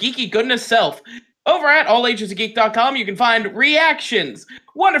be your geeky goodness self. Over at allagesofgeek.com, you can find reactions,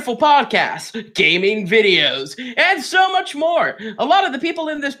 wonderful podcasts, gaming videos, and so much more. A lot of the people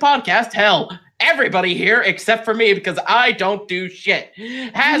in this podcast, hell, everybody here except for me because I don't do shit,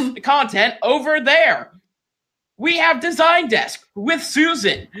 has content over there. We have Design Desk with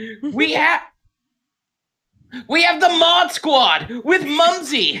Susan. We have the Mod Squad with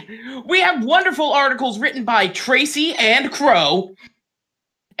Mumsy. We have wonderful articles written by Tracy and Crow.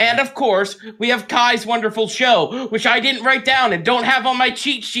 And of course, we have Kai's wonderful show, which I didn't write down and don't have on my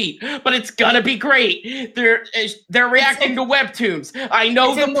cheat sheet, but it's gonna be great. They're reacting to webtoons. I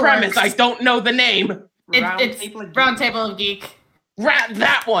know It's in the the premise. works. I don't know the name. It's Roundtable of Geek.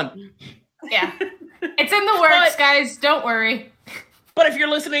 That one. Yeah. It's in the works, guys. Don't worry. But if you're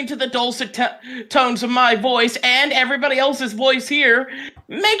listening to the dulcet tones of my voice and everybody else's voice here,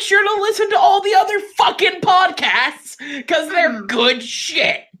 make sure to listen to all the other fucking podcasts, because they're good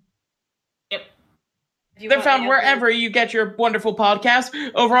shit. They're found wherever you get your wonderful podcasts,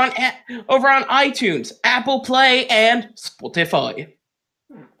 over on iTunes, Apple Play, and Spotify.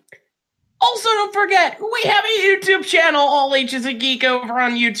 Also, don't forget, we have a YouTube channel, All Ages of Geek, over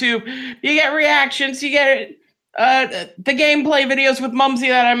on YouTube. You get reactions, you get the gameplay videos with Mumsy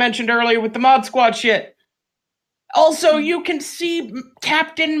that I mentioned earlier with the Mod Squad shit. Also, you can see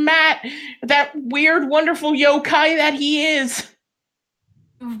Captain Matt, that weird, wonderful yokai that he is.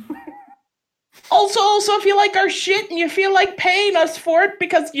 Also, if you like our shit and you feel like paying us for it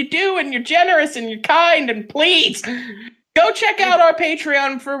because you do and you're generous and you're kind, and please go check out our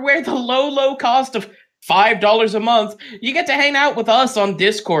Patreon for where the low cost of $5 a month, you get to hang out with us on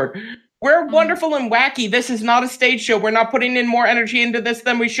Discord. We're wonderful and wacky. This is not a stage show. We're not putting in more energy into this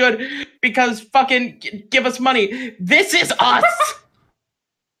than we should because fucking give us money. This is us!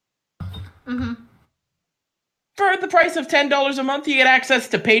 Mm-hmm. For the price of $10 a month, you get access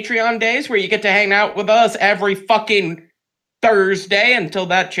to Patreon days where you get to hang out with us every fucking Thursday until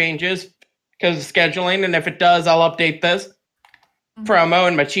that changes because of scheduling. And if it does, I'll update this promo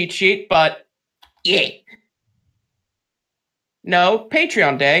and my cheat sheet. But yeah. No,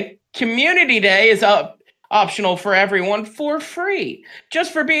 Patreon day. Community day is optional for everyone for free.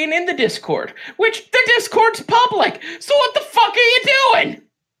 Just for being in the Discord. Which the Discord's public. So what the fuck are you doing?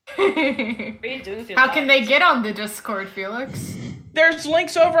 What are you doing with your How can they lives? get on the Discord, Felix? There's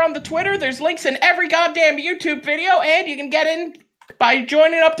links over on the Twitter. There's links in every goddamn YouTube video. And you can get in by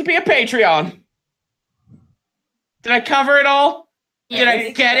joining up to be a Patreon. Did I cover it all? Did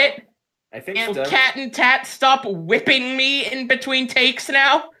I get it? I think Will so. Cat and Tat stop whipping me in between takes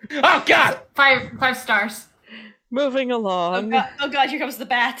now? Oh, God! 5 stars. Moving Oh along. god, here comes the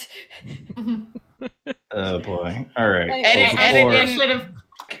bat. Oh boy. All right. Edit, Well, edit before- in. I should have.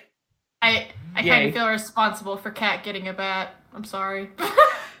 I kind Yay. of feel responsible for Cat getting a bat. I'm sorry.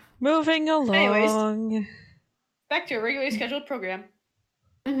 Moving along. Back to a regularly scheduled program.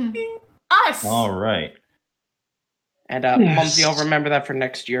 Us. All right. And Mumsy, I'll remember that for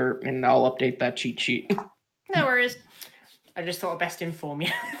next year, and I'll update that cheat sheet. No worries. I just thought I'd best inform you.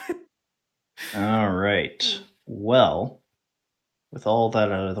 All right. Well, with all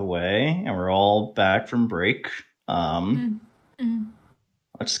that out of the way, and we're all back from break,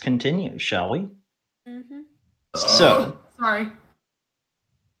 let's continue, shall we? Mm-hmm. So, Sorry.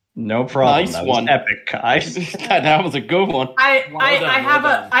 no problem. Nice That was one. epic, guys. That was a good one. I done.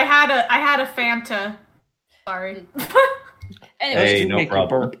 had a Fanta. Sorry. Anyways, Hey, no Make a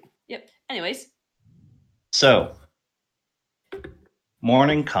problem. burp. yep. Anyways, So,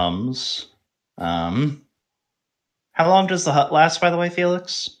 morning comes. How long does the hut last, by the way,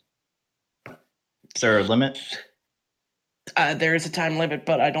 Felix? Is there a limit? There is a time limit,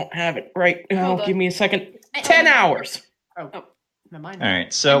 but I don't have it right now. Hold on. Give me a second. 10 hours. Never mind. All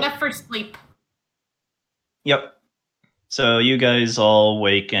right. So, Enough for sleep. yep. So you guys all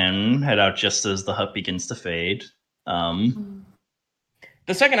wake and head out just as the hut begins to fade.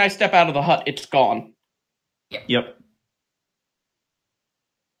 The second I step out of the hut, it's gone. Yep.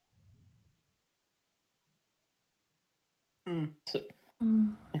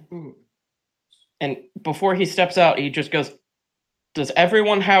 And before he steps out, he just goes, "Does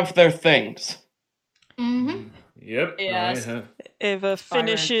everyone have their things?" Mm-hmm. Yep. Yes. I have. Ava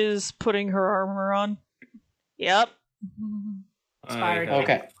finishes putting her armor on. Yep. Spyro I have.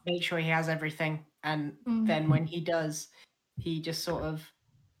 Okay. Make sure he has everything, and Mm. then when he does, he just sort of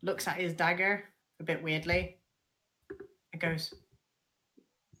looks at his dagger a bit weirdly and goes,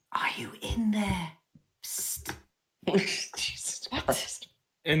 "Are you in there?" Psst. Jesus Christ.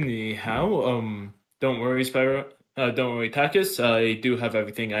 Anyhow, don't worry, Spyro. Don't worry, Takis. I do have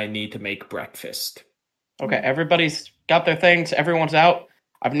everything I need to make breakfast. Okay, everybody's got their things. Everyone's out.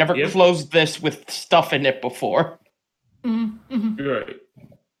 I've never Yep. closed this with stuff in it before. Mm-hmm. You're right.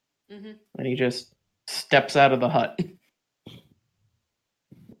 Mm-hmm. And he just steps out of the hut.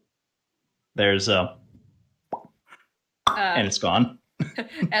 There's and it's gone.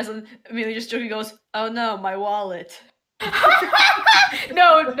 Aslan immediately just joking goes, "Oh no, my wallet."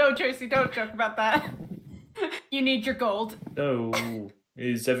 No, Tracy, don't joke about that. You need your gold. So,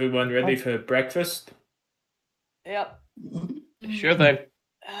 is everyone ready for breakfast? Yep. Sure thing.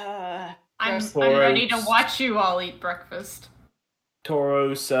 I'm Gross. ready to Toros. watch you all eat breakfast.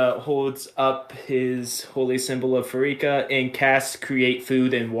 Toros holds up his holy symbol of Farika and casts Create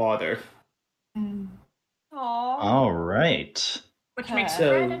Food and Water. Aww. All right. Which makes So-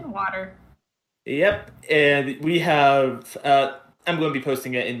 bread and water. Yep, and we have. I'm going to be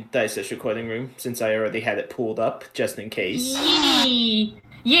posting it in Dice's recording room since I already had it pulled up just in case. Yee.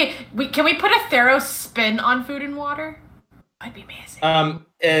 Yeah, can we put a Theros spin on food and water? That'd be amazing.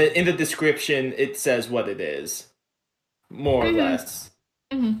 In the description, it says what it is, more or less.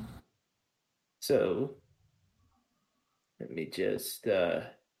 Mhm. So, let me just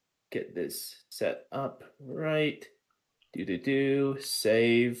get this set up right.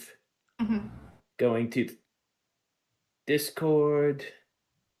 Save. Mhm. Going to Discord.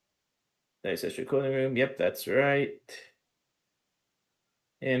 Nice recording room. Yep, that's right.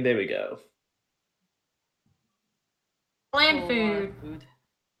 And there we go. Bland Oh, food. food.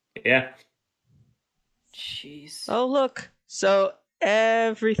 Yeah. Jeez. Oh, look. So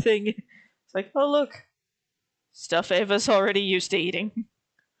everything. It's like, oh, look. Stuff Ava's already used to eating.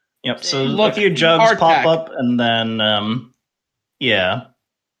 Yep. So Look, a few jugs hard pop pack. up, and then yeah,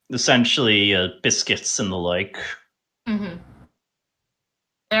 essentially biscuits and the like. Mm-hmm.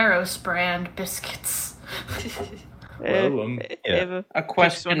 Theros brand biscuits. Well, Yeah. Ava A picks one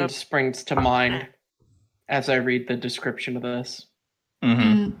question up. springs to mind as I read the description of this.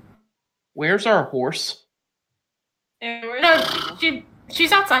 Mm-hmm. Where's our horse? No,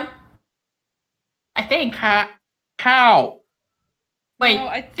 she's outside. I think. How? Wait, No,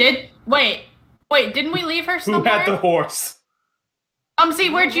 wait, didn't we leave her who somewhere? had the horse? See,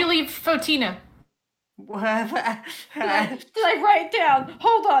 where'd you leave Fotina? Did I write it down?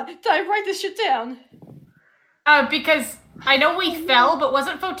 Hold on. Did I write this shit down? Because I know we fell, but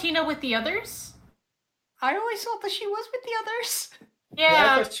wasn't Fotina with the others? I always thought that she was with the others. I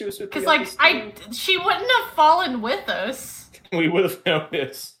Yeah, thought she was with the because like others, she wouldn't have fallen with us. too. We would have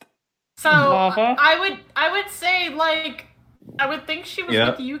noticed. So Lava? I would say like I would think she was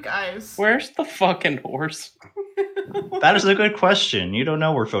Yeah. with you guys. Where's the fucking horse? That is a good question. You don't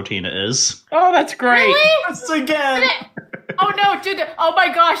know where Fotina is. Oh, that's great. Really? Once again! Oh no, dude! Oh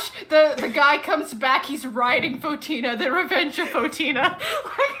my gosh! The guy comes back. He's riding Fotina. The Revenge of Fotina.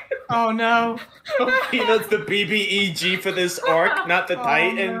 Oh no. Peanut's the BBEG for this arc, not the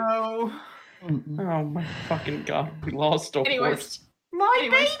Titan. Oh Oh my fucking god, we lost a Anyways. horse. no. My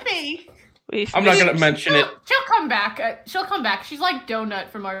Anyways. baby. I'm not gonna mention it. She'll come back. She'll come back. She's like Donut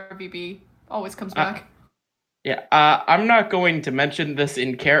from RBB. Always comes back. Yeah, I'm not going to mention this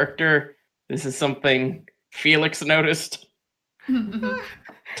in character. This is something Felix noticed.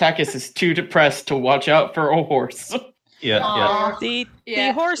 Takis is too depressed to watch out for a horse. Yeah, yeah. Aw. The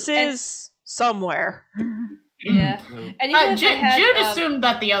Yeah, horse is somewhere. Yeah. And even if Jude I had, assumed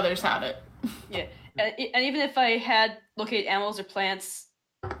that the others had it. yeah, and even if I had located animals or plants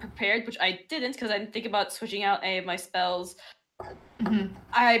prepared, which I didn't because I didn't think about switching out any of my spells,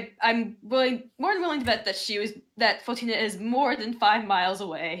 I'm more than willing to bet that Fotina is more than 5 miles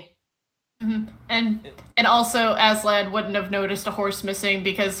away. And also Aslan wouldn't have noticed a horse missing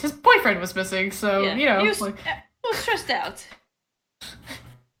because his boyfriend was missing. So Yeah, you know, he was, like, he was stressed out.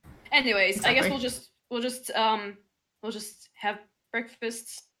 Anyways, I guess Exactly. we'll just have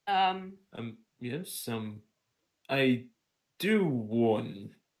breakfast. Yes, I do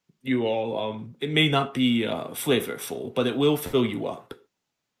warn you all, it may not be flavorful, but it will fill you up.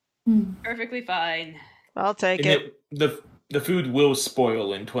 Perfectly fine. I'll take And it. the food will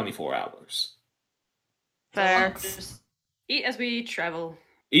spoil in 24 hours. Fair. Just eat as we travel.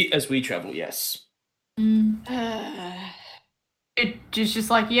 Eat as we travel, yes. it's just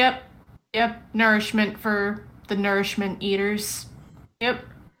like yep, nourishment for the nourishment eaters. Yep.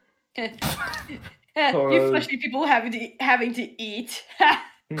 You fleshy people having to eat.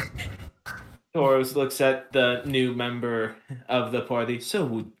 Taurus looks at the new member of the party. So,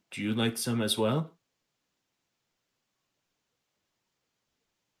 would you like some as well?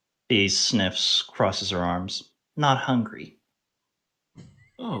 He sniffs, crosses her arms. Not hungry.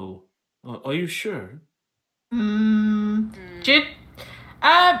 Oh, are you sure? Jude,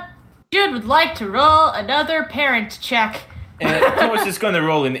 Jude would like to roll another parent check. And Taurus is going to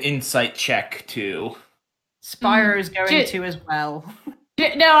roll an insight check too. Spyro is going Jude- to as well.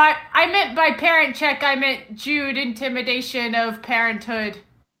 No, I meant by parent check, I meant Jude intimidation of parenthood.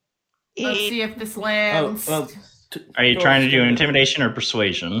 Let's see if this lands. Oh, well, Are you trying to do intimidation or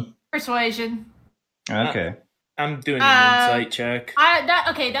persuasion? Persuasion. Okay. I'm doing an insight check.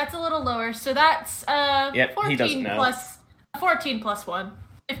 That's a little lower. So that's Yep, 14 he doesn't know. plus 14 plus 1.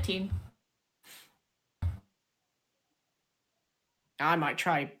 15. I might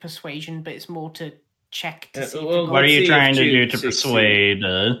try persuasion, but it's more to check to see. if well, the What are Let's you see trying if to do Jude to succeeds. persuade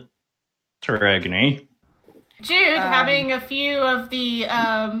Taragony? Jude having a few of the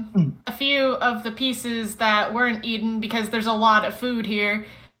pieces that weren't eaten because there's a lot of food here.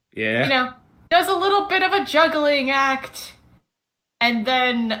 Yeah. You know, does a little bit of a juggling act, and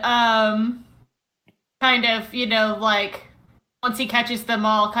then kind of, you know, like once he catches them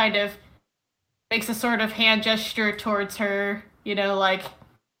all, kind of makes a sort of hand gesture towards her, you know, like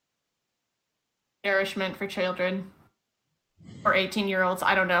nourishment for children or 18-year-olds.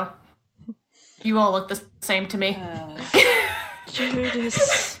 I don't know. You all look the same to me.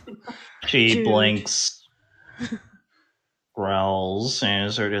 Judas. She Jude. blinks, growls, and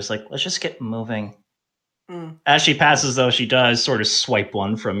is sort of just like, let's just get moving. As she passes, though, she does sort of swipe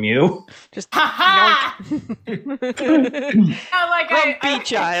one from you. Just Ha ha! grumpy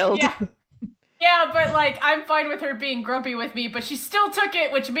child. Yeah, but like I'm fine with her being grumpy with me, but she still took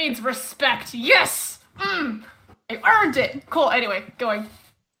it, which means respect. Yes, I earned it. Cool. Anyway, going.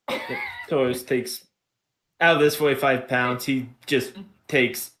 Taurus takes out of this 45 pounds. He just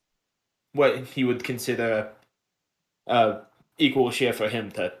takes what he would consider equal share for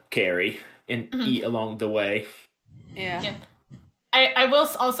him to carry and eat along the way. Yeah. I will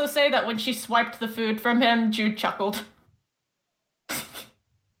also say that when she swiped the food from him, Jude chuckled.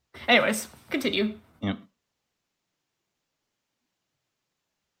 Anyways, continue. Yep.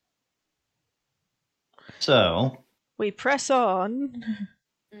 So, We press on.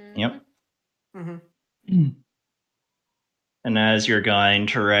 yep. Mm-hmm. And as your guide,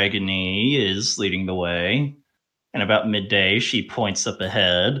 Taragony, is leading the way, and about midday, she points up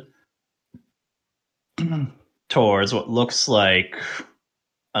ahead towards what looks like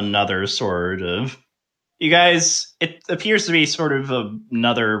another sort of... You guys, it appears to be sort of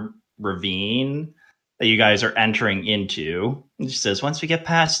another ravine that you guys are entering into. And she says, once we get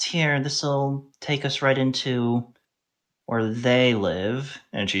past here, this will take us right into where they live.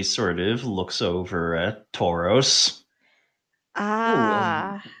 And she sort of looks over at Tauros.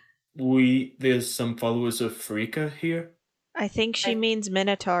 Ah, There's some followers of Freaka here. I think she means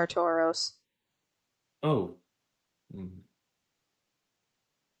Minotaur Tauros. Oh.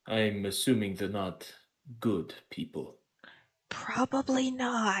 I'm assuming they're not good people. Probably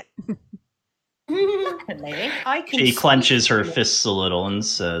not. I can She see- clenches her fists a little and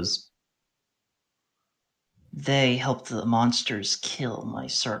says, they helped the monsters kill my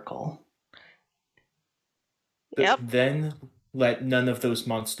circle. Yep. Then let none of those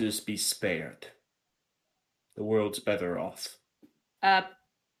monsters be spared. The world's better off. As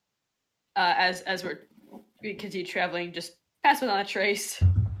we continue traveling, just pass it on a trace.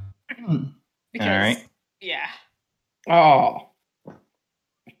 Because, Alright. yeah. Oh.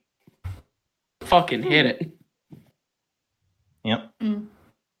 Fucking hit it. Yep.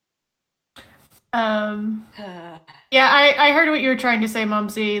 Yeah, I heard what you were trying to say,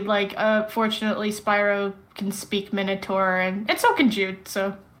 Mumsy. Like, fortunately, Spyro can speak Minotaur, and so can Jude,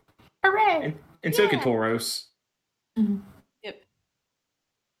 so hooray! And so can Tauros. Yep.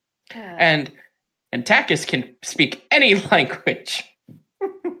 And Takis can speak any language.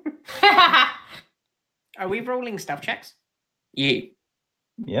 Are we rolling stuff checks? Yeah.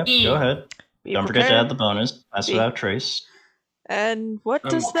 Yep, E. go ahead. Be Don't forget to prepared. add the bonus. Pass Be- without trace. And what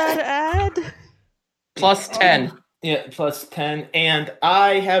does that add? Plus 10. Yeah, plus 10. And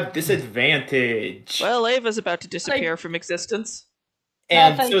I have disadvantage. Well, Ava's about to disappear from existence.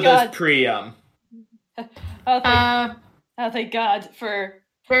 and Oh, thank so God. does Priam. Oh, thank God for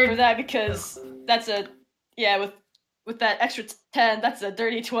that, because that's with that extra 10, that's a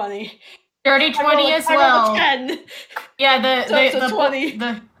dirty 20. Dirty 20 as I rolled well. a 10. Yeah, So it's a 20.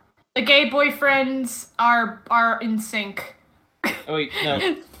 the gay boyfriends are in sync. Oh, wait,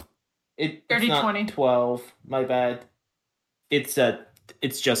 no. It's Dirty not 20. 12. My bad. It's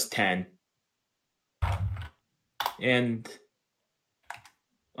just 10. And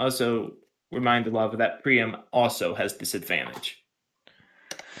also remind the lava that Priam also has disadvantage.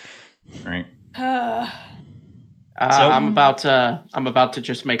 Right. I'm about to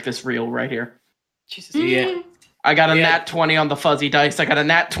just make this real right here. Jesus. Yeah. I got a Yeah. nat 20 on the fuzzy dice. I got a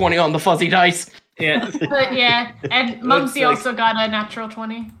nat 20 on the fuzzy dice. Yeah. But yeah, and Mumsy like- also got a natural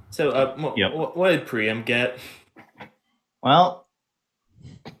 20. So, Yep. what did Priam get? Well,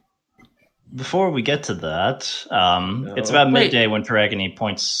 before we get to that, it's No. about Wait. midday when Taragony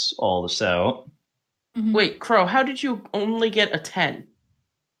points all this out. Wait, Crow, how did you only get a 10?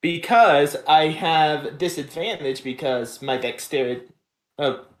 Because I have disadvantage because my dexterity...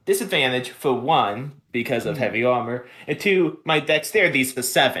 disadvantage for 1 because of heavy armor, and 2, my dexterity's the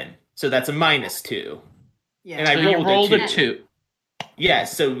 7, so that's a -2. Yeah. And I So you rolled a a 2. Yeah,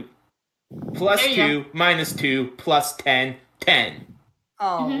 so plus There you 2, -2, plus 10, 10.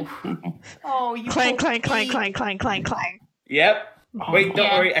 Oh. Oh, you Clang, poor clang, clang, pig. clang, clang, clang, clang. Yep. Wait, don't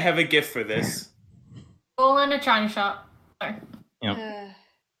Yeah. worry, I have a gift for this. Full in a china shop. Sorry.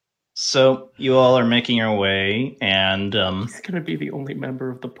 So you all are making your way, and He's gonna be the only member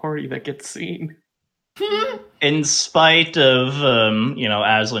of the party that gets seen. in spite of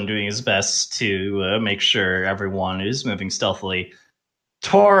Aslan doing his best to make sure everyone is moving stealthily,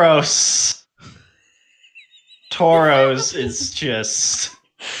 Tauros is just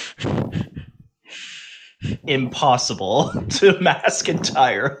impossible to mask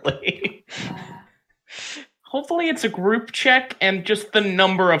entirely. Hopefully it's a group check and just the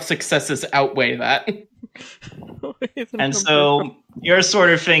number of successes outweigh that. And so you're sort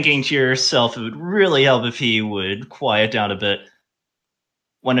of thinking to yourself, it would really help if he would quiet down a bit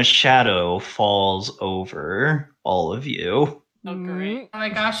when a shadow falls over all of you. Oh, great. Oh my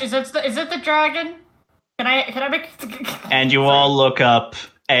gosh, is it the dragon? Can I make? And you all look up,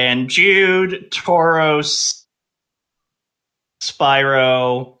 and Jude, Tauros,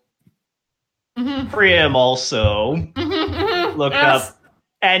 Spyro, Priam also look up,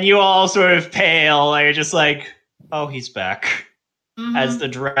 and you all sort of pale, and you're just like, oh, he's back. As the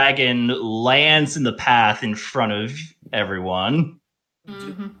dragon lands in the path in front of everyone.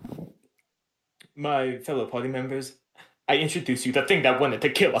 My fellow party members, I introduce you the thing that wanted to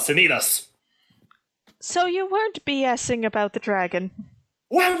kill us and eat us. So you weren't BSing about the dragon?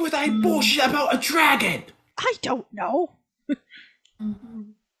 Why would I bullshit about a dragon? I don't know.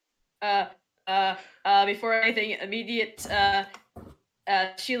 Before anything, immediate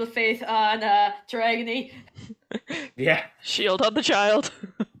Shield of Faith on Taragony. Yeah. Shield on the child.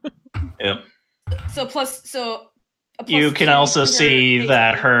 Yep. You can also see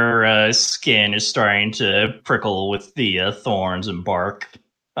that her skin is starting to prickle with the thorns and bark.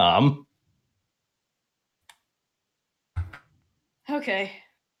 Okay.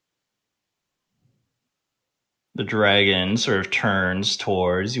 The dragon sort of turns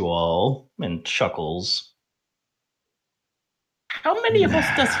towards you all and chuckles. How many of us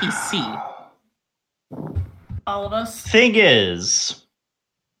does he see? All of us. Thing is,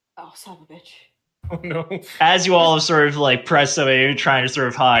 Oh, son of a bitch. Oh no. as you all have sort of like pressed away, trying to sort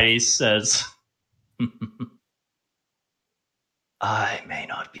of hide, he says, I may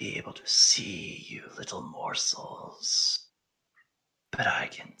not be able to see you little morsels, but I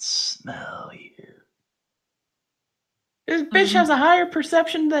can smell you. This bitch has a higher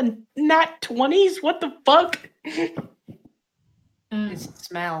perception than Nat 20s? What the fuck? It's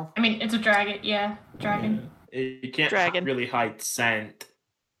smell. I mean, it's a dragon. Yeah, dragon. You can't Dragon. really hide scent.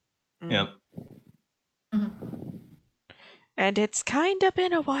 Yep. And it's kind of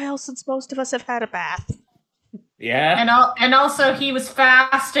been a while since most of us have had a bath. Yeah. And also he was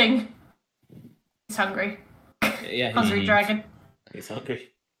fasting. He's hungry. Yeah. Hungry dragon. He's hungry.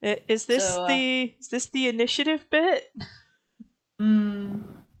 Is this the initiative bit? I mean,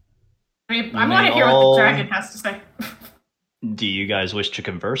 I want to hear what the dragon has to say. Do you guys wish to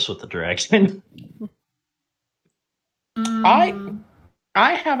converse with the dragon? I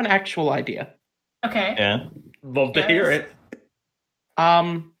have an actual idea. Okay. Yeah. Love to hear it.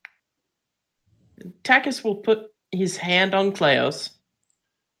 Takis will put his hand on Kleos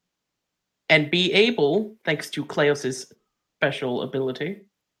and be able, thanks to Kleos' special ability.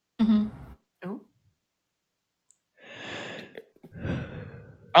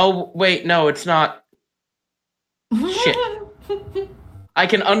 Oh, wait, no, it's not. Shit. I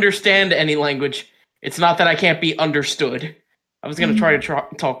can understand any language. It's not that I can't be understood. I was going to try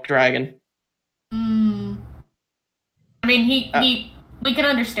to talk dragon. I mean, we can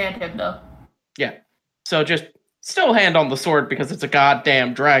understand him though. Yeah. So just still hand on the sword because it's a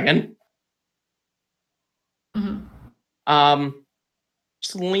goddamn dragon.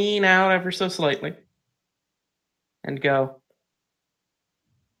 Just lean out ever so slightly and go,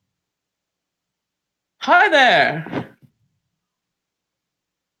 hi there.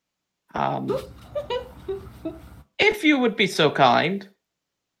 If you would be so kind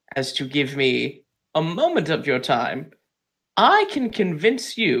as to give me a moment of your time, I can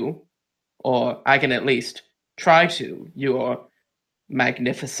convince you, or I can at least try to, your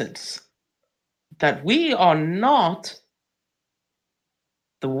magnificence, that we are not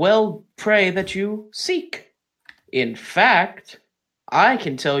the well prey that you seek. In fact, I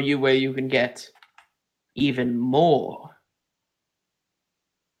can tell you where you can get even more.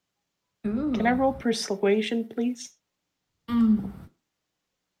 Ooh. Can I roll persuasion, please?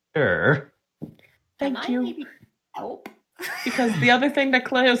 Sure. Thank you. Maybe help? Because the other thing that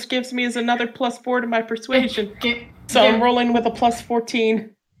Kleos gives me is another +4 to my persuasion. So Yeah. I'm rolling with a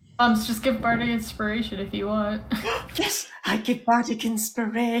 +14. Just give Bardic inspiration if you want. Yes, I get bardic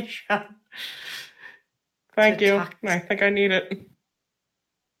inspiration. Thank To you. attack. I think I need it.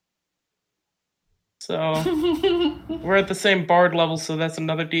 So we're at the same bard level, so that's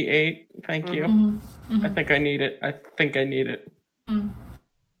another D8. Thank you. I think I need it.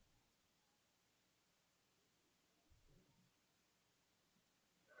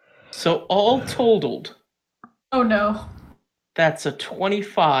 So all totaled, Oh no. that's a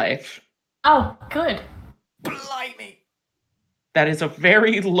 25. Oh, good. Blimey. That is a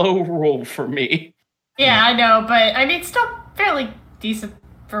very low roll for me. Yeah, I know, but I mean, still fairly decent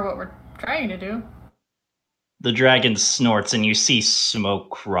for what we're trying to do. The dragon snorts, and you see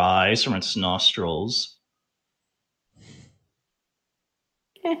smoke rise from its nostrils.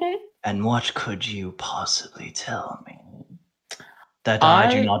 And what could you possibly tell me that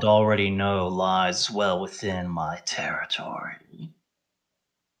I do not already know lies well within my territory?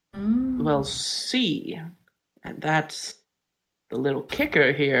 Well, see, and that's the little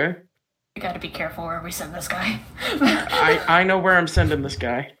kicker here. We gotta be careful where we send this guy. I know where I'm sending this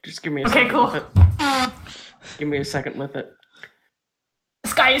guy. Just give me a Okay, second cool. with it. Give me a second with it.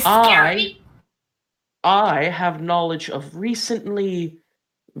 This guy is scary. I have knowledge of recently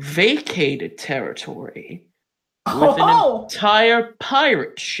vacated territory with an entire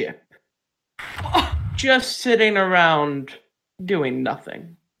pirate ship just sitting around doing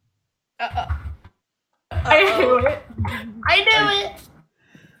nothing. I knew it. I knew it.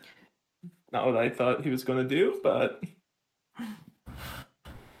 Not what I thought he was going to do, but...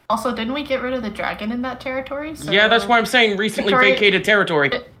 Also, didn't we get rid of the dragon in that territory? So Yeah, that's why I'm saying recently vacated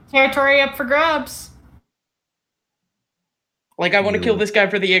territory. Territory up for grabs. Like, I want to kill this guy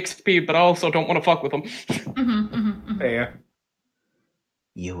for the XP, but I also don't want to fuck with him. Fair.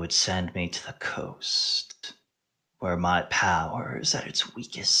 You would send me to the coast, where my power is at its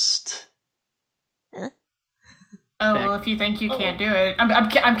weakest. Oh, well, if you think you can't do it.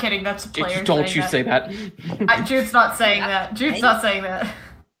 I'm kidding, that's a player. Don't you say that. Jude's not saying that. Jude's not saying that.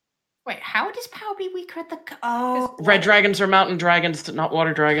 Wait, how would his power be weaker at the... Red dragons are mountain dragons, not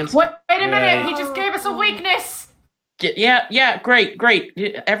water dragons. What? Wait a minute, he just gave us a weakness! Yeah, great.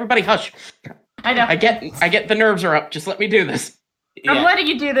 Everybody hush. I know. I get the nerves are up. Just let me do this. I'm letting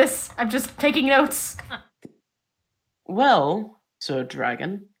you do this. I'm just taking notes. Well, Sir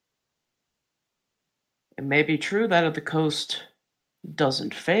Dragon, it may be true that the coast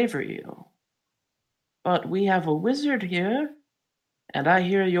doesn't favor you, but we have a wizard here, and I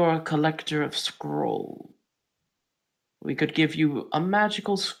hear you're a collector of scrolls. We could give you a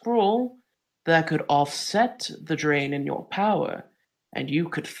magical scroll that could offset the drain in your power, and you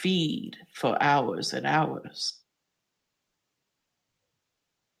could feed for hours and hours.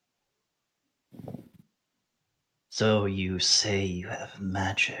 So you say you have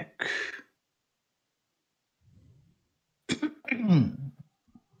magic.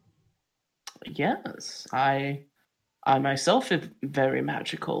 Yes, I myself am very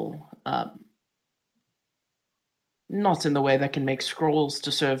magical. Not in the way that can make scrolls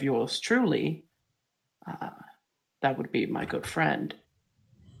to serve yours truly. That would be my good friend.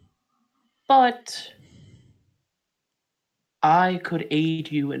 But I could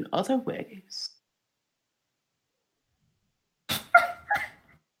aid you in other ways.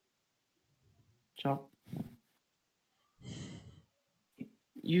 So,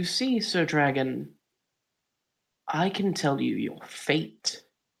 you see, Sir Dragon, I can tell you your fate.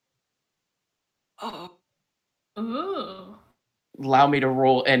 Ooh. Allow me to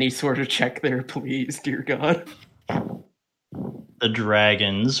roll any sort of check there, please, dear God. The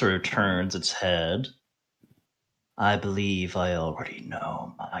dragon sort of turns its head. I believe I already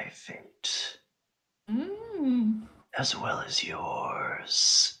know my fate. As well as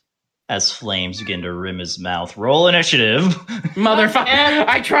yours. As flames begin to rim his mouth. Roll initiative. Motherfucker,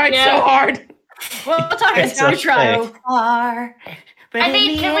 I tried so hard. Well, talk It's about okay. try. Far, but I in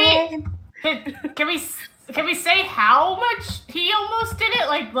mean, the end- can we say how much he almost did it?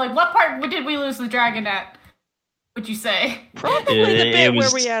 Like what part did we lose the dragon at? Would you say? Probably the It bit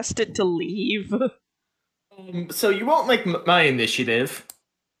was- where we asked it to leave. So you won't like my initiative.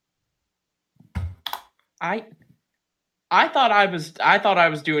 I thought I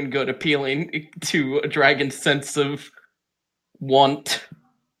was doing good, appealing to a dragon's sense of want.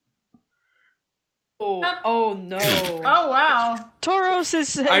 Oh no. Oh wow. Tauros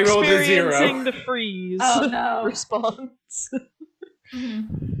is I rolled a zero. experiencing the freeze Oh no. response.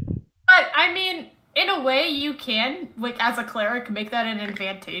 But I mean, in a way, you can, like, as a cleric, make that an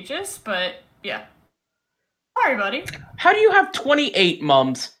advantageous. But yeah. Sorry, buddy. How do you have 28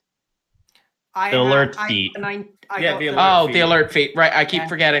 mums? I The have- alert I- feat. and I Yeah, got the the- alert. Oh, the alert feat. Right, I keep Yeah.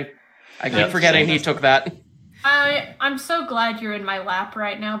 forgetting. I keep Yep. forgetting he took that. I'm so glad you're in my lap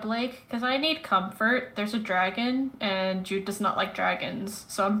right now, Blake, because I need comfort. There's a dragon, and Jude does not like dragons,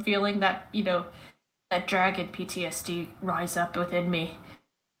 so I'm feeling that, that dragon PTSD rise up within me.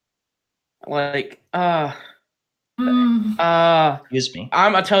 Like, Excuse me.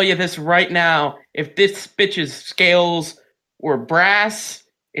 I'm gonna tell you this right now. If this bitch's scales were brass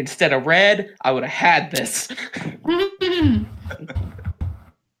instead of red, I would have had this.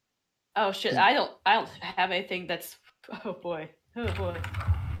 Oh shit! I don't have anything that's. Oh boy.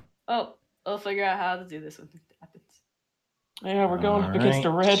 Oh, I'll figure out how to do this when it happens. Yeah, we're going up against a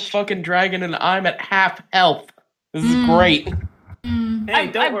Alright. red fucking dragon, and I'm at half health. This is great. Hey,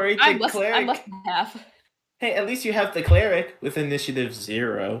 don't worry, I'm the less cleric. than half. Hey, at least you have the cleric with initiative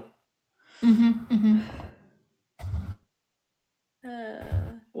 0.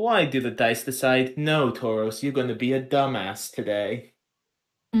 Why do the dice decide? No, Tauros, you're going to be a dumbass today.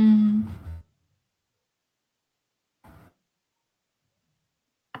 Mm.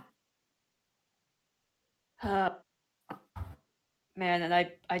 Man, and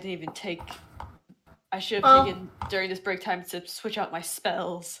I didn't even take. I should have Well- taken during this break time to switch out my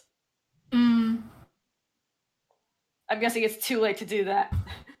spells. Mm. I'm guessing it's too late to do that.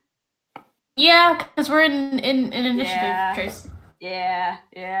 Yeah, because we're in initiative, Yeah. Trace. Yeah.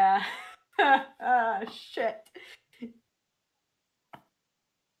 Shit.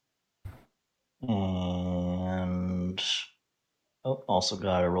 And also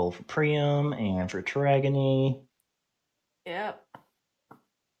got a roll for Priam and for Taragony. Yep.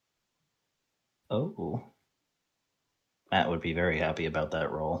 Oh. Matt would be very happy about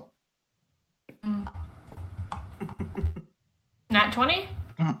that roll. Nat 20?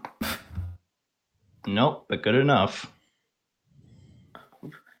 Nope, but good enough.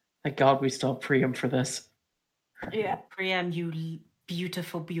 Thank God we still have Priam for this. Yeah. Priam, you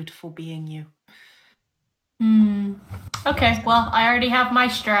beautiful, beautiful being, you. Hmm. Okay, well, I already have my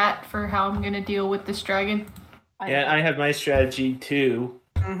strat for how I'm gonna deal with this dragon. Yeah, I have my strategy too.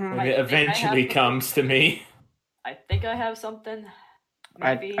 Mm-hmm. When I it think I eventually have- comes to me. I think I have something.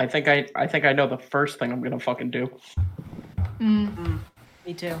 Maybe. I think I know the first thing I'm gonna fucking do.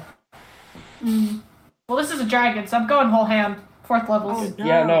 Me too. Well, this is a dragon, so I'm going whole ham. 4th level. Oh,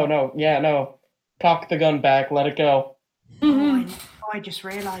 no. Yeah, no. Cock the gun back, let it go. I just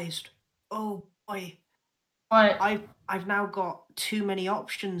realised. Oh boy, What? I've now got too many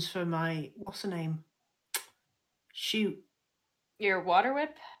options for my what's the name? Shoot, Your water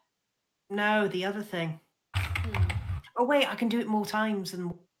whip? no, the other thing. Oh wait, I can do it more times,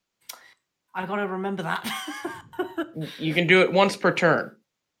 and I gotta remember that. You can do it once per turn.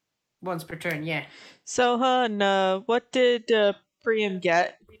 Once per turn, yeah. So, hun, what did Priam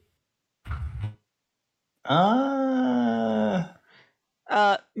get?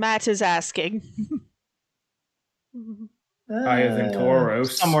 Matt is asking. Higher than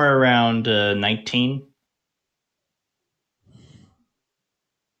Tauros. Somewhere around 19.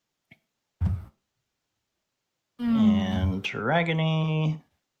 And Taragony.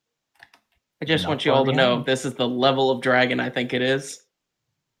 I just Not want you all to far know behind. this is the level of dragon I think it is.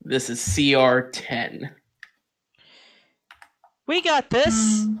 This is CR 10. We got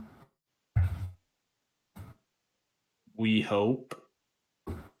this. We hope.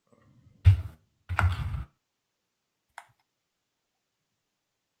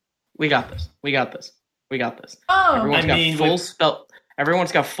 We got this. We got this. We got this. Oh! Everyone's I got mean, full with- spell.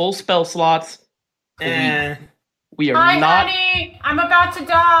 Everyone's got full spell slots. Eh, We are Hi, not. honey! I'm about to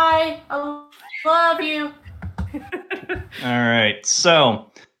die! I love you. All right,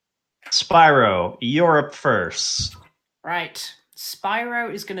 so Spyro, you're up first. Right.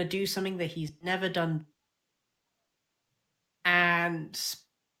 Spyro is going to do something that he's never done. And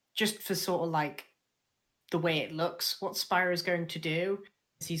just for sort of like the way it looks, what Spyro is going to do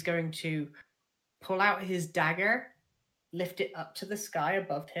is he's going to pull out his dagger, lift it up to the sky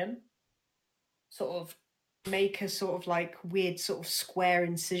above him, sort of make a sort of like weird sort of square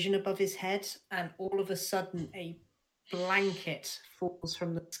incision above his head, and all of a sudden a blanket falls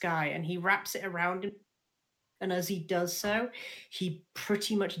from the sky and he wraps it around him. And as he does so, he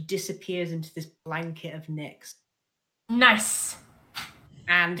pretty much disappears into this blanket of Nyx. Nice.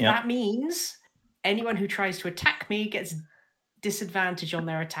 And Yep. that means anyone who tries to attack me gets disadvantage on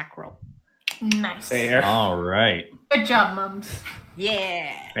their attack roll. Nice. fair. All right. Good job, mums.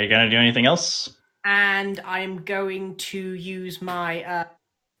 Yeah. Are you gonna do anything else? And I'm going to use my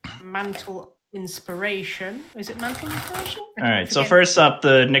mantle inspiration. Is it mantle inspiration? All right. So Forget- first up,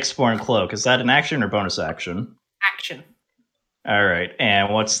 the Nyxborn cloak. Is that an action or bonus action? action. All right.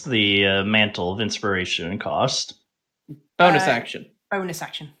 And what's the mantle of inspiration cost? Bonus Uh, action. Bonus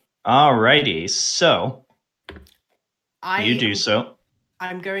action. All righty. So I you do am- so.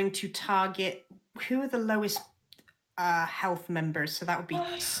 I'm going to target who are the lowest health members. So that would be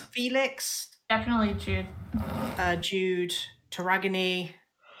Felix, Definitely, Jude. Jude, Taragony,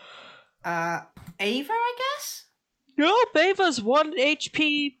 Ava, I guess. No, Ava's 1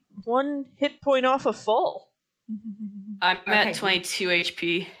 HP, 1 hit point off of full. I'm Okay. at 22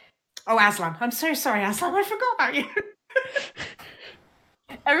 HP. Oh, Aslan. I'm so sorry, Aslan. I forgot about you.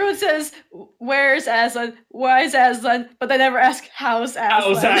 Everyone says, "Where's Aslan? Why is Aslan?" But they never ask, "How's Aslan?"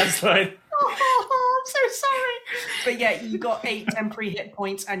 How's Aslan? Oh, I'm so sorry. But yeah, you got 8 temporary hit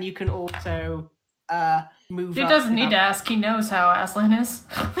points, and you can also move. Dude up doesn't need to without- ask. He knows how Aslan is.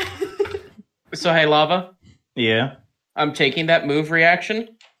 So hey, Lava, Yeah. I'm taking that move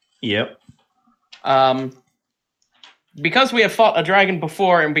reaction. Yep. Because we have fought a dragon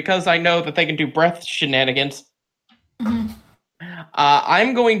before, and because I know that they can do breath shenanigans,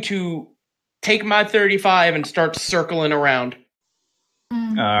 I'm going to take my 35 and start circling around.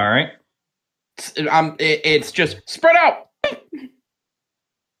 Mm. All right. It's just spread out.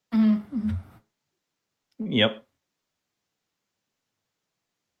 Mhm. Yep.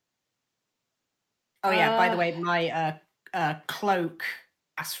 Oh yeah, by the way, my cloak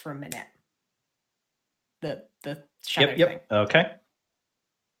lasts for a minute. The shadow thing. Okay.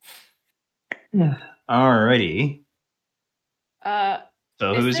 Alrighty.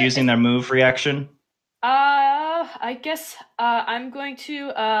 So Is who's there- using their move reaction? I guess I'm going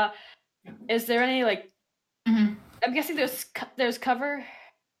to. Is there any like? Mhm. I'm guessing there's cover.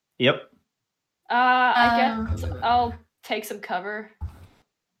 Yep. I guess I'll take some cover.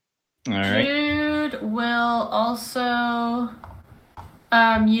 All right. Jude will also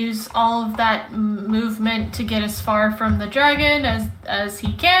use all of that movement to get as far from the dragon as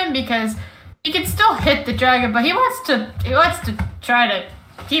he can, because he can still hit the dragon, but he wants to try to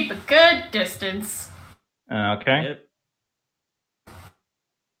keep a good distance. Okay. Yep.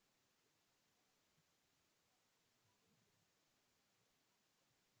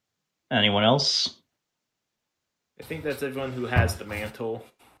 Anyone else? I think that's everyone who has the mantle.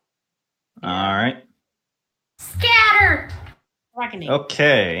 All right. Scatter! Dragon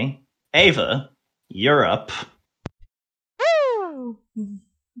Okay. Ava, you're up. Woo!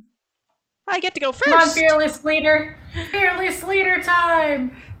 I get to go Come on, first. fearless leader! Fearless leader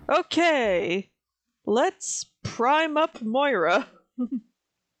time! Okay. Let's prime up Moira.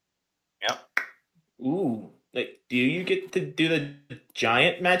 Yep. Ooh. Like, do you get to do the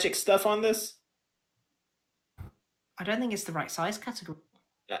giant magic stuff on this? I don't think it's the right size category.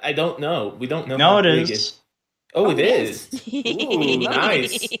 I don't know. We don't know. No, how it big is. Oh, Oh, it it is. is. Ooh,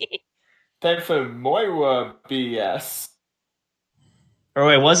 nice. Time for Moira BS. Or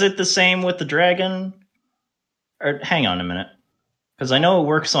wait, was it the same with the dragon? Or hang on a minute. Because I know it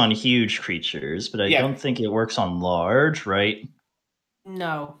works on huge creatures, but I Yeah. don't think it works on large, right?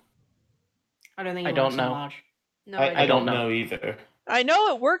 No. I don't think I it don't works on know. large. No, I don't know. know either. I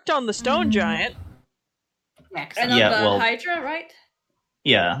know it worked on the stone giant. Yeah, 'cause And I- on Yeah, the well- Hydra, right?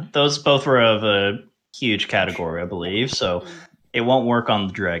 Yeah, those both were of a huge category, I believe, so it won't work on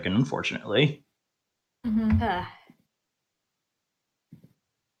the dragon, unfortunately. Mm-hmm.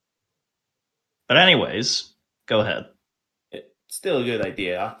 But anyways, go ahead. It's still a good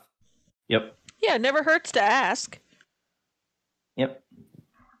idea. Yep. Yeah, it never hurts to ask. Yep.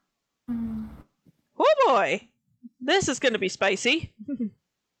 Oh boy! This is gonna be spicy.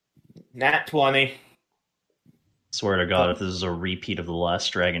 Nat 20. Swear to God, if this is a repeat of the last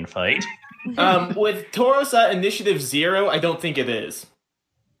dragon fight. With Tauros at initiative 0, I don't think it is.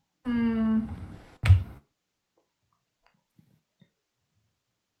 Mm.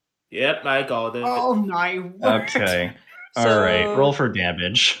 Yep, I called it. Oh my word. Okay. So- Alright, roll for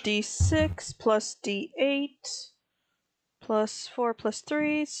damage. D6 plus D8 plus 4 plus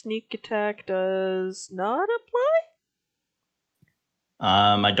 3. Sneak attack does not apply?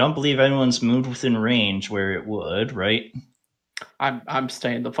 I don't believe anyone's moved within range where it would, right? I'm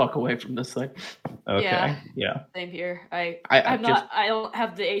staying the fuck away from this thing. Okay. Yeah. Yeah. Same here. I I'm just- not. I don't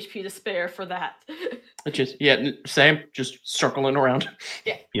have the HP to spare for that. It's just same, just circling around.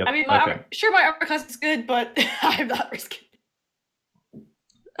 Yep. I mean, my okay. armor class is good, but I'm not risking.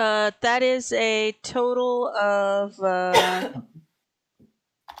 That is a total of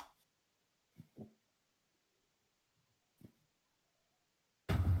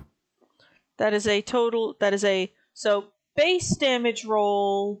so base damage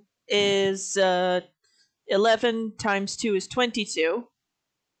roll is 11 times 2 is 22.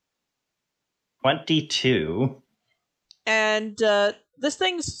 22. And this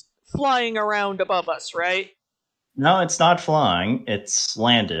thing's flying around above us, right? No, it's not flying. It's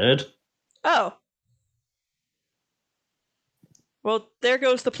landed. Oh. Well, there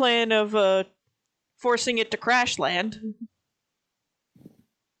goes the plan of forcing it to crash land.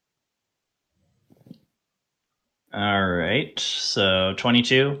 Alright, so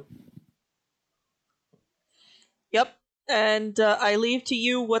 22. Yep. And I leave to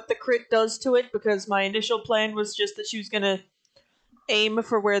you what the crit does to it, because my initial plan was just that she was going to aim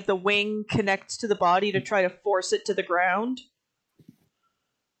for where the wing connects to the body to try to force it to the ground.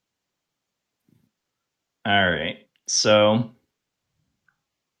 Alright, so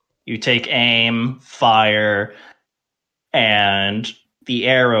you take aim, fire, and the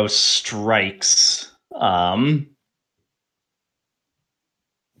arrow strikes.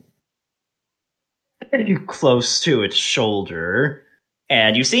 Close to its shoulder,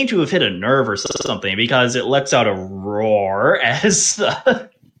 and you seem to have hit a nerve or something because it lets out a roar as the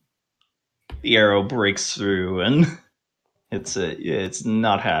arrow breaks through, and It's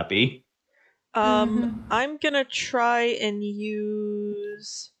not happy. I'm gonna try and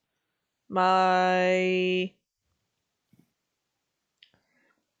use my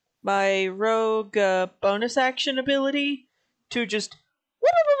rogue bonus action ability to just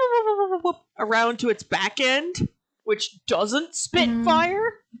around to its back end, which doesn't spit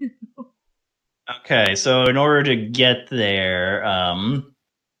fire. Okay, so in order to get there,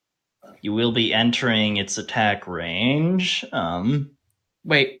 you will be entering its attack range.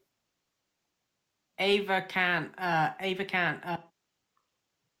 Wait, Ava can't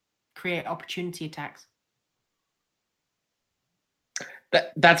create opportunity attacks.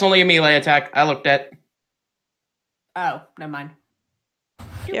 that's only a melee attack. I looked at. Oh, never mind.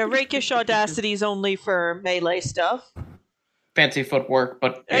 Yeah, Rakish Audacity's only for melee stuff. Fancy footwork,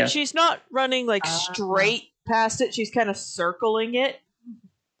 but yeah. And she's not running straight past it, she's kind of circling it.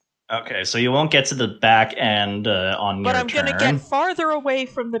 Okay, so you won't get to the back end on But your I'm turn. gonna get farther away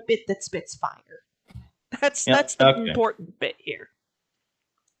from the bit that spits fire. That's the okay. important bit here.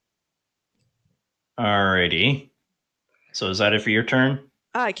 Alrighty. So is that it for your turn?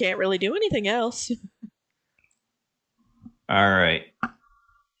 I can't really do anything else. Alright.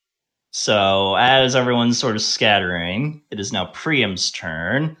 So, as everyone's sort of scattering, it is now Priam's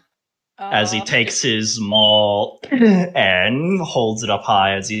turn. As he takes his maul and holds it up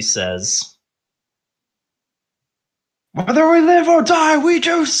high as he says, "Whether we live or die, we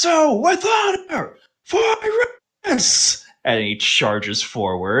do so with honor for Iris!" And he charges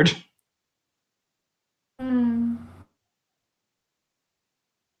forward.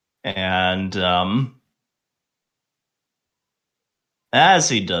 And, as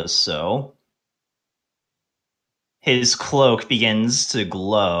he does so, his cloak begins to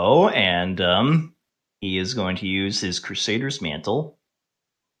glow, and he is going to use his Crusader's Mantle.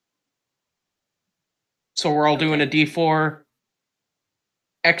 So we're all doing a D4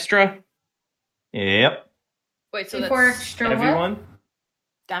 extra? Yep. Wait, so Before that's extra Everyone?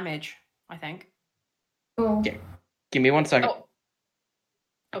 Damage, I think. Cool. Yeah. Give me 1 second. Oh.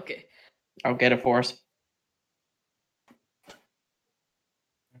 Okay. I'll get it for us.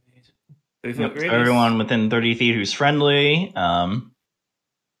 Yep, so everyone within 30 feet who's friendly.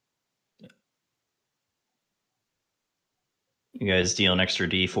 You guys deal an extra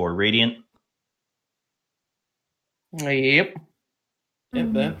D4 Radiant. Yep.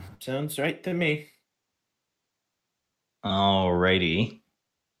 Yep, that sounds right to me. Alrighty.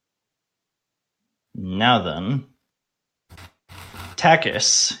 Now then.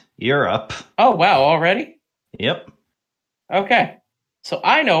 Takis, you're up. Oh, wow, already? Yep. Okay. So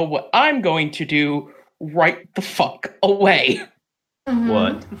I know what I'm going to do right the fuck away.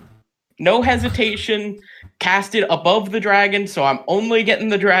 What? No hesitation. Cast it above the dragon, so I'm only getting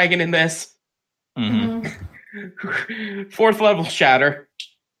the dragon in this. Mm-hmm. 4th level shatter.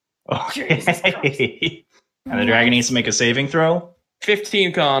 Okay. And the dragon needs to make a saving throw?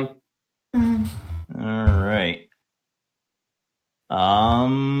 15 con. Alright.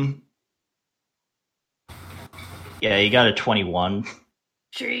 Yeah, you got a 21.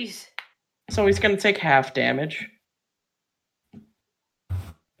 Jeez. So he's going to take half damage.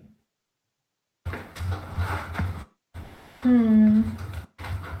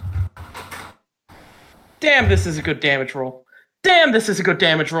 Damn, this is a good damage roll. Damn, this is a good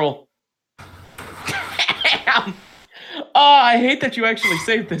damage roll. Damn. Oh, I hate that you actually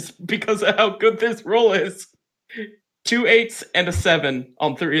saved this because of how good this roll is. 2 8s and a 7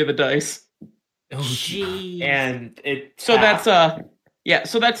 on 3 of the dice. Jeez. And it. So that's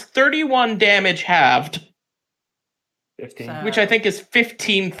so that's 31 damage halved, 15. So- which I think is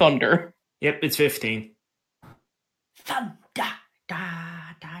 15 thunder. Yep, it's 15. Thunder. Da,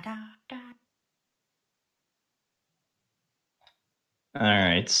 da, da, da.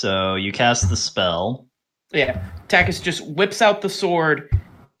 Alright, so you cast the spell. Yeah. Takis just whips out the sword,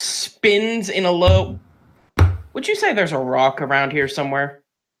 spins in a low. Would you say there's a rock around here somewhere?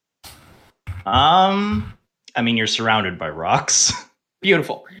 I mean, you're surrounded by rocks.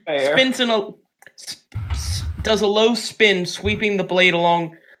 Beautiful. Spins in a does a low spin, sweeping the blade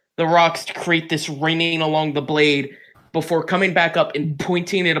along the rocks to create this ringing along the blade before coming back up and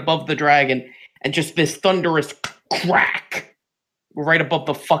pointing it above the dragon, and just this thunderous crack right above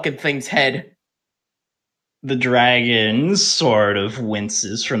the fucking thing's head. The dragon sort of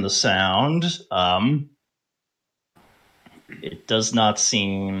winces from the sound. It does not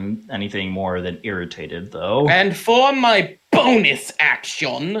seem anything more than irritated, though. And for my bonus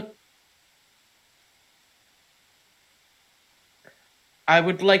action, I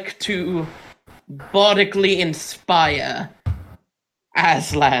would like to bodically inspire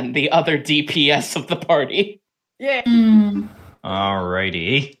Aslan, the other DPS of the party. Yeah.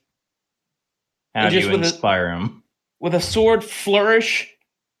 Alrighty. How And do just you with a- inspire him? With a sword flourish,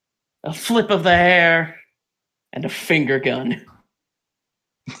 a flip of the hair, and a finger gun.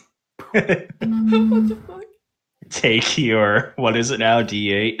 What the fuck? Take your, what is it now,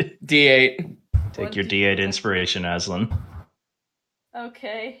 D8? D8. Take What your do- D8 inspiration, Aslan.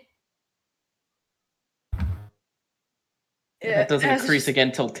 Okay. That doesn't as increase just-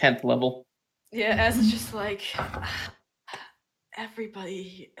 again till 10th level. Yeah, as it's just like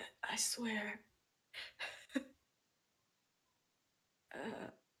everybody, I swear.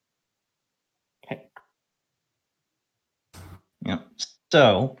 Yep.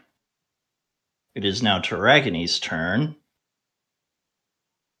 So, it is now Taragony's turn.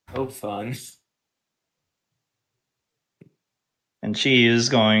 Oh, fun. And she is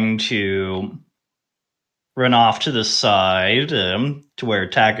going to run off to the side to where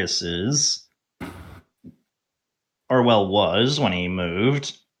Tagus is. Or, well, was when he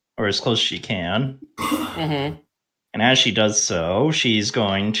moved. Or as close as she can. Mm-hmm. And as she does so, she's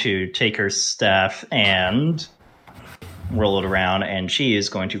going to take her staff and roll it around, and she is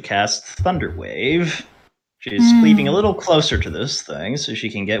going to cast Thunder Wave. She's creeping a little closer to this thing so she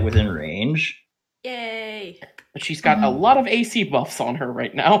can get within range. Yay! But she's got a lot of AC buffs on her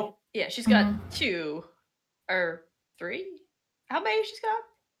right now. Yeah, she's got 2 or 3. How many she's got?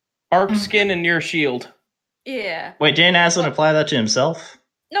 Arc skin and your shield. Yeah. Wait, didn't Aslan apply that to himself?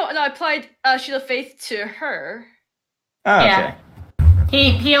 No, I applied Shield of Faith to her. Oh, okay. Yeah.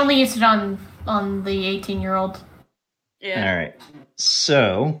 He only used it on the 18-year-old. Yeah. Alright.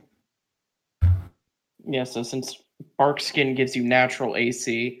 So, Yeah, so since Arc skin gives you natural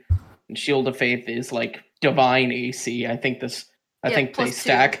AC, and Shield of Faith is like divine AC, I think Yeah, they plus 2.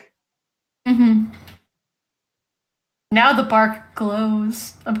 stack. Mm-hmm. Now the bark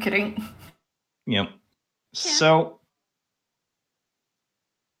glows. I'm kidding. yep. So,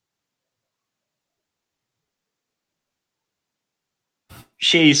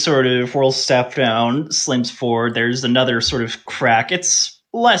 she sort of whirls staff down, slams forward. There's another sort of crack. It's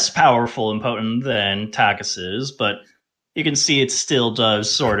less powerful and potent than Takis's, but you can see it still does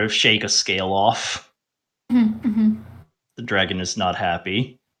sort of shake a scale off. Mm-hmm. The dragon is not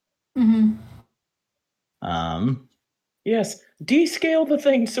happy. Mm-hmm. Yes, descale the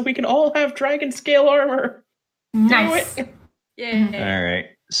thing so we can all have dragon scale armor. Nice. Do it. Yeah. Alright.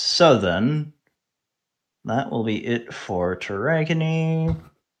 So then, that will be it for Taragony.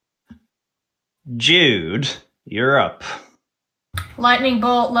 Jude, you're up. Lightning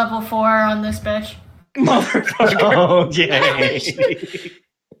bolt level 4 on this bitch. Motherfucker.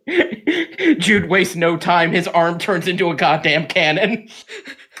 Okay. Jude wastes no time. His arm turns into a goddamn cannon.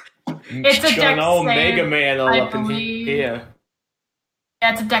 It's a Showing dex all save, Mega Man all I up in believe. here.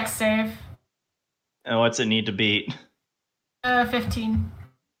 Yeah, it's a dex save. And what's it need to beat? 15.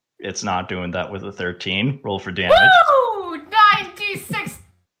 It's not doing that with a 13. Roll for damage. Woo! 9d6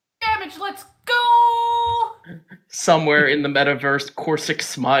 damage, let's go! Somewhere in the metaverse, Corsic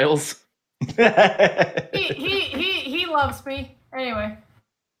smiles. He loves me. Anyway.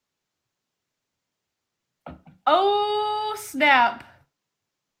 Oh, snap.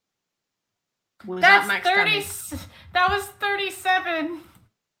 Was That's that max 30. damage? That was 37.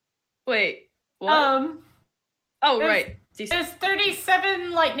 Wait. What? Oh, there's- right. There's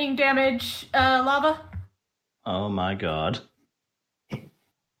 37 lightning damage, lava. Oh my god.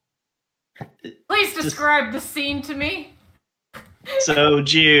 Please describe the scene to me. So,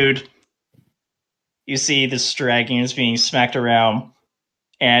 Jude, you see this dragon is being smacked around,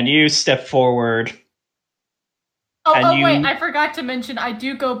 and you step forward. Oh, And you- wait, I forgot to mention, I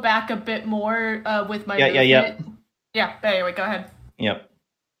do go back a bit more with my movement. Yeah, anyway, go ahead. Yep.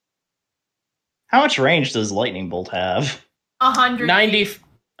 How much range does Lightning Bolt have? 100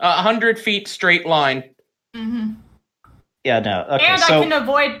 100 feet straight line. Mm-hmm. Yeah, no. Okay, And so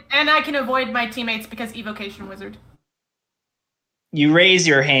I can avoid my teammates because Evocation Wizard. you raise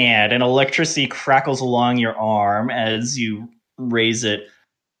your hand, and electricity crackles along your arm as you raise it,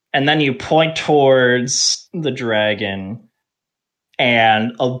 and then you point towards the dragon,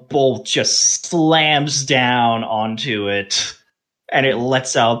 and a bolt just slams down onto it, and it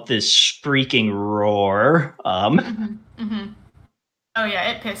lets out this shrieking roar. Mm-hmm. Oh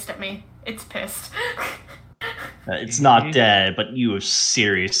yeah, it pissed at me. It's pissed. It's not dead, but you have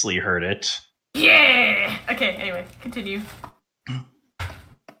seriously hurt it. Yeah! Okay, anyway, continue.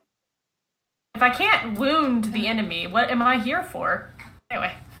 If I can't wound the enemy, what am I here for?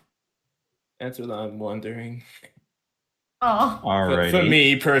 Anyway. That's what I'm wondering. Oh. Alrighty. For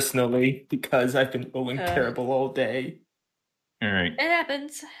me personally, because I've been going terrible all day. Alright. It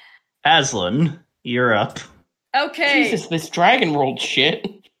happens. Aslan, you're up. Okay. Jesus, this dragon rolled shit.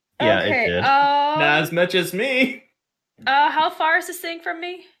 Yeah, okay. it did. Not as much as me. How far is this thing from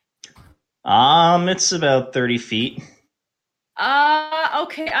me? It's about 30 feet.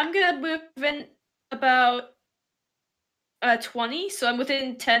 Okay. I'm gonna move in about 20, so I'm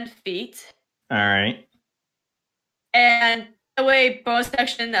within 10 feet. All right. And by the way, bonus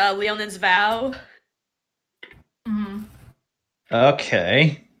action, Leonin's Vow. Mm-hmm.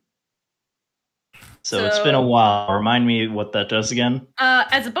 Okay. So it's been a while. Remind me what that does again.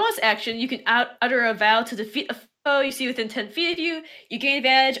 As a bonus action, you can utter a vow to defeat a foe you see within 10 feet of you. You gain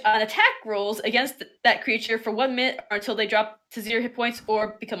advantage on attack rolls against that creature for 1 minute or until they drop to 0 hit points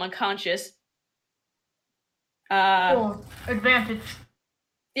or become unconscious. Cool. Advantage.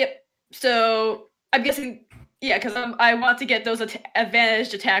 Yep. So I'm guessing, yeah, because I want to get those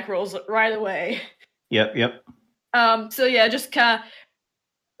advantaged attack rolls right away. Yep. So yeah, just kind of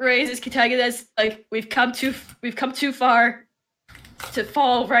raises Kitaiga as like we've come too far to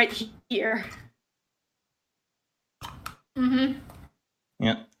fall right here. Mm-hmm.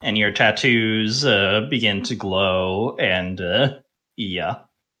 Yeah. And your tattoos begin to glow, and yeah.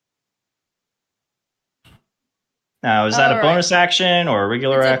 Now, is that a Alright. bonus action or a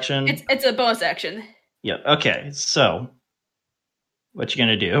regular action? It's a bonus action. Yep. Okay. So, what you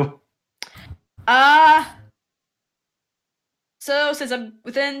gonna do? So since I'm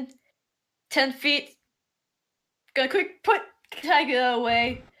within 10 feet, gonna quick put Kitaiga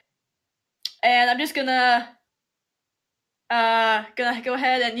away, and I'm just gonna go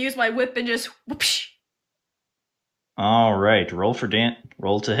ahead and use my whip and just whoopsh All right. Roll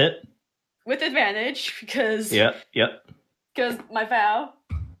to hit. with advantage because Yep. because my vow.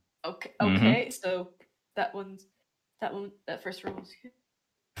 Okay, Mhm. so that first roll was good.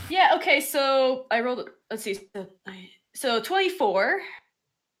 Yeah, okay, so I rolled. Let's see, so 24.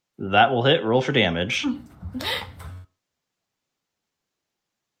 That will hit. Roll for damage.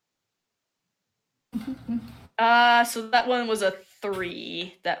 So that one was a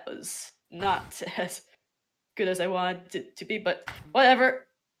 3. That was not as good as I wanted it to be, but whatever.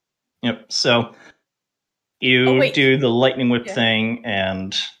 Yep. So you Oh, wait. do the lightning whip Yeah. thing,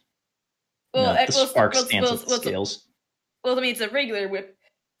 and Well, the spark stands at the scales. Well, I mean, it's a regular whip.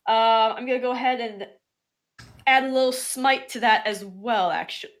 I'm gonna go ahead and add a little smite to that as well,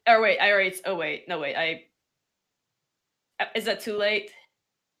 actually. Or wait, is that too late?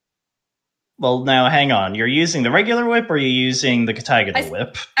 Well, now hang on. You're using the regular whip, or are you using the Kitaiga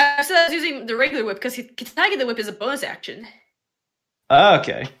whip? I said I was using the regular whip because Kitaiga the whip is a bonus action.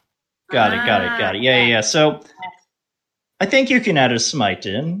 Okay. Got it. Yeah. So I think you can add a smite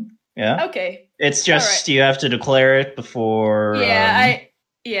in. Yeah. Okay. It's just you have to declare it before.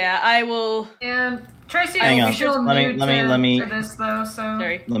 I will. And Tracy, Hang on. official Let me- to this though. So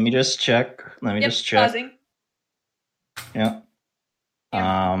Sorry. Let me just check. Pausing. Yeah.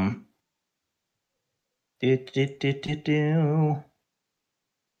 Do.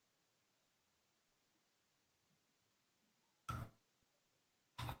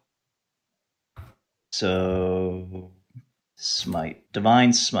 So, smite.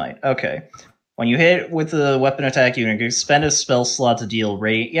 Divine smite. Okay. When you hit with a weapon attack, you can spend a spell slot to deal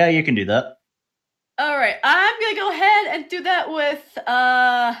rate. Yeah, you can do that. Alright, I'm gonna go ahead and do that with,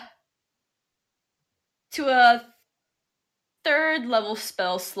 to a 3rd level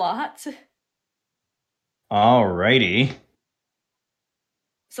spell slot. Alrighty.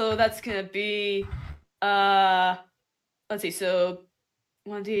 So that's gonna be, let's see, so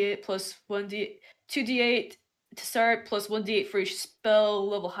 1d8 plus 2d8 to start, plus 1d8 for each spell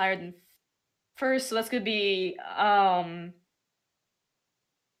level higher than first, so that's gonna be,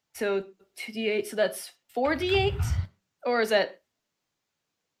 so 2d8, so that's 4d8? Or is that...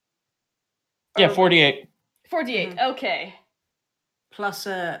 Yeah, 48. 4d8, okay. Plus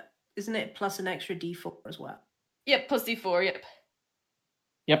isn't it plus an extra d4 as well? Yep, plus d4, yep.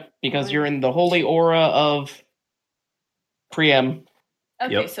 Yep, because you're in the holy aura of Priam.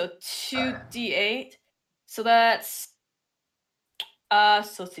 Okay, Yep. so 2d8. So that's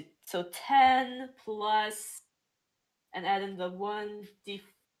so 10 plus, and add in the 1d4.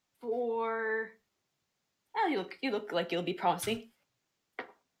 Oh, you look like you'll be promising.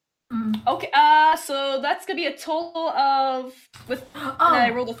 Okay, so that's gonna be a total of and I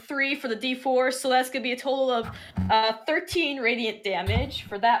rolled a 3 for the d4, so that's gonna be a total of 13 radiant damage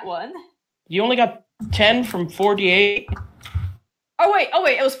for that one. You only got 10 from 48? Oh wait,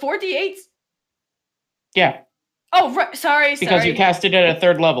 it was 4d8? Yeah, Oh right, sorry. because you cast it at a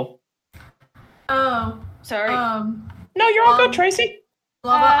 3rd level. Sorry. No, you're all good, Tracy.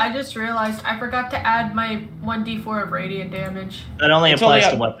 Lava, I just realized I forgot to add my 1d4 of radiant damage. That only It's applies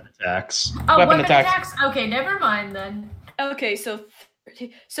only to weapon attacks. Oh, Weapon weapon attacks. attacks? Okay, never mind then. Okay, so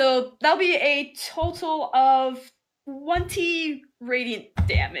that'll be a total of 20 radiant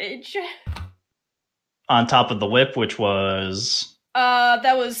damage. On top of the whip, which was...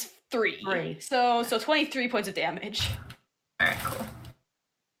 That was 3. 3. So 23 points of damage. Alright, cool.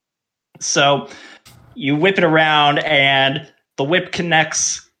 So you whip it around, and the whip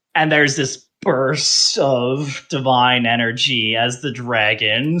connects, and there's this burst of divine energy as the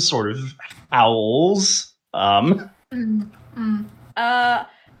dragon sort of howls. Mm.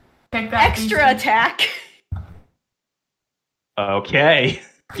 Take that, Extra DC. attack. Okay.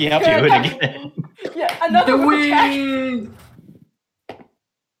 Yep. Do it again. Yeah, another attack.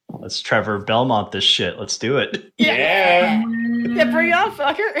 Let's Trevor Belmont this shit. Let's do it. Yeah. Yeah, bring it on,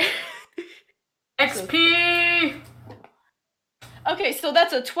 fucker. XP! Okay, so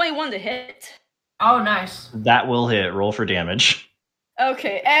that's a 21 to hit. Oh, nice. That will hit. Roll for damage.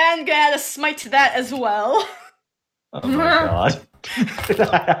 Okay, and gonna add a smite to that as well. Oh my god.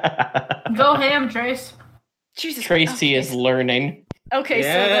 Go ham, Trace. Jesus. Tracy okay. is learning. Okay,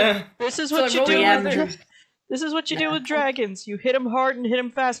 Yeah. This is So what you roll do. the With, other- this is what you do Yeah. with dragons. You hit them hard and hit them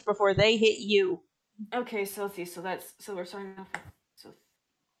fast before they hit you. okay, so let's see. So we're starting off with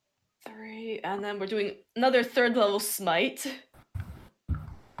 3, and then we're doing another 3rd level smite.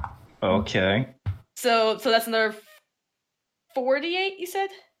 Okay. So that's another 48. You said.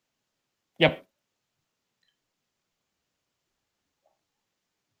 Yep.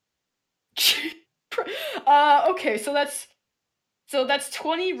 Okay, so that's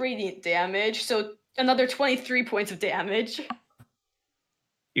 20 radiant damage. So another 23 points of damage.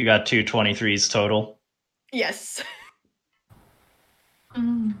 You got 2 23s total. Yes.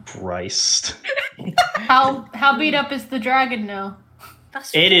 Christ. How beat up is the dragon now?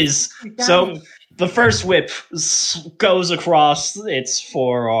 It is. So the first whip goes across its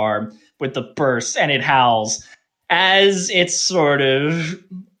forearm with the burst, and it howls. As it sort of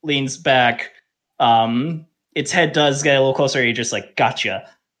leans back, its head does get a little closer. You're just like, gotcha.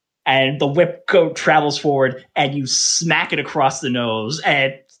 And the whip travels forward, and you smack it across the nose,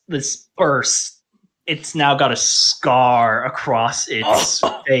 and this burst. It's now got a scar across its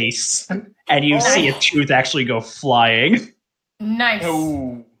face, and you see a tooth actually go flying. Nice.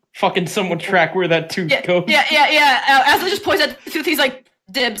 Oh. Fucking someone track where that tooth Yeah, goes. yeah. Aslan just points at the tooth. He's like,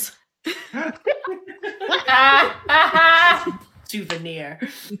 dibs. Souvenir.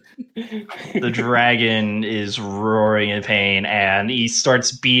 The dragon is roaring in pain, and he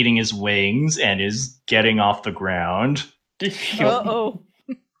starts beating his wings and is getting off the ground. Uh-oh.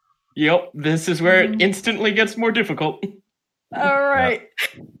 Yep, this is where it instantly gets more difficult. All right.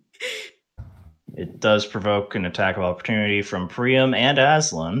 It does provoke an attack of opportunity from Priam and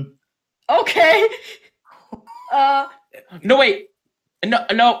Aslan. Okay. No, wait.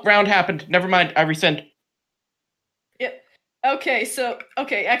 No, round happened. Never mind. I rescind. Okay. So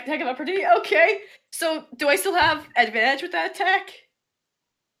attack of opportunity. Okay. So do I still have advantage with that attack?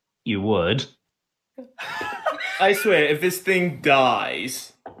 You would. I swear, if this thing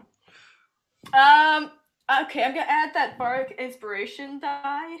dies, Okay, I'm gonna add that bardic inspiration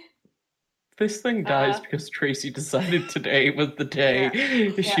die. This thing dies because Tracy decided today was the day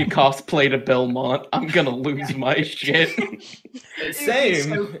Yeah. she cosplayed a Belmont. I'm gonna lose my shit.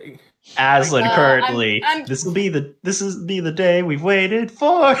 same. Aslan currently. I'm- This will be the day we've waited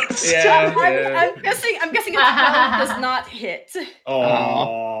for. Yeah. I'm guessing a 12 does not hit.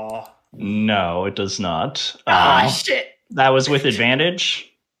 Oh. No, it does not. Shit. That was with advantage.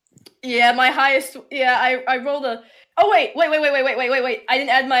 Yeah, my highest. Yeah, I rolled a. Oh wait. I didn't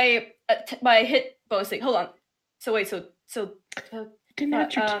add my hit bonus thing. Hold on. So wait. So. Didn't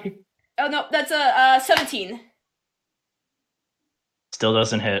add your team. Oh no, that's a 17. Still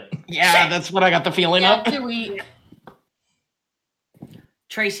doesn't hit. Yeah, that's what I got the feeling Yeah, of. too weak.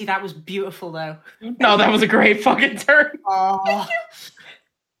 Tracy, that was beautiful, though. No, that was a great fucking turn. Oh.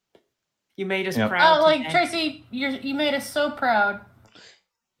 You made us Yep. proud. Oh, like today. Tracy, you made us so proud.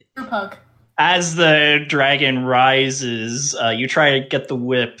 Your pug. As the dragon rises, you try to get the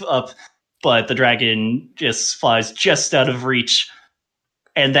whip up, but the dragon just flies just out of reach.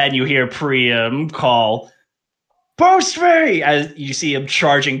 And then you hear Priam call, "Post me!" As you see him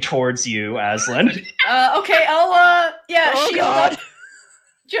charging towards you, Aslan. Okay, I'll shield God. up.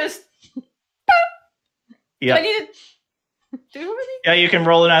 Just. Yeah. I need to do anything. Yeah, you can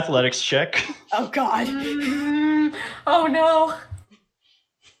roll an athletics check. Oh God. Oh no.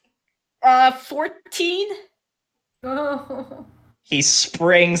 14. Oh. He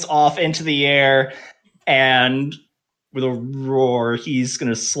springs off into the air, and with a roar, he's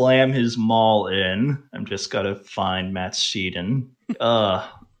gonna slam his maul in. I'm just gotta find Matt's sheet and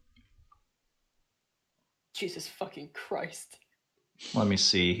Jesus fucking Christ. Let me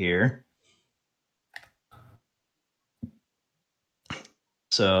see here.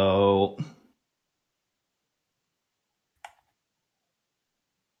 So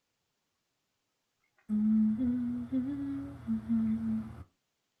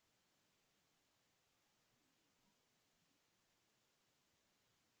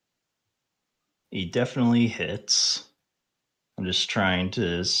he definitely hits. I'm just trying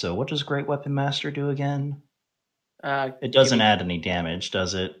to. So, what does Great Weapon Master do again? It doesn't add any damage,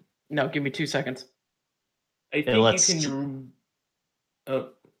 does it? No, give me 2 seconds. I think lets you can. Oh,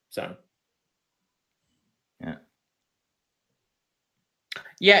 sorry. Yeah.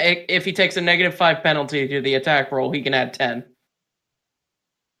 Yeah, if he takes a -5 penalty to the attack roll, he can add 10.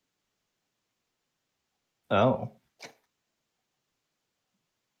 Oh.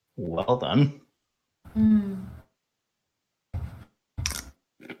 Well done.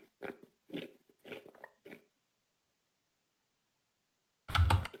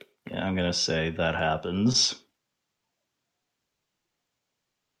 Yeah, I'm gonna say that happens.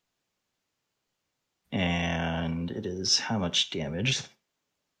 And it is how much damage?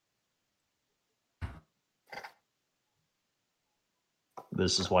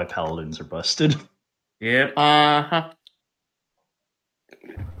 This is why paladins are busted. Yep. Uh-huh.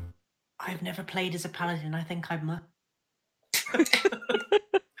 I've never played as a paladin. I think I'm a...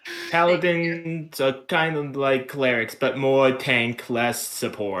 Paladins are kind of like clerics, but more tank, less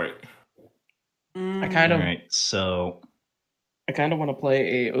support. I kind of Alright, so want to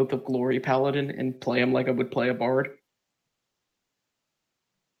play a Oath of Glory paladin and play him like I would play a bard.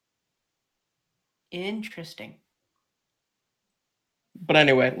 Interesting. But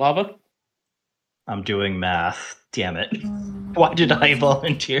anyway, Lava? I'm doing math. Damn it. Why did I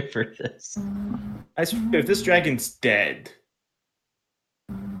volunteer for this? I swear, if this dragon's dead,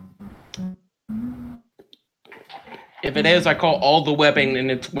 If it is, I call all the webbing in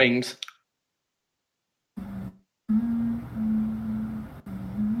its wings.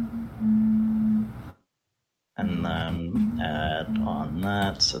 And then add on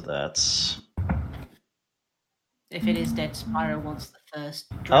that, so that's... If it is dead, Spyro wants the first.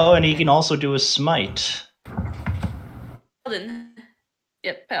 Oh, and he can also do a smite. Paladin.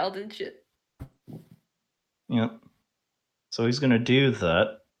 Yep, paladin shit. Yep. So he's gonna do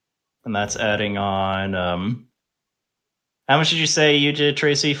that. And that's adding on, how much did you say you did,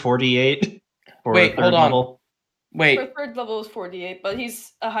 Tracy? 48? For Wait, third hold on. level? Wait, For third level is 48, but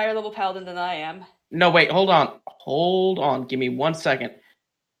he's a higher level paladin than I am. no, wait, hold on. Hold on, give me 1 second.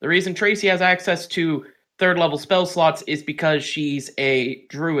 The reason Tracy has access to third level spell slots is because she's a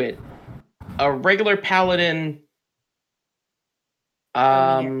druid. A regular paladin,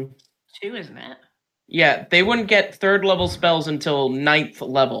 Two, isn't it? yeah, they wouldn't get third level spells until 9th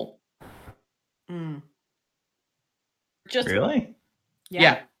level. Just Really?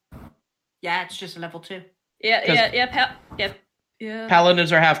 Yeah. Yeah, it's just a level 2. yeah.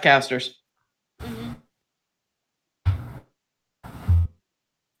 Paladins are half casters. Mhm.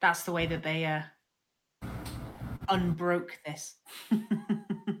 That's the way that they unbroke this.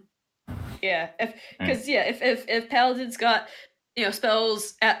 Yeah, if paladins got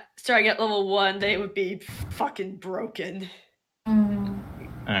spells starting at level 1, they would be fucking broken.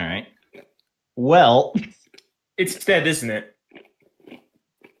 Alright. Well, it's dead, isn't it?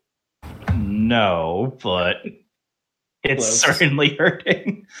 no, but it's Close. certainly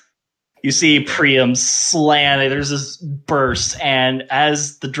hurting. You see Priam slam, there's this burst, and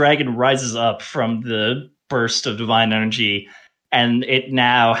as the dragon rises up from the burst of divine energy, and it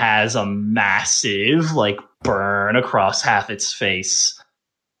now has a massive, burn across half its face.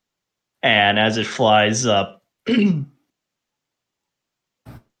 And as it flies up,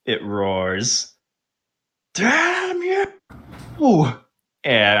 it roars, "Damn you!"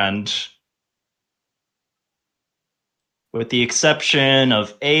 And with the exception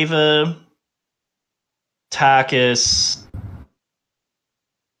of Ava, Takis,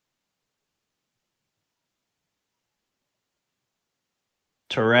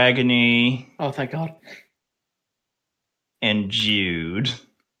 Taragony, Oh, thank God. and Jude,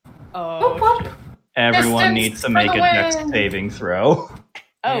 Oh, Whoop, shit. whoop. everyone Distance needs to for make the a dex win. saving throw.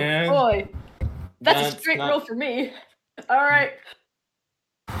 Oh Yeah. boy, that's a That's straight not- roll for me. All right,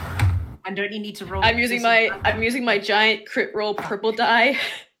 And don't you need to roll? I'm using my giant crit roll purple die.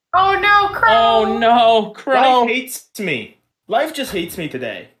 Oh no, Crow! Oh no, Crow! Life hates me. Life just hates me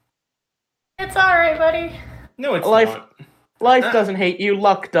today. It's alright, buddy. No, it's Life- not. Life doesn't hate you,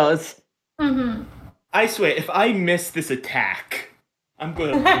 luck does. Mm-hmm. I swear, if I miss this attack, I'm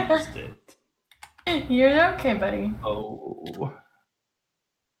gonna lose it. You're okay, buddy. Oh.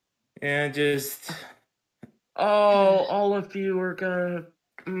 And just all of you are gonna.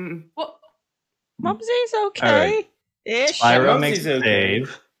 What? Mumsy's All okay. right. Ish. Spyro Mumsy's makes a okay.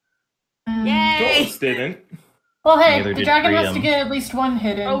 save. Yay! Doris didn't. Well, hey, Neither the did dragon has to Priam. get at least one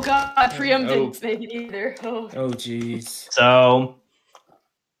hit in. Oh god, Priam Oh. didn't make it either. Oh. Oh, jeez. So,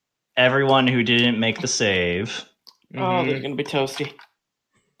 everyone who didn't make the save, Oh, they're gonna be toasty.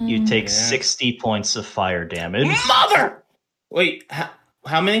 you take Yeah. 60 points of fire damage. Mother! Wait,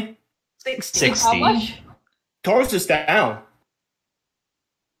 how many? 60. How 60. much? Taurus is down.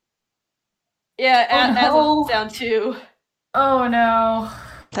 Yeah, Oh, no. Aslan's down too. Oh no.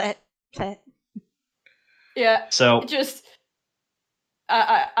 Plet. Yeah, So, just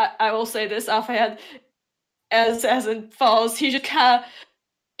I will say this offhand. As Aslan falls, he just kind of,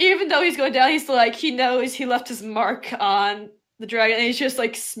 even though he's going down, he's like, he knows he left his mark on the dragon, and he's just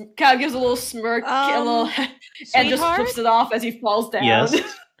like kind of gives a little smirk, a little, and just Sweetheart? flips it off as he falls down. yes.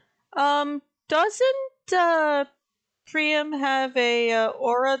 Doesn't Priam have a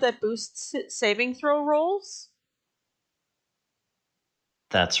aura that boosts saving throw rolls?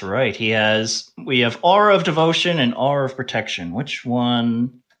 That's right. We have Aura of Devotion and Aura of Protection. Which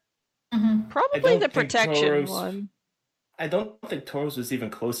one? Probably don't the think protection Tauros- one. I don't think Taurus was even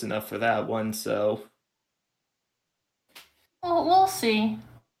close enough for that one, so. Well, we'll see.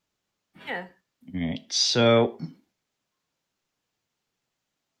 Yeah. Alright, so.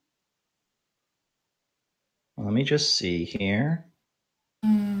 Let me just see here.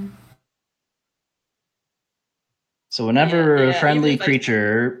 So whenever Yeah, a friendly even if I-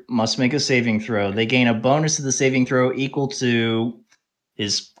 creature must make a saving throw, they gain a bonus to the saving throw equal to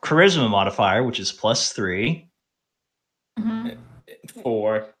his charisma modifier, which is +3.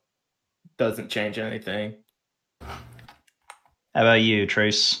 4 doesn't change anything. How about you,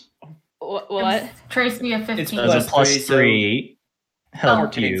 Trace? What? Tracy a 15. It's Does a +3, so- +3 help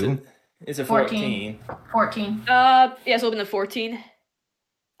 14. you? It's a 14. 14. 14. Yeah, so it'll be the 14.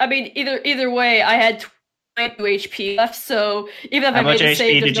 I mean, either way, I had 22 HP left, so even if How I much made the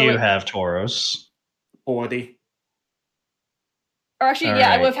save, HP there's did no you way- have, Tauros? 40. Or actually, All yeah, I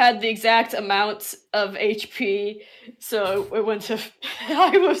right. would have had the exact amount of HP, so it wouldn't have.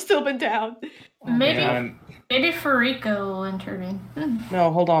 I would have still been down. Maybe And maybe Farika will intervene.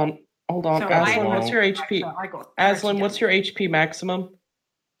 No, hold on. So Aslan, what's your I HP? got Aslan, 30 what's your HP maximum?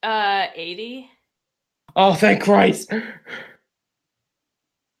 80. Oh, thank Christ!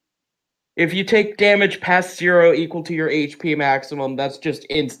 If you take damage past 0 equal to your HP maximum, that's just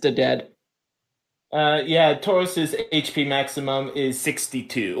insta dead. yeah, Taurus's HP maximum is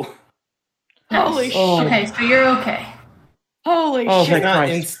 62. Holy Nice. Oh. Okay, so you're okay. Holy Oh, shit! thank Not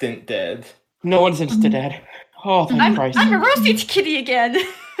Christ. instant dead. No one's insta dead. Oh, thank Christ. I'm a roasty kitty again.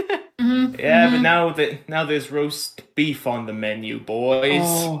 Yeah, but now there's roast beef on the menu, boys.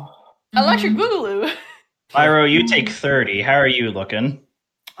 Oh. Electric Boogaloo. Pyro, you take 30. How are you looking?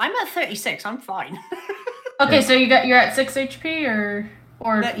 I'm at 36. I'm fine. Okay, so you're at 6 HP or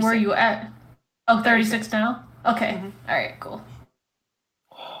where 36. you at? Oh, 36 now? Okay. Alright, cool.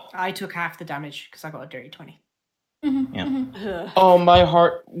 I took half the damage because I got a dirty 20. Yeah. Oh, my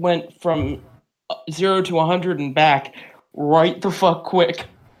heart went from 0 to 100 and back right the fuck quick.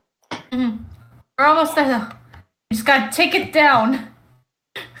 We're almost there. You just gotta take it down.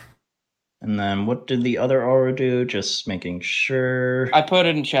 And then what did the other aura do? Just making sure. I put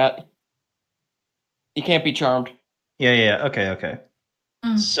it in chat. You can't be charmed. Yeah. Okay.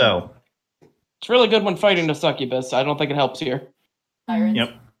 So, It's really good when fighting the succubus. I don't think it helps here.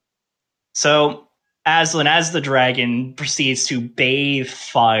 yep. So, Aslan, as the dragon proceeds to bathe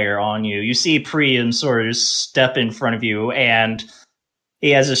fire on you, you see Priam sort of step in front of you, and he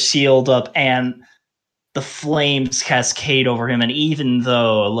has a shield up, and the flames cascade over him, and even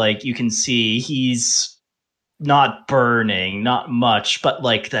though, like, you can see he's not burning, not much, but,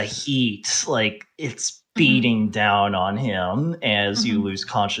 like, the heat, like, it's beating down on him as you lose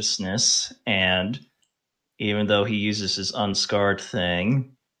consciousness, and even though he uses his unscarred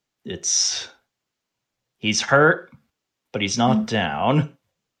thing, he's hurt, but he's not down.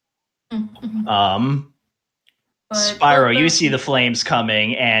 Spyro, you see the flames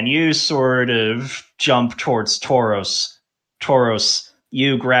coming, and you sort of jump towards Tauros. Tauros,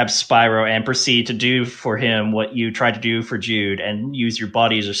 you grab Spyro and proceed to do for him what you tried to do for Jude, and use your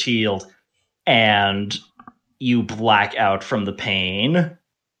body as a shield, and you black out from the pain.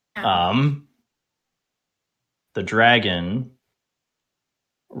 The dragon,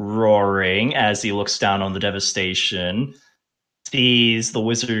 roaring as he looks down on the devastation, sees the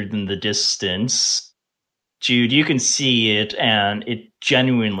wizard in the distance. Jude, you can see it, and it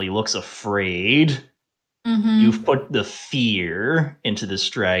genuinely looks afraid. You've put the fear into this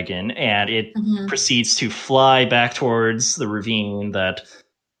dragon, and it Mhm. proceeds to fly back towards the ravine that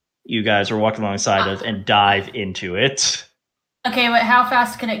you guys are walking alongside of and dive into it. Okay, but how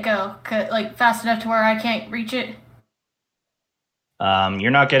fast can it go? Like fast enough to where I can't reach it? You're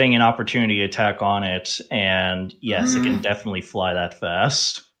not getting an opportunity attack on it, and yes, it can definitely fly that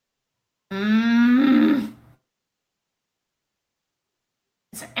fast. Mm.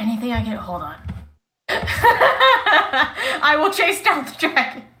 Is there anything I can hold on? I will chase down the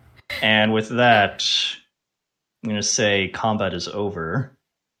dragon. And with that, I'm going to say combat is over.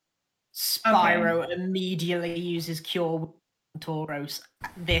 Spyro immediately uses Cure Tauros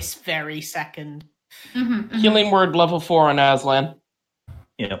this very second. Healing word level 4 on Aslan.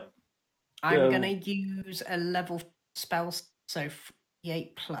 Yep. I'm gonna use a level spell, so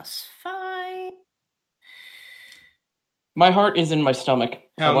 48 plus 5. My heart is in my stomach.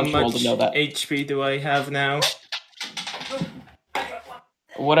 I How want you all much to know that. HP do I have now?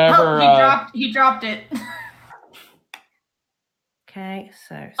 Whatever. He dropped it. Okay,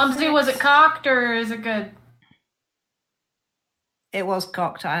 so Was it cocked or is it good? it was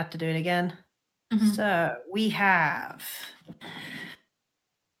cocked. I have to do it again. So we have.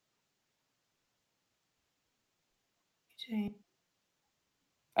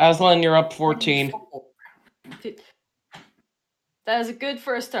 Aslan, you're up 14. That is a good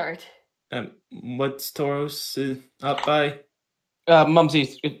first start. What's Tauros up by?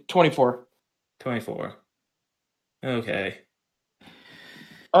 Mumsy, 24. 24. Okay.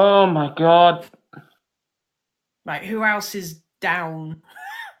 Oh my god. Right, who else is down?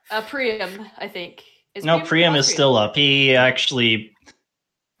 Priam, I think. Priam is still up. He actually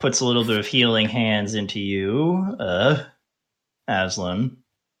puts a little bit of healing hands into you, Aslan.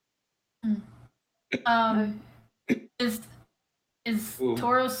 Is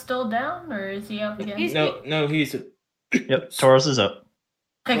Tauros still down, or is he up again? No, he's... Yep, Tauros is up.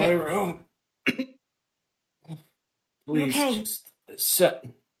 Okay. Please, Okay. just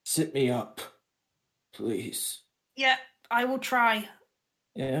sit me up. Please. Yeah, I will try.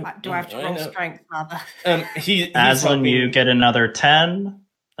 Yeah. Do I have to roll strength, rather? He's Aslan, helping. you get another 10.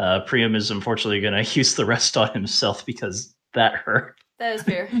 Priam is unfortunately going to use the rest on himself because that hurt. That is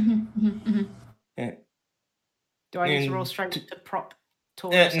fair. Yeah. Do I need to roll strength to prop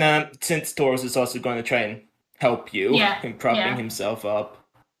Tauros? Nah, since Tauros is also going to try and help you in propping Yeah. himself up.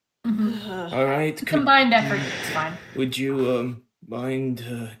 All right. Combined effort, it's fine. Would you mind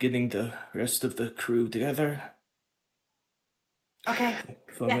getting the rest of the crew together Okay.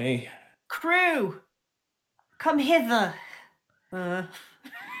 for me? Crew, come hither.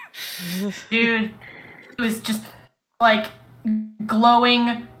 Dude, it was just like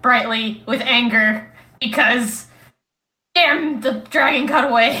glowing brightly with anger because damn, the dragon got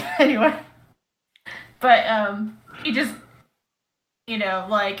away. Anyway, but he just,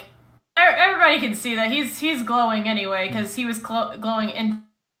 like everybody can see that he's glowing anyway because he was glowing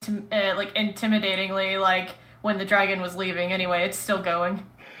like intimidatingly, like when the dragon was leaving. Anyway, it's still going.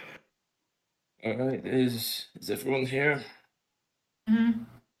 All right. Is everyone here? Mm-hmm.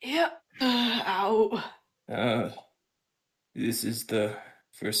 Yeah. Ow. This is the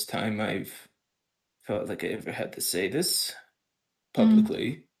first time I've felt like I ever had to say this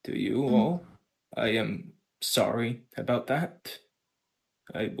publicly to you all. I am sorry about that.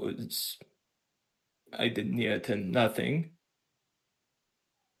 I did near to nothing.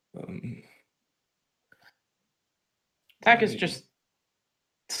 Takis just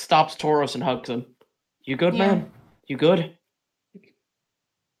stops Tauros and hugs him. You good, Yeah. man? You good? I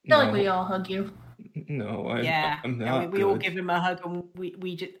feel like we all hug you. No, I'm we not. all good. give him a hug, and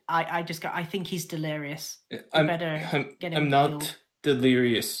I think he's delirious. I'm better get him not healed.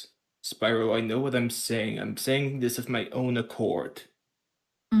 delirious, Spyro. I know what I'm saying. I'm saying this of my own accord.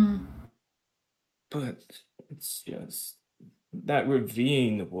 But it's just that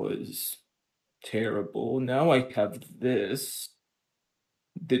ravine was terrible. Now I have this.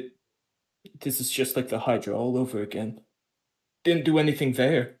 This is just like the Hydra all over again. Didn't do anything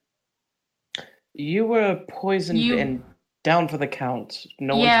there. You were poisoned and down for the count.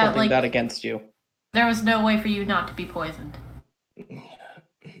 No one's Yeah, holding that against you. There was no way for you not to be poisoned.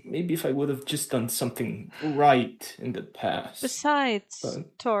 Maybe if I would have just done something right in the past. Besides,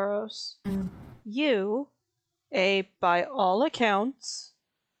 Tauros, you, by all accounts,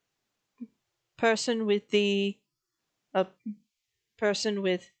 person with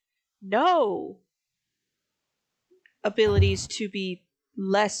no abilities to be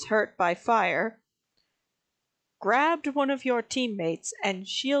less hurt by fire, grabbed one of your teammates and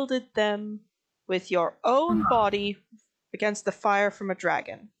shielded them with your own body against the fire from a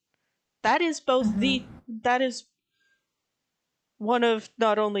dragon. that is both that is one of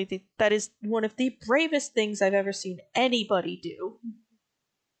not only that is one of the bravest things I've ever seen anybody do.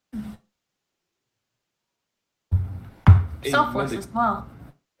 Selfless as well.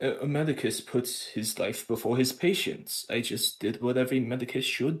 A medicus puts his life before his patients. I just did what every medicus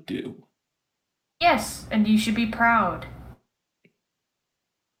should do. Yes, and you should be proud.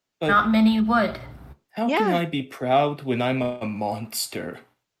 But Not many would. how can I be proud when I'm a monster?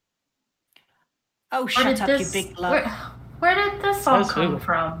 Oh, shut up, you big love. Where did this all That's come who?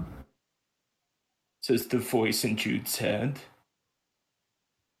 from? Says the voice in Jude's head.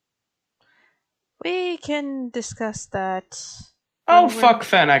 We can discuss that. Oh, fuck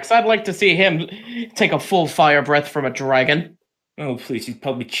Fenix. I'd like to see him take a full fire breath from a dragon. Oh, please, he'd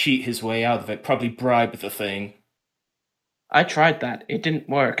probably cheat his way out of it, probably bribe the thing. I tried that. It didn't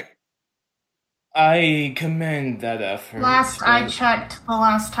work. I commend that effort. Last I but- checked, the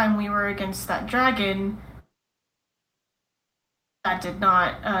last time we were against that dragon, that did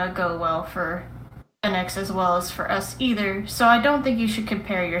not go well for Phoenix as well as for us either. So I don't think you should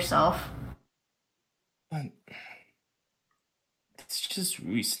compare yourself. It's just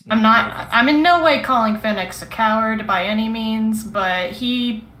recent. I'm in no way calling Phoenix a coward by any means, but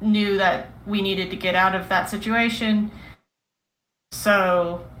he knew that we needed to get out of that situation.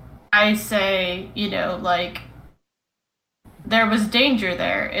 So I say, there was danger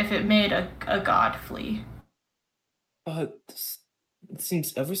there if it made a god flee. But it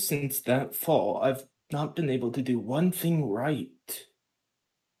seems ever since that fall, I've not been able to do one thing right.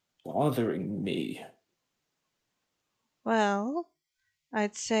 Bothering me. Well,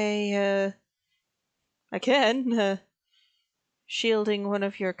 I'd say, again, shielding one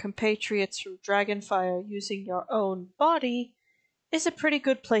of your compatriots from Dragonfire using your own body is a pretty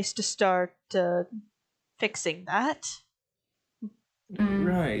good place to start fixing that.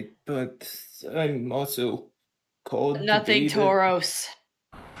 Right, but I'm also called to Nothing, be the- Tauros.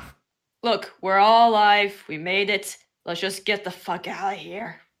 Look, we're all alive. We made it. Let's just get the fuck out of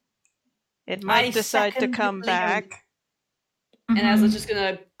here. It might I decide to second come Leon. back. And Aslan's just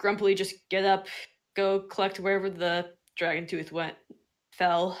gonna grumpily just get up, go collect wherever the dragon tooth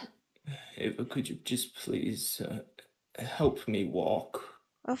fell. Ava, could you just please help me walk?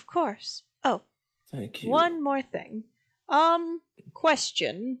 Of course. Oh, Thank you. one more thing.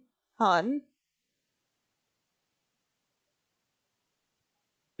 Question, hun.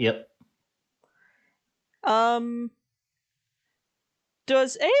 Yep.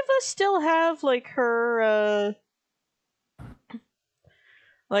 Does Ava still have her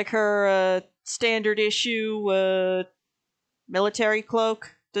standard issue military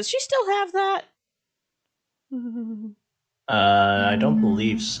cloak? Does she still have that? I don't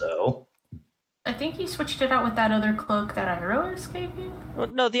believe so. I think you switched it out with that other cloak that Iroas gave you. Well,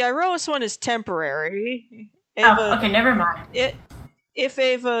 no, the Iroas one is temporary. Oh, okay, never mind. If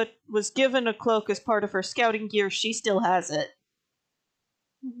Ava was given a cloak as part of her scouting gear, she still has it.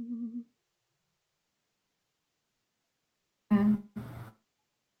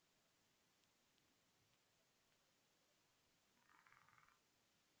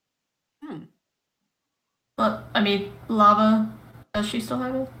 Well, I mean, Lava, does she still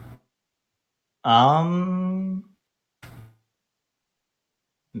have it?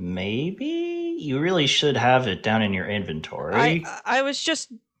 Maybe? You really should have it down in your inventory.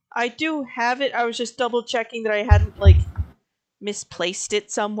 I do have it. I was just double checking that I hadn't misplaced it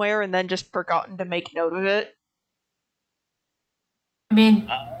somewhere and then just forgotten to make note of it. I mean,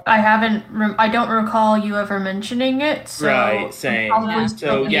 I don't recall you ever mentioning it, so... Right, same. probably So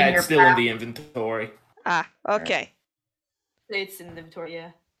still yeah, in your it's still in pack. the inventory. Ah, okay. It's in the inventory,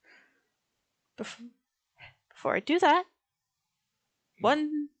 yeah. Before I do that,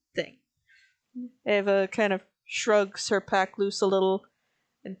 one thing. Ava kind of shrugs her pack loose a little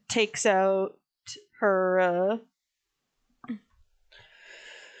and takes out her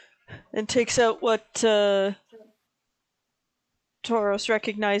what Tauros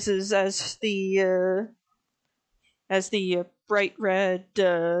recognizes as the bright red,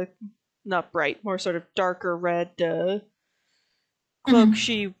 not bright, more sort of darker red cloak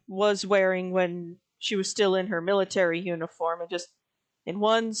she was wearing when she was still in her military uniform, and just in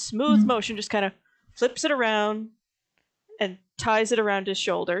one smooth motion just kind of flips it around and ties it around his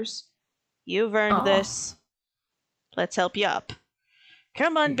shoulders. You've earned this. Let's help you up.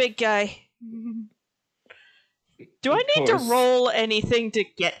 Come on, big guy. Do I Of need to course. roll anything to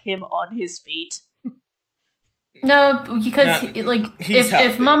get him on his feet? No, because, he's if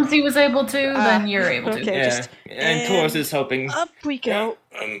helping. Mumsy was able to, then you're able to. okay. Yeah, just- and Taurus is helping. Up we go.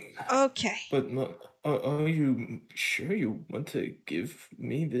 Okay. But look, Are you sure you want to give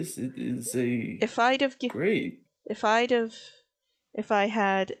me this? It is a If I'd have great. if I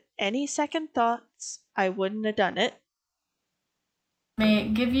had any second thoughts, I wouldn't have done it. May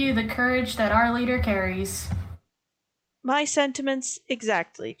it give you the courage that our leader carries. My sentiments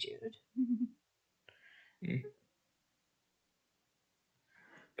exactly, Jude.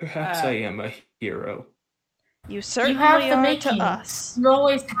 Perhaps I am a hero. You certainly have the are making. to us. You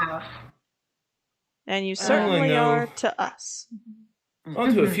always have. And you certainly know. are to us.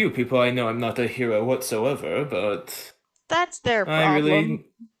 Onto a few people I know I'm not a hero whatsoever, but That's their I problem.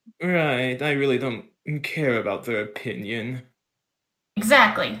 really don't care about their opinion.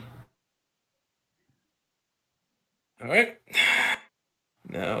 Exactly. Alright.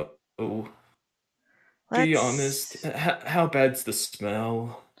 Now, be honest, how bad's the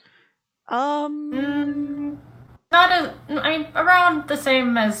smell? Not as. I mean, around the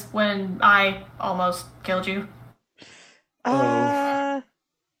same as when I almost killed you. Alright.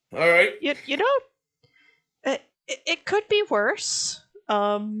 You know, it could be worse.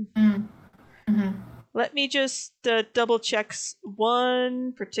 Let me just double check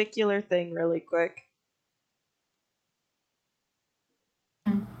one particular thing really quick.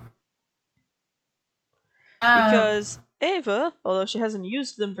 Because Ava, although she hasn't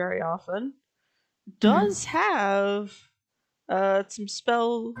used them very often, does have some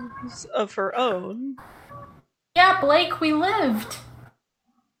spells of her own. Yeah, Blake, we lived.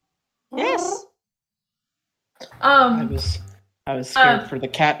 Yes. I was scared for the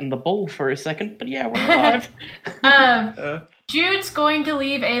cat and the bull for a second, but yeah, we're alive. Jude's going to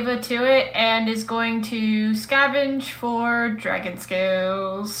leave Ava to it and is going to scavenge for dragon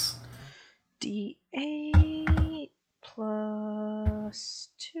scales. D8 plus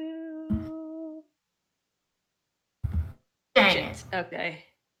 2. Dang it. Okay.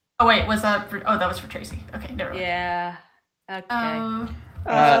 Oh wait, was that for... Oh, that was for Tracy. Okay, never mind. Yeah. Okay.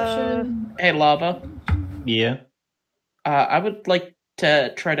 Hey, Lava. Yeah. I would like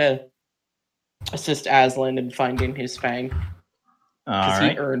to try to assist Aslan in finding his fang. Because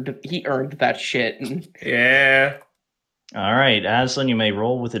he earned that shit. Yeah. All right, Aslan, you may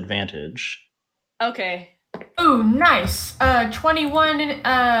roll with advantage. Okay. Ooh, nice. 21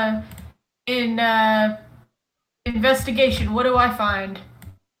 in investigation. What do I find?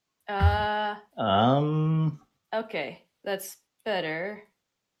 Okay, that's better.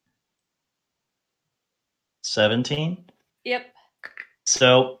 17? Yep.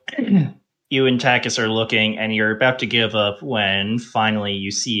 So, you and Takis are looking, and you're about to give up when finally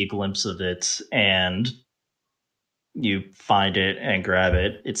you see a glimpse of it, and you find it and grab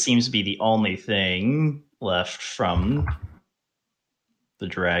it. It seems to be the only thing left from the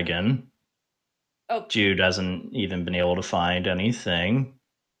dragon. Oh. Jude hasn't even been able to find anything.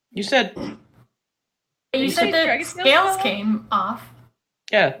 You said... You said the scales came off.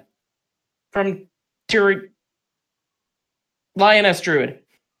 Yeah. From Lioness Druid.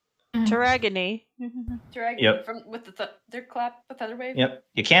 Tarragony. Dragon Yep. with the their clap, the feather wave. Yep.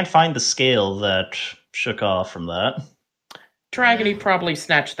 You can't find the scale that shook off from that. Tarragony probably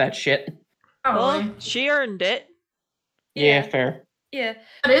snatched that shit. Probably. Well, she earned it. Yeah, fair. Yeah.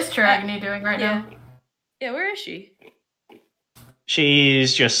 What is Tarragony doing right now? Yeah, where is she?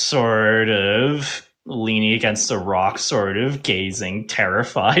 She's just sort of leaning against a rock, sort of gazing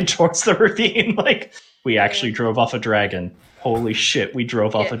terrified towards the ravine. Like, we actually drove off a dragon. Holy shit, we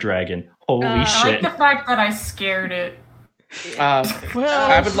drove off a dragon. Holy I shit. like the fact that I scared it.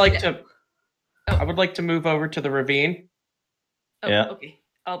 I would like to. I would like to move over to the ravine. Oh, Yeah. Okay.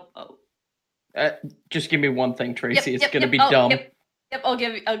 Oh. Just give me one thing, Tracy. Yep, it's gonna be oh, dumb. Yep. I'll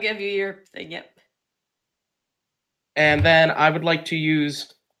give you your thing. Yep. And then I would like to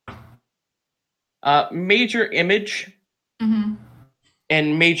use major image and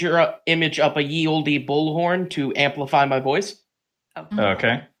major image up a ye olde bullhorn to amplify my voice. Oh.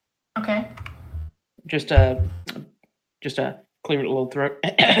 Okay. Okay. Just to clear a little throat.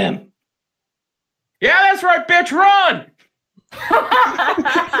 Yeah, that's right, bitch. Run!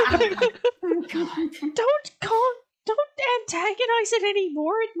 Don't antagonize it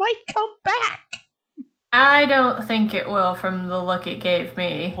anymore. It might come back. I don't think it will from the look it gave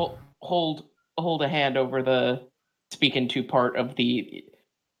me. Hold a hand over the speaking to part of the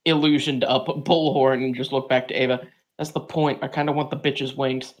illusioned up bullhorn and just look back to Ava. That's the point. I kind of want the bitch's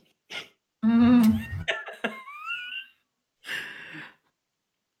wings. All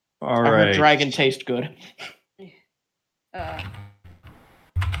I heard right. dragon taste good.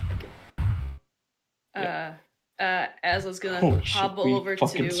 Aslan's gonna Holy shit, hobble we over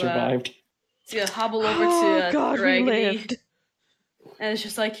fucking to. survived. He's gonna hobble over Oh to God, we Tarragony, lived. and it's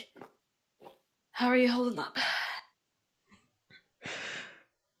just like, How are you holding up?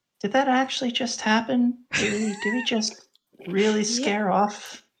 Did that actually just happen? Did we just really scare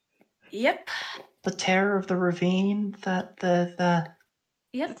off Yep. the terror of the ravine? That the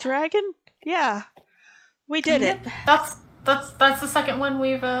Yep. Dragon? Yeah. We did it. That's the second one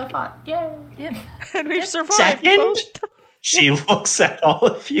we've fought. Yay! Yep. And we've survived. second? both. She looks at all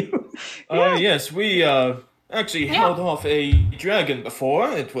of you. Yes, we actually held off a dragon before.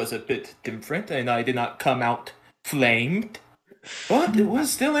 It was a bit different, and I did not come out flamed. But it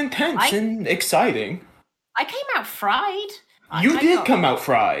was still intense and exciting. I came out fried. You did come out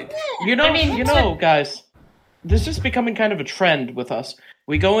fried. You know, guys, this is becoming kind of a trend with us.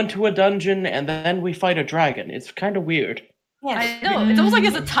 We go into a dungeon and then we fight a dragon. It's kind of weird. I know. It's almost like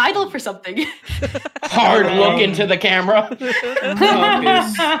it's a title for something. Hard look into the camera.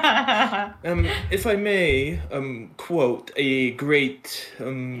 If I may quote a great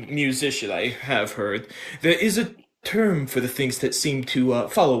musician I have heard, there is a term for the things that seem to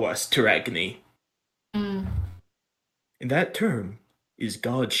follow us, Taragony. And that term is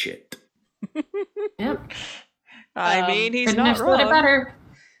god shit. Yep. I mean, he's Couldn't not have said it wrong. better.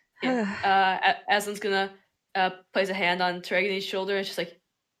 Aslan's gonna place a hand on Taragony's shoulder and she's like,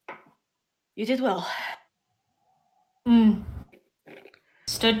 "You did well."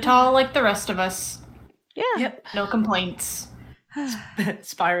 Stood tall like the rest of us. Yeah. Yep. No complaints.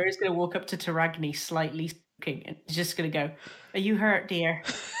 Spyro is going to walk up to Taragny slightly smoking and he's just going to go, "Are you hurt, dear?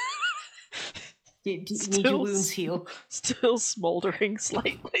 Do you need your wounds healed?" Still smoldering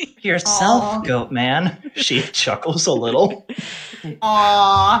slightly. Yourself, Aw. goat man. She chuckles a little.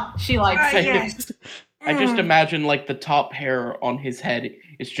 Aww, she likes it. I just imagine like the top hair on his head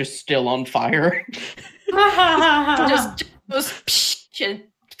is just still on fire. Just goes psh, and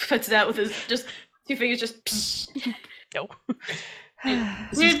puts it out with his just 2 fingers. Just psh. No.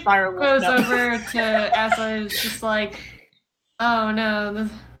 Dude Spyro goes walks up. over to Asa and is just like, "Oh no,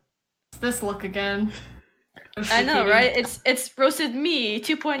 this look again." I know, right? It's roasted me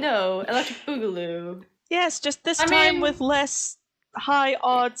 2.0 electric boogaloo. Yes, just this I time mean- with less high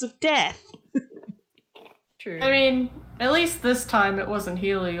odds of death. True. I mean, at least this time it wasn't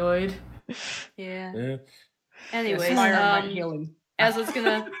helioid. yeah. Yeah. Anyways, Spyro might heal him. Aslan's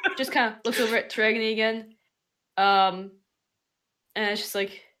gonna just kind of looks over at Taragony again, and it's just like,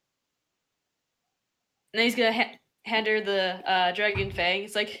 and then he's gonna hand her the dragon fang.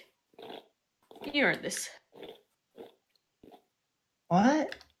 It's like, you earned this.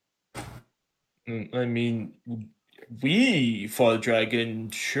 What? I mean, we fought a dragon,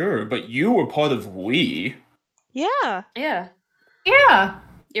 sure, but you were part of we. Yeah. Yeah, Yeah.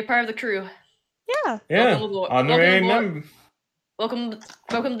 you're part of the crew. Yeah. Yeah, Welcome aboard. honorary Welcome member.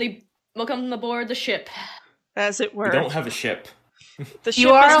 Welcome aboard the ship. As it were. We don't have a ship. The ship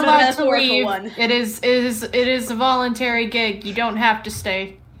You are is allowed- allowed to metaphorical leave. one. It is a voluntary gig. You don't have to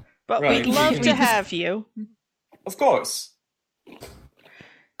stay. but Right. we'd love We to just- have you. Of course.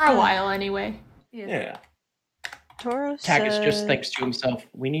 For a while, anyway. Yeah. Tauros, Takis just thinks to himself,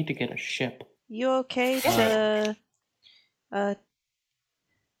 "We need to get a ship." you okay to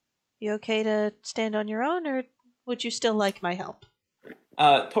you okay to stand on your own, or would you still like my help?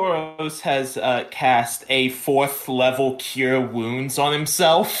 Tauros has cast a 4th level Cure Wounds on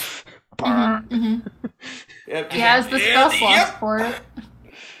himself. Yep, He has the spell slots Yep, for it.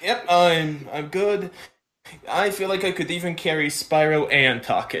 yep, I'm good. I feel like I could even carry Spyro and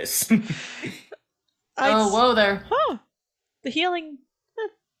Takis. Oh, whoa there. Huh. The healing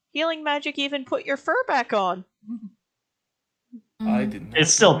magic even put your fur back on. I didn't.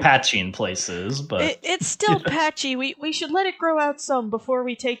 It's still patchy in places, but It's still patchy. We should let it grow out some before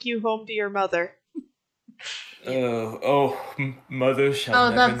we take you home to your mother. Mother shall Oh,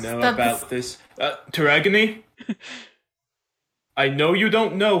 never that's- know that's- about this. Taragony? I know you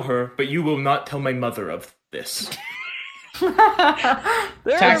don't know her, but you will not tell my mother of this.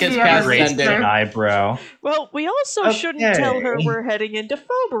 Takis cast raised sending. an eyebrow. Well, we also shouldn't tell her Okay. we're heading into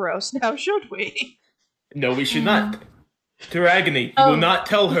Phoberos, now should we? No, we should not. Taragony, you will not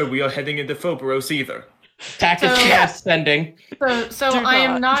tell her we are heading into Phoberos either. Takis So- cast sending. So Do I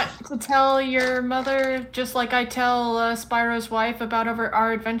am not. not to tell your mother, just like I tell Spyro's wife about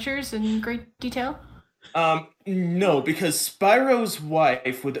our adventures in great detail? No, because Spyro's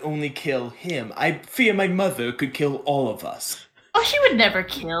wife would only kill him. I fear my mother could kill all of us. Oh, she would never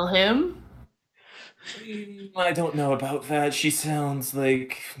kill him. I don't know about that. She sounds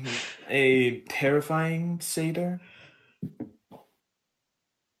like a terrifying satyr.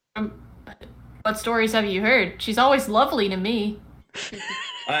 What stories have you heard? She's always lovely to me.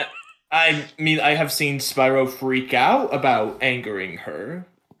 I mean, I have seen Spyro freak out about angering her.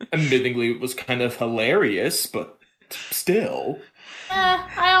 admittingly, it was kind of hilarious, but still.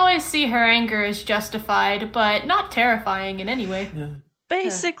 I always see her anger as justified, but not terrifying in any way.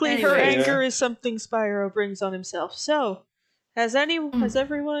 Basically, her Anyway. anger is something Spyro brings on himself. So, has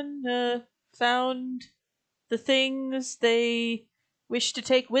everyone found the things they wish to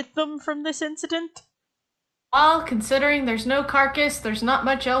take with them from this incident? Well, considering there's no carcass, there's not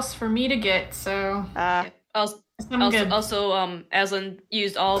much else for me to get, so Also, I'm good. Aslan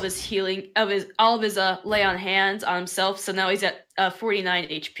used all of his healing lay on hands on himself, so now he's at 49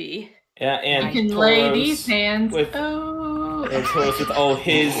 HP. Yeah, and I can lay Tauros these hands. with- Oh. And Tauros with all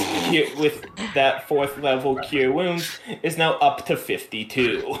his with that 4th level cure wounds is now up to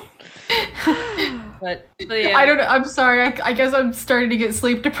 52. But yeah, I don't know. I'm sorry. I guess I'm starting to get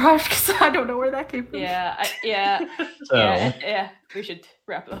sleep deprived because I don't know where that came from. yeah. We should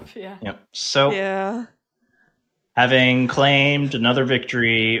wrap it up. Yeah. Yep. So, Yeah. having claimed another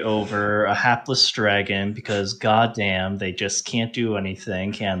victory over a hapless dragon, because goddamn, they just can't do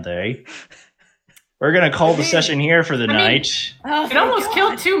anything, can they? We're gonna call the session here for the mean- night. Oh, It almost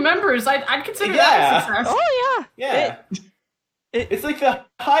killed 2 members. I'd consider that Yeah. a success. Oh, Yeah. It's like the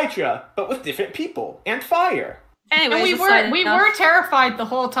Hydra, but with different people and fire. Anyways, And we were terrified the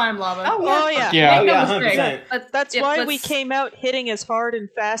whole time, Lava. Oh, yeah. Yeah. Oh, Make no yeah, mistake. 100%. That's why we came out hitting as hard and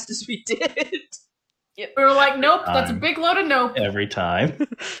fast as we did. We were like, nope, that's a big load of nope. Every time.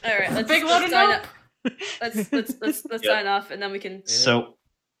 All right, let's Big load of sign nope. up. Let's sign off, and then we can. So,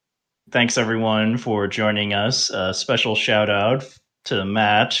 thanks everyone for joining us. A special shout out to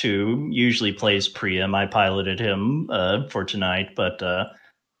Matt, who usually plays Priam. I piloted him for tonight, but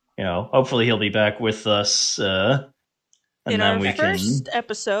hopefully he'll be back with us. And In then our we first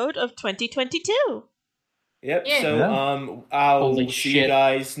episode of 2022. Yep. Yeah. So Yeah. I'll Holy see shit. you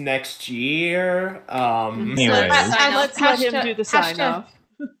guys next year. Anyways. Let's let him do the sign off.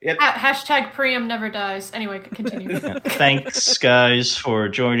 Yep. Hashtag Priam never dies. Anyway, continue. Thanks, guys, for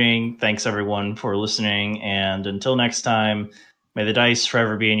joining. Thanks, everyone, for listening. And until next time, may the dice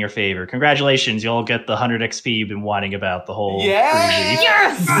forever be in your favor. Congratulations, you all get the 100 XP you've been whining about the whole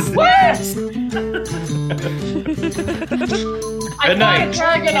Yeah! cruise. Good night.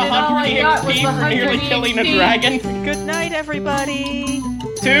 Get 100 XP for nearly killing a dragon. Good night, everybody.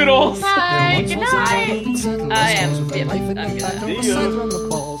 Toodles. Bye. Good night. I am- I'm yeah, I'm good. on the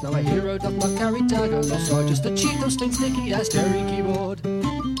balls. Now a hero doth not carry dagger, nor sword, just a Cheeto stained sticky ass Jerry keyboard.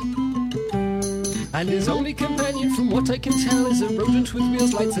 And his only companion, from what I can tell, is a rodent with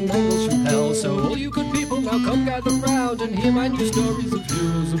wheels, lights, and angles from hell. So all you good people now come gather round and hear my new stories of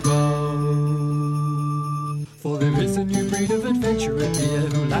heroes abound. For there is a new breed of adventurer here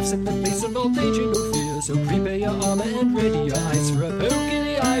who laughs in the face of old age and no fear. So prepare your armor and ready your eyes for a poke in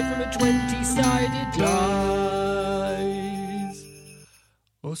the eye from a 20-sided dice.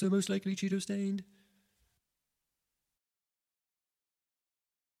 Also most likely Cheeto stained.